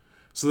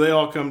 So they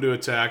all come to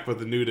attack, but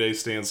the New Day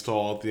stands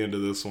tall at the end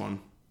of this one.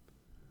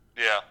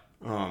 Yeah.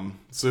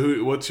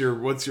 So what's your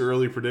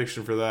early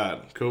prediction for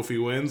that?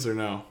 Kofi wins or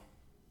no?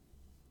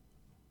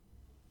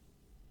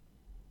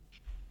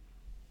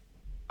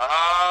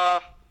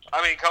 I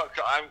mean,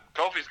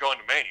 Kofi's going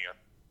to Mania.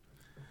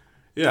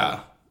 Yeah.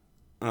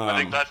 I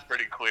think that's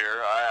pretty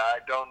clear. I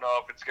don't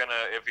know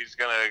if he's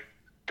gonna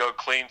go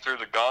clean through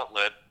the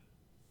gauntlet.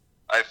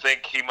 I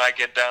think he might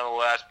get down to the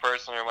last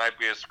person. There might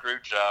be a screw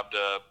job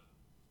to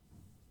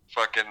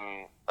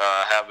fucking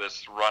have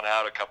this run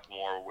out a couple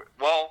more.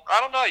 Well,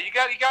 I don't know. You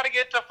got to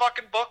get to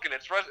fucking booking.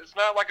 It's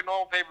not like a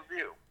normal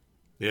pay-per-view.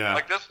 Yeah.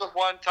 Like, this is the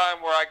one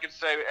time where I could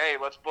say, hey,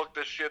 let's book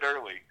this shit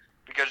early,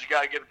 because you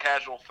got to get a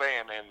casual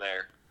fan in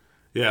there.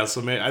 Yeah,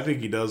 so I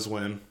think he does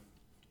win.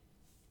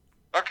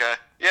 Okay.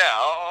 Yeah,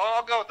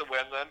 I'll go with the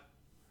win then.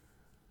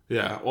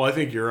 Yeah, well, I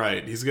think you're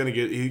right. He's gonna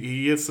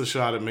he gets the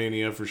shot at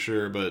Mania for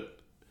sure, but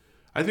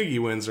I think he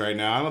wins right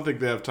now. I don't think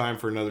they have time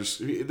for another.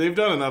 They've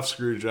done enough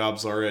screw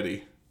jobs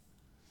already.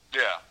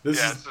 Yeah,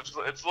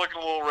 it's looking a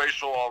little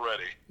racial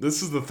already.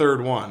 This is the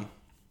third one.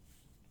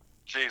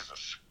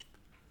 Jesus.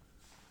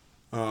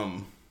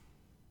 So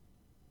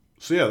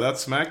yeah,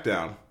 that's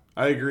SmackDown.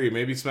 I agree.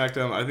 Maybe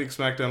SmackDown. I think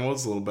SmackDown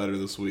was a little better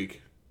this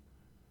week.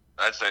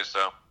 I'd say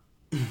so.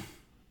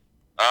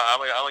 I'm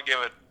gonna give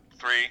it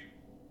 3.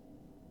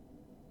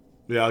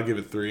 Yeah, I'll give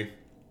it 3.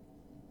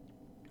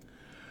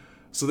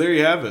 So there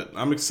you have it.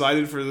 I'm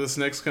excited for this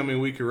next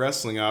coming week of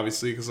wrestling,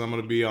 obviously, because I'm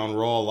going to be on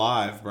Raw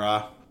Live,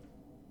 brah.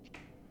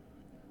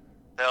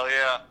 Hell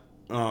yeah.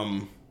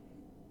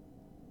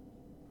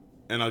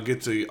 And I'll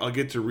get to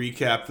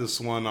recap this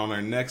one on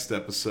our next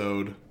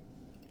episode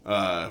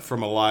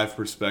from a live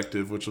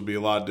perspective, which will be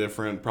a lot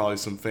different. Probably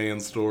some fan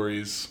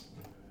stories.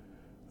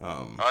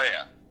 Oh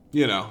yeah.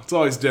 You know, it's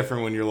always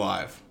different when you're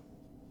live.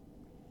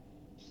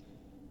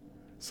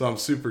 So I'm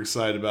super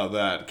excited about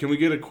that. Can we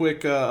get a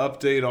quick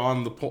update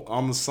on the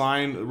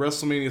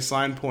WrestleMania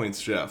sign points,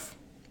 Jeff?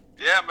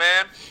 Yeah,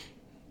 man.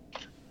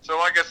 So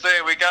like I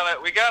say, we gotta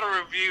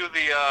review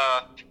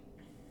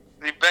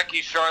the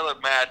Becky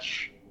Charlotte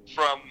match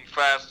from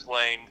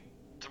Fastlane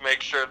to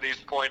make sure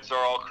these points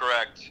are all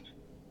correct.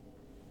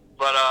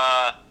 But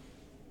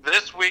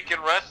this week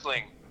in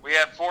wrestling, we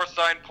had 4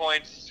 sign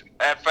points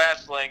at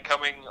Fastlane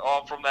coming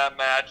all from that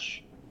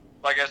match.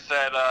 Like I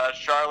said,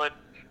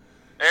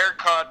 Air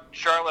caught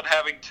Charlotte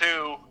having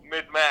 2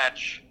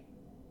 mid-match.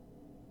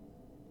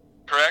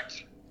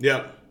 Correct?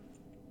 Yep.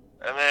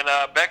 And then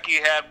Becky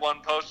had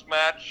 1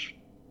 post-match.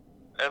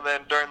 And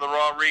then during the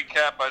Raw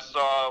recap, I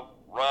saw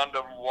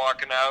Ronda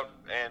walking out,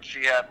 and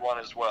she had 1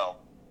 as well.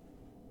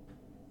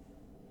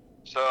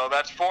 So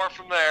that's 4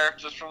 from there,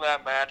 just from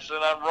that match.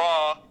 Then on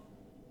Raw,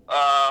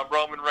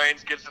 Roman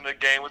Reigns gets in the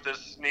game with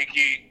this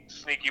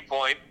sneaky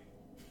point.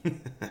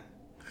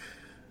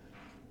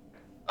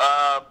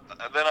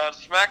 Then on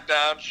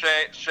SmackDown,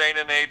 Shane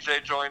and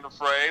AJ joined the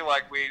fray,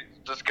 like we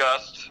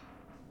discussed.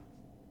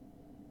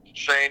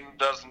 Shane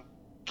doesn't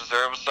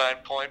deserve a sign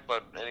point,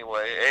 but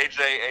anyway,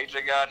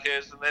 AJ got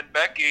his, and then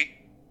Becky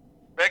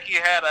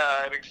had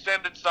an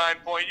extended sign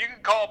point. You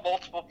can call it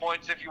multiple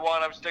points if you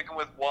want. I'm sticking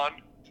with 1.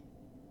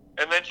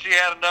 And then she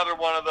had another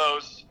one of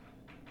those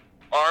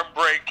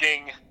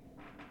arm-breaking,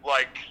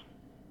 like,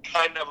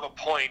 kind of a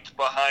point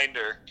behind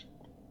her.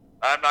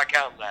 I'm not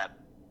counting that.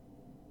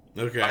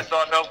 Okay. I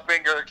saw no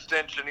finger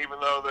extension, even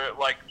though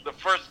the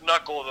first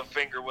knuckle of the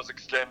finger was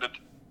extended.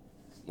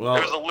 Well,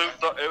 it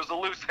was a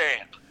loose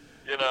hand,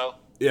 you know.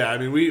 Yeah, I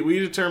mean, we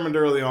determined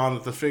early on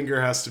that the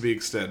finger has to be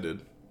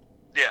extended.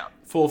 Yeah.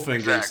 Full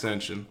finger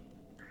extension.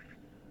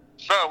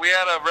 So we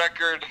had a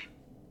record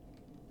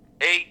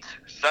 8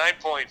 sign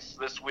points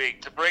this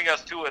week to bring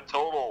us to a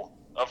total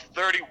of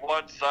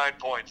 31 sign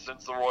points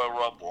since the Royal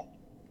Rumble.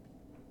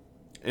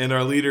 And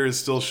our leader is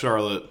still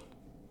Charlotte.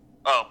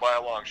 Oh, by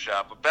a long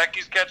shot. But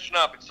Becky's catching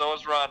up, and so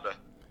is Ronda.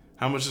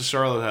 How much does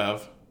Charlotte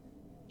have?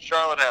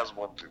 Charlotte has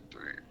 1, 2,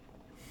 3.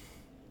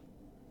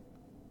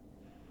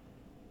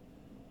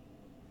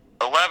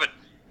 11.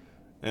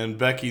 And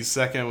Becky's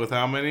second with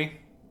how many?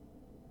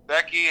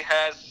 Becky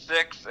has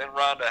 6, and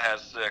Ronda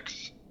has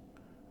 6.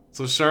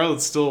 So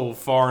Charlotte's still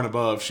far and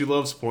above. She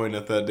loves pointing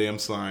at that damn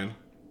sign.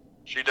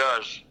 She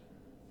does.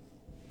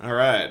 All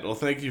right. Well,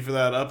 thank you for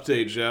that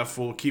update, Jeff.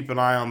 We'll keep an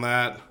eye on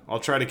that.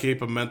 I'll try to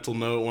keep a mental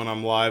note when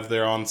I'm live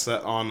there on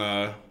set on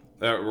at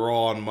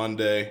Raw on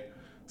Monday.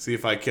 See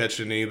if I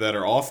catch any that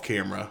are off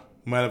camera.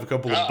 Might have a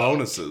couple of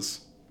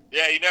bonuses.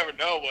 Yeah, you never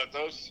know what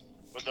those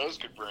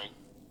could bring.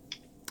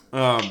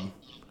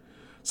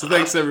 So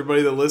thanks to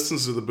everybody that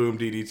listens to the Boom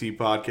DDT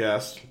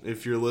podcast.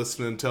 If you're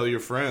listening, tell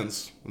your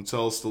friends and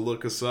tell us to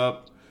look us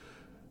up.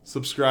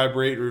 Subscribe,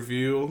 rate,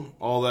 review,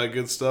 all that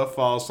good stuff.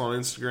 Follow us on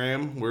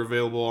Instagram. We're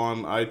available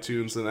on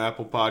iTunes and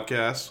Apple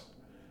Podcasts.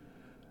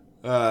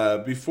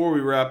 Before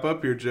we wrap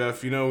up here,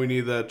 Jeff, we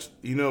need that.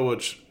 You know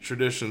what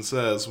tradition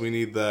says. We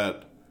need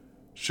that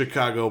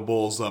Chicago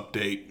Bulls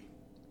update.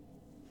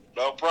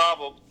 No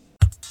problem.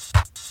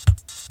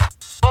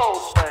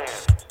 Bulls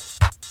fans.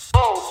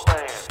 Bulls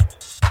fans.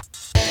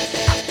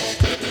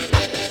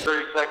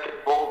 30-second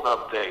Bulls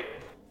update.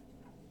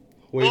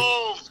 Wait.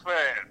 Bulls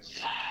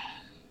fans.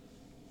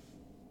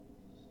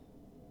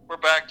 We're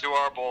back to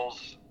our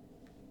Bulls.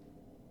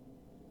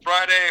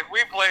 Friday,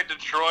 we played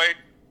Detroit.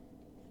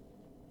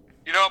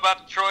 You know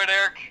about Detroit,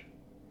 Eric?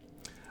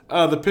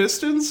 The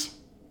Pistons?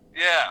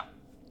 Yeah.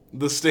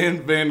 The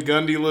Stan Van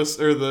Gundy-less,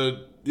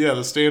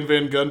 the Stan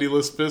Van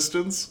Gundy-less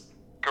Pistons?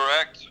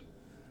 Correct.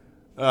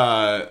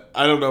 I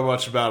don't know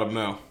much about them,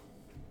 no.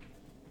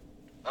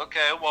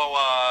 Okay, well,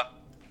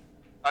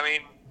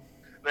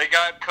 they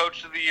got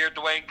Coach of the Year,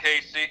 Dwayne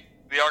Casey,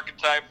 the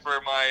archetype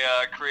for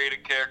my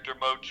creative character,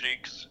 Mo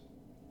Cheeks.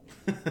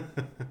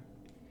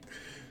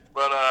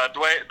 But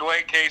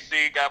Dwayne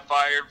Casey got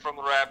fired from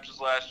the Raptors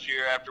last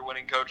year after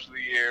winning Coach of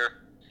the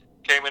Year.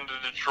 Came into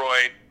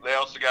Detroit. They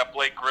also got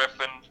Blake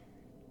Griffin.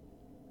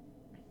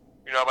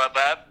 You know about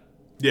that?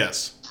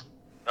 Yes.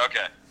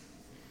 Okay.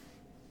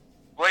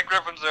 Blake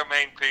Griffin's their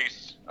main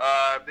piece.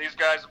 These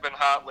guys have been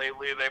hot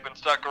lately. They've been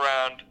stuck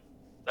around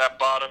that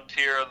bottom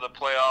tier of the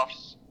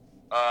playoffs.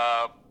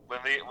 When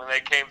they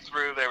came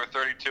through, they were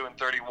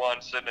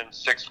 32-31, sitting in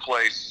 6th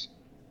place.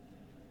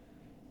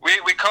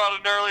 We caught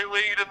an early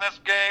lead in this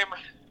game.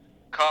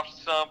 Coughed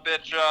the son of a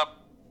bitch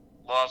up.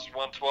 Lost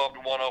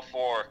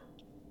 112-104.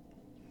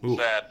 Ooh.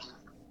 Sad.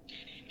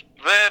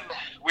 Then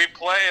we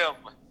play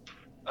them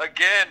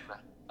again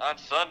on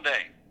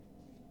Sunday.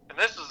 And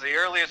this is the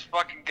earliest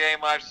fucking game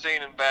I've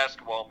seen in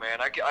basketball, man.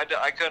 I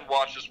couldn't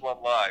watch this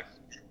one live.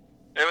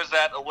 It was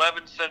at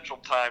 11 Central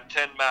Time,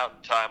 10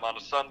 Mountain Time on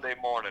a Sunday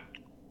morning.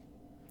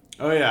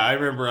 Oh, yeah, I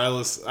remember.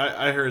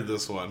 I heard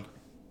this one.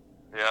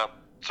 Yeah.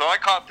 So I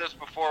caught this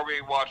before we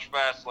watched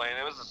Fastlane.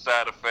 It was a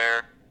sad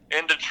affair.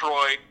 In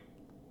Detroit.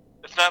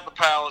 It's not the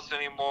Palace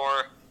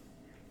anymore.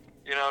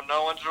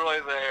 No one's really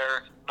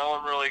there. No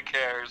one really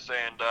cares.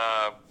 And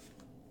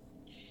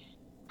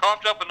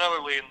coughed up another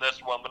lead in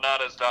this one, but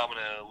not as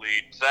dominant a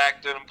lead.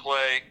 Zach didn't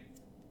play.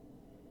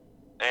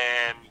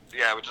 And,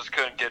 yeah, we just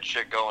couldn't get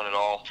shit going at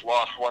all.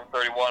 Lost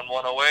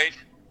 131-108.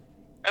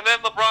 And then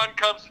LeBron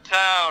comes to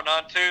town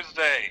on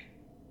Tuesday.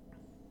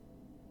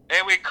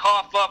 And we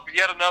cough up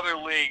yet another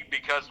league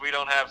because we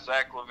don't have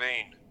Zach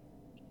LaVine.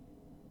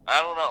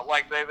 I don't know.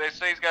 They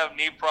say he's got a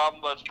knee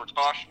problem, but it's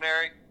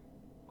precautionary.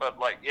 But,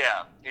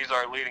 yeah, he's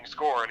our leading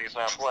scorer, and he's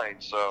not playing,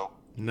 so.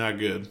 Not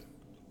good.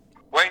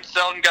 Wayne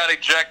Selden got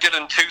ejected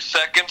in 2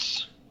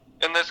 seconds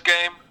in this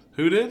game.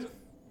 Who did?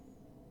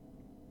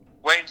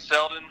 Wayne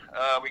Selden.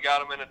 We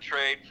got him in a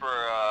trade for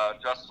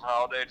Justin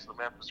Holiday to the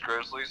Memphis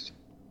Grizzlies.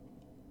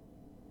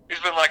 He's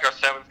been like our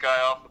 7th guy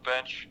off the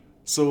bench.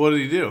 So what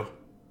did he do?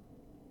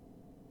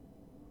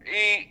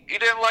 He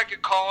didn't like a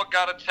call,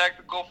 got a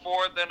technical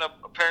for it. Then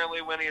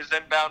apparently when he was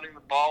inbounding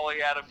the ball,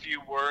 he had a few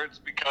words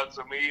because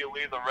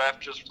immediately the ref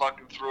just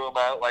fucking threw him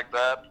out like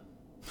that.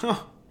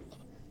 Huh.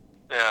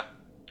 Yeah.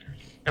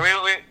 And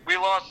we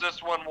lost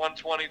this one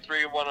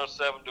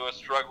 123-107 to a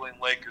struggling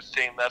Lakers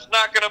team that's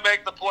not going to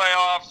make the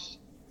playoffs.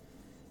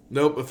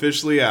 Nope,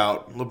 officially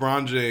out.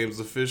 LeBron James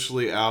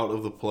officially out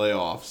of the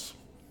playoffs.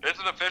 Is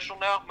it official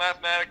now?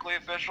 Mathematically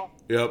official?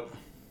 Yep.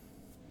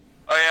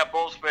 Oh yeah,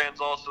 Bulls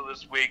fans also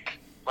this week.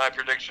 My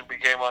prediction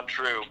became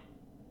untrue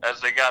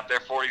as they got their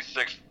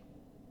 46th,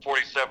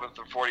 47th,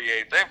 and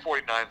 48th, and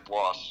 49th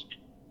loss.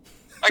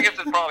 I guess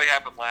it probably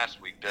happened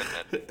last week,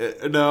 didn't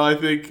it? No, I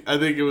think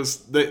it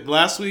was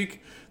last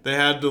week. They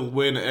had to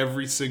win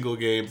every single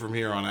game from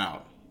here on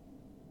out.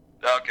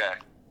 Okay.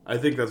 I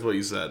think that's what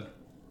you said.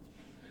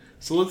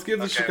 So let's give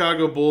the Okay.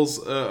 Chicago Bulls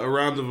a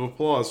round of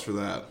applause for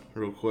that,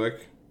 real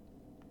quick.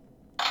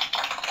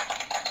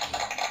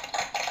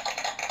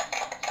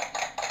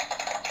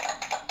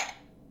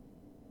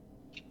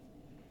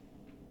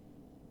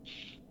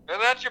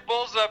 that's your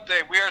Bulls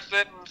update. We are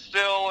sitting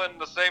still in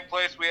the same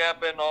place we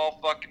have been all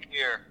fucking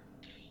year.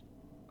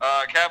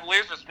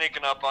 Cavaliers are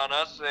sneaking up on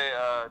us.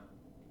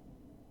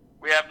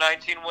 We have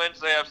 19 wins.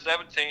 They have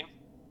 17.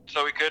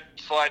 So we could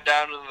slide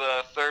down to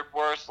the third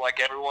worst like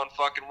everyone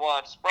fucking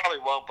wants. Probably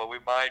won't, but we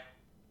might.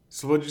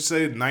 So what'd you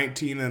say,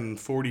 19 and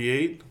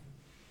 48?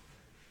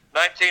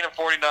 19 and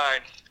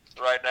 49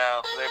 right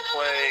now.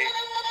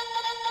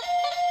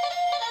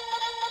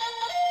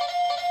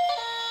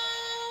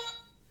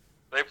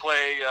 They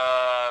play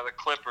the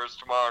Clippers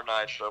tomorrow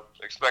night, so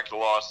expect a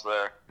loss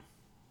there.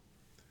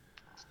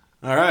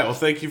 All right, well,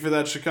 thank you for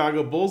that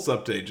Chicago Bulls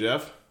update,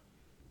 Jeff.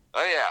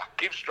 Oh, yeah.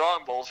 Keep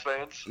strong, Bulls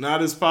fans.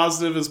 Not as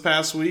positive as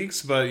past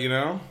weeks, but, you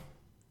know.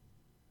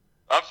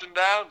 Ups and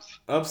downs.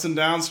 Ups and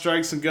downs,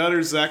 strikes and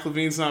gutters. Zach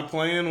LaVine's not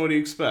playing. What do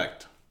you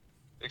expect?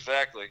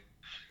 Exactly.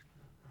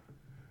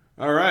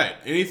 All right.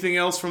 Anything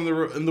else from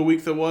in the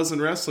week that was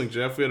in wrestling,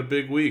 Jeff? We had a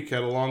big week.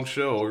 Had a long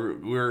show.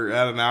 We're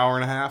at an hour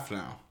and a half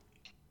now.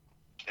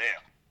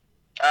 Damn.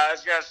 I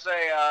was going to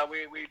say,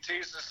 we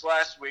teased this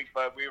last week,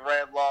 but we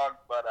ran long.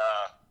 But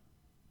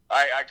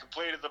I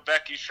completed the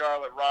Becky,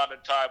 Charlotte, Ronda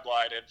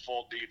timeline in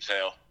full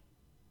detail.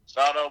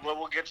 So I don't know,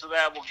 we'll get to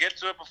that. We'll get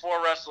to it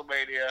before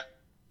WrestleMania.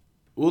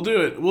 We'll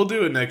do it. We'll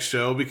do it next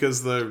show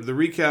because the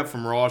recap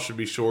from Raw should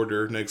be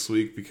shorter next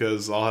week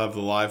because I'll have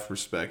the live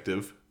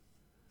perspective.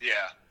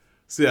 Yeah.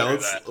 So yeah,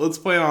 let's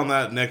plan on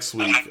that next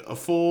week. A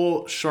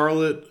full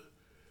Charlotte,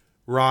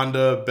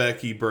 Ronda,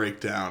 Becky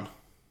breakdown.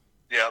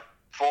 Yep,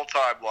 full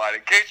timeline.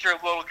 In case you're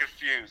a little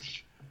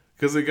confused.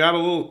 Because it got a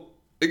little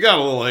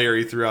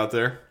hairy throughout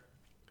there.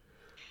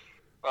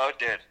 Oh, it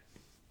did.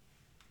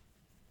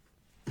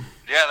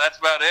 Yeah, that's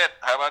about it.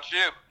 How about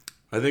you?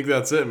 I think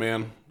that's it,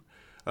 man.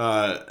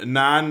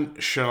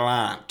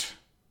 Nonchalant.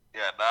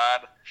 Yeah,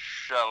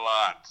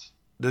 nonchalant.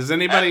 Does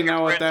anybody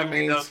know what that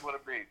means? Knows what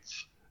it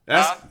means.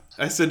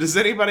 I said, does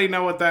anybody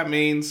know what that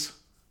means?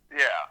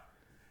 Yeah.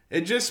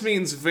 It just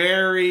means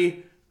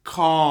very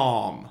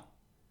calm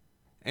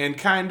and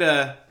kind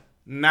of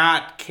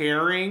not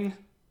caring.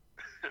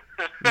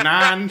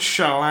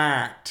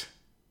 Nonchalant.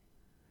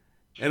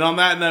 And on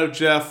that note,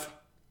 Jeff,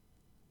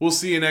 we'll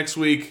see you next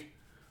week.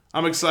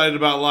 I'm excited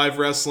about live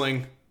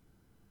wrestling.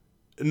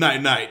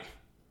 Night, night.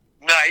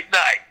 Night,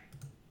 night.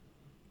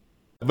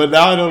 But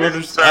now I don't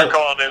understand. Start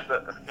calling it.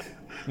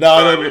 No,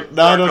 I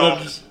don't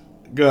understand.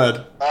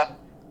 Good.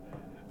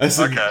 I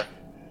said, okay.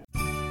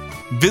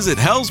 Visit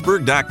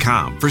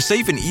Hellsberg.com for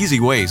safe and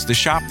easy ways to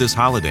shop this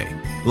holiday,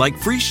 like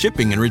free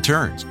shipping and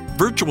returns,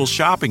 virtual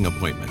shopping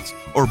appointments,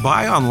 or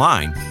buy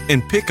online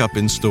and pick up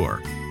in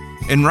store.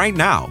 And right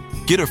now,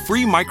 get a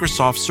free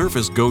Microsoft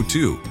Surface Go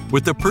 2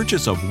 with the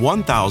purchase of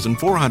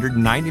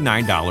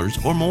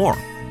 $1,499 or more.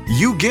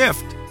 You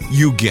gift,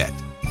 you get.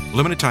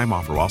 Limited time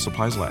offer while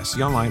supplies last.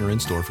 See online or in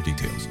store for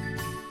details.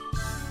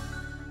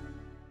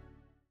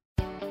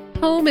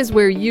 Home is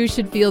where you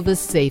should feel the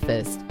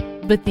safest,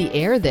 but the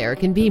air there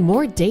can be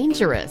more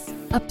dangerous,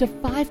 up to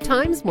 5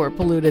 times more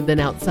polluted than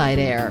outside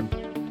air.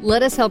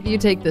 Let us help you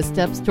take the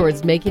steps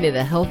towards making it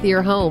a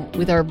healthier home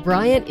with our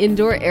Bryant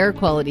Indoor Air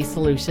Quality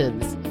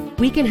Solutions.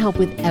 We can help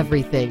with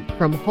everything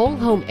from whole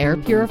home air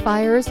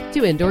purifiers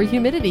to indoor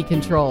humidity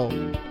control.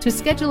 To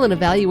schedule an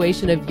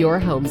evaluation of your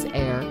home's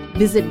air,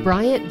 visit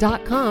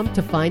Bryant.com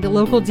to find a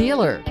local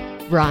dealer.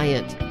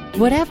 Bryant,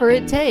 whatever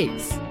it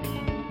takes.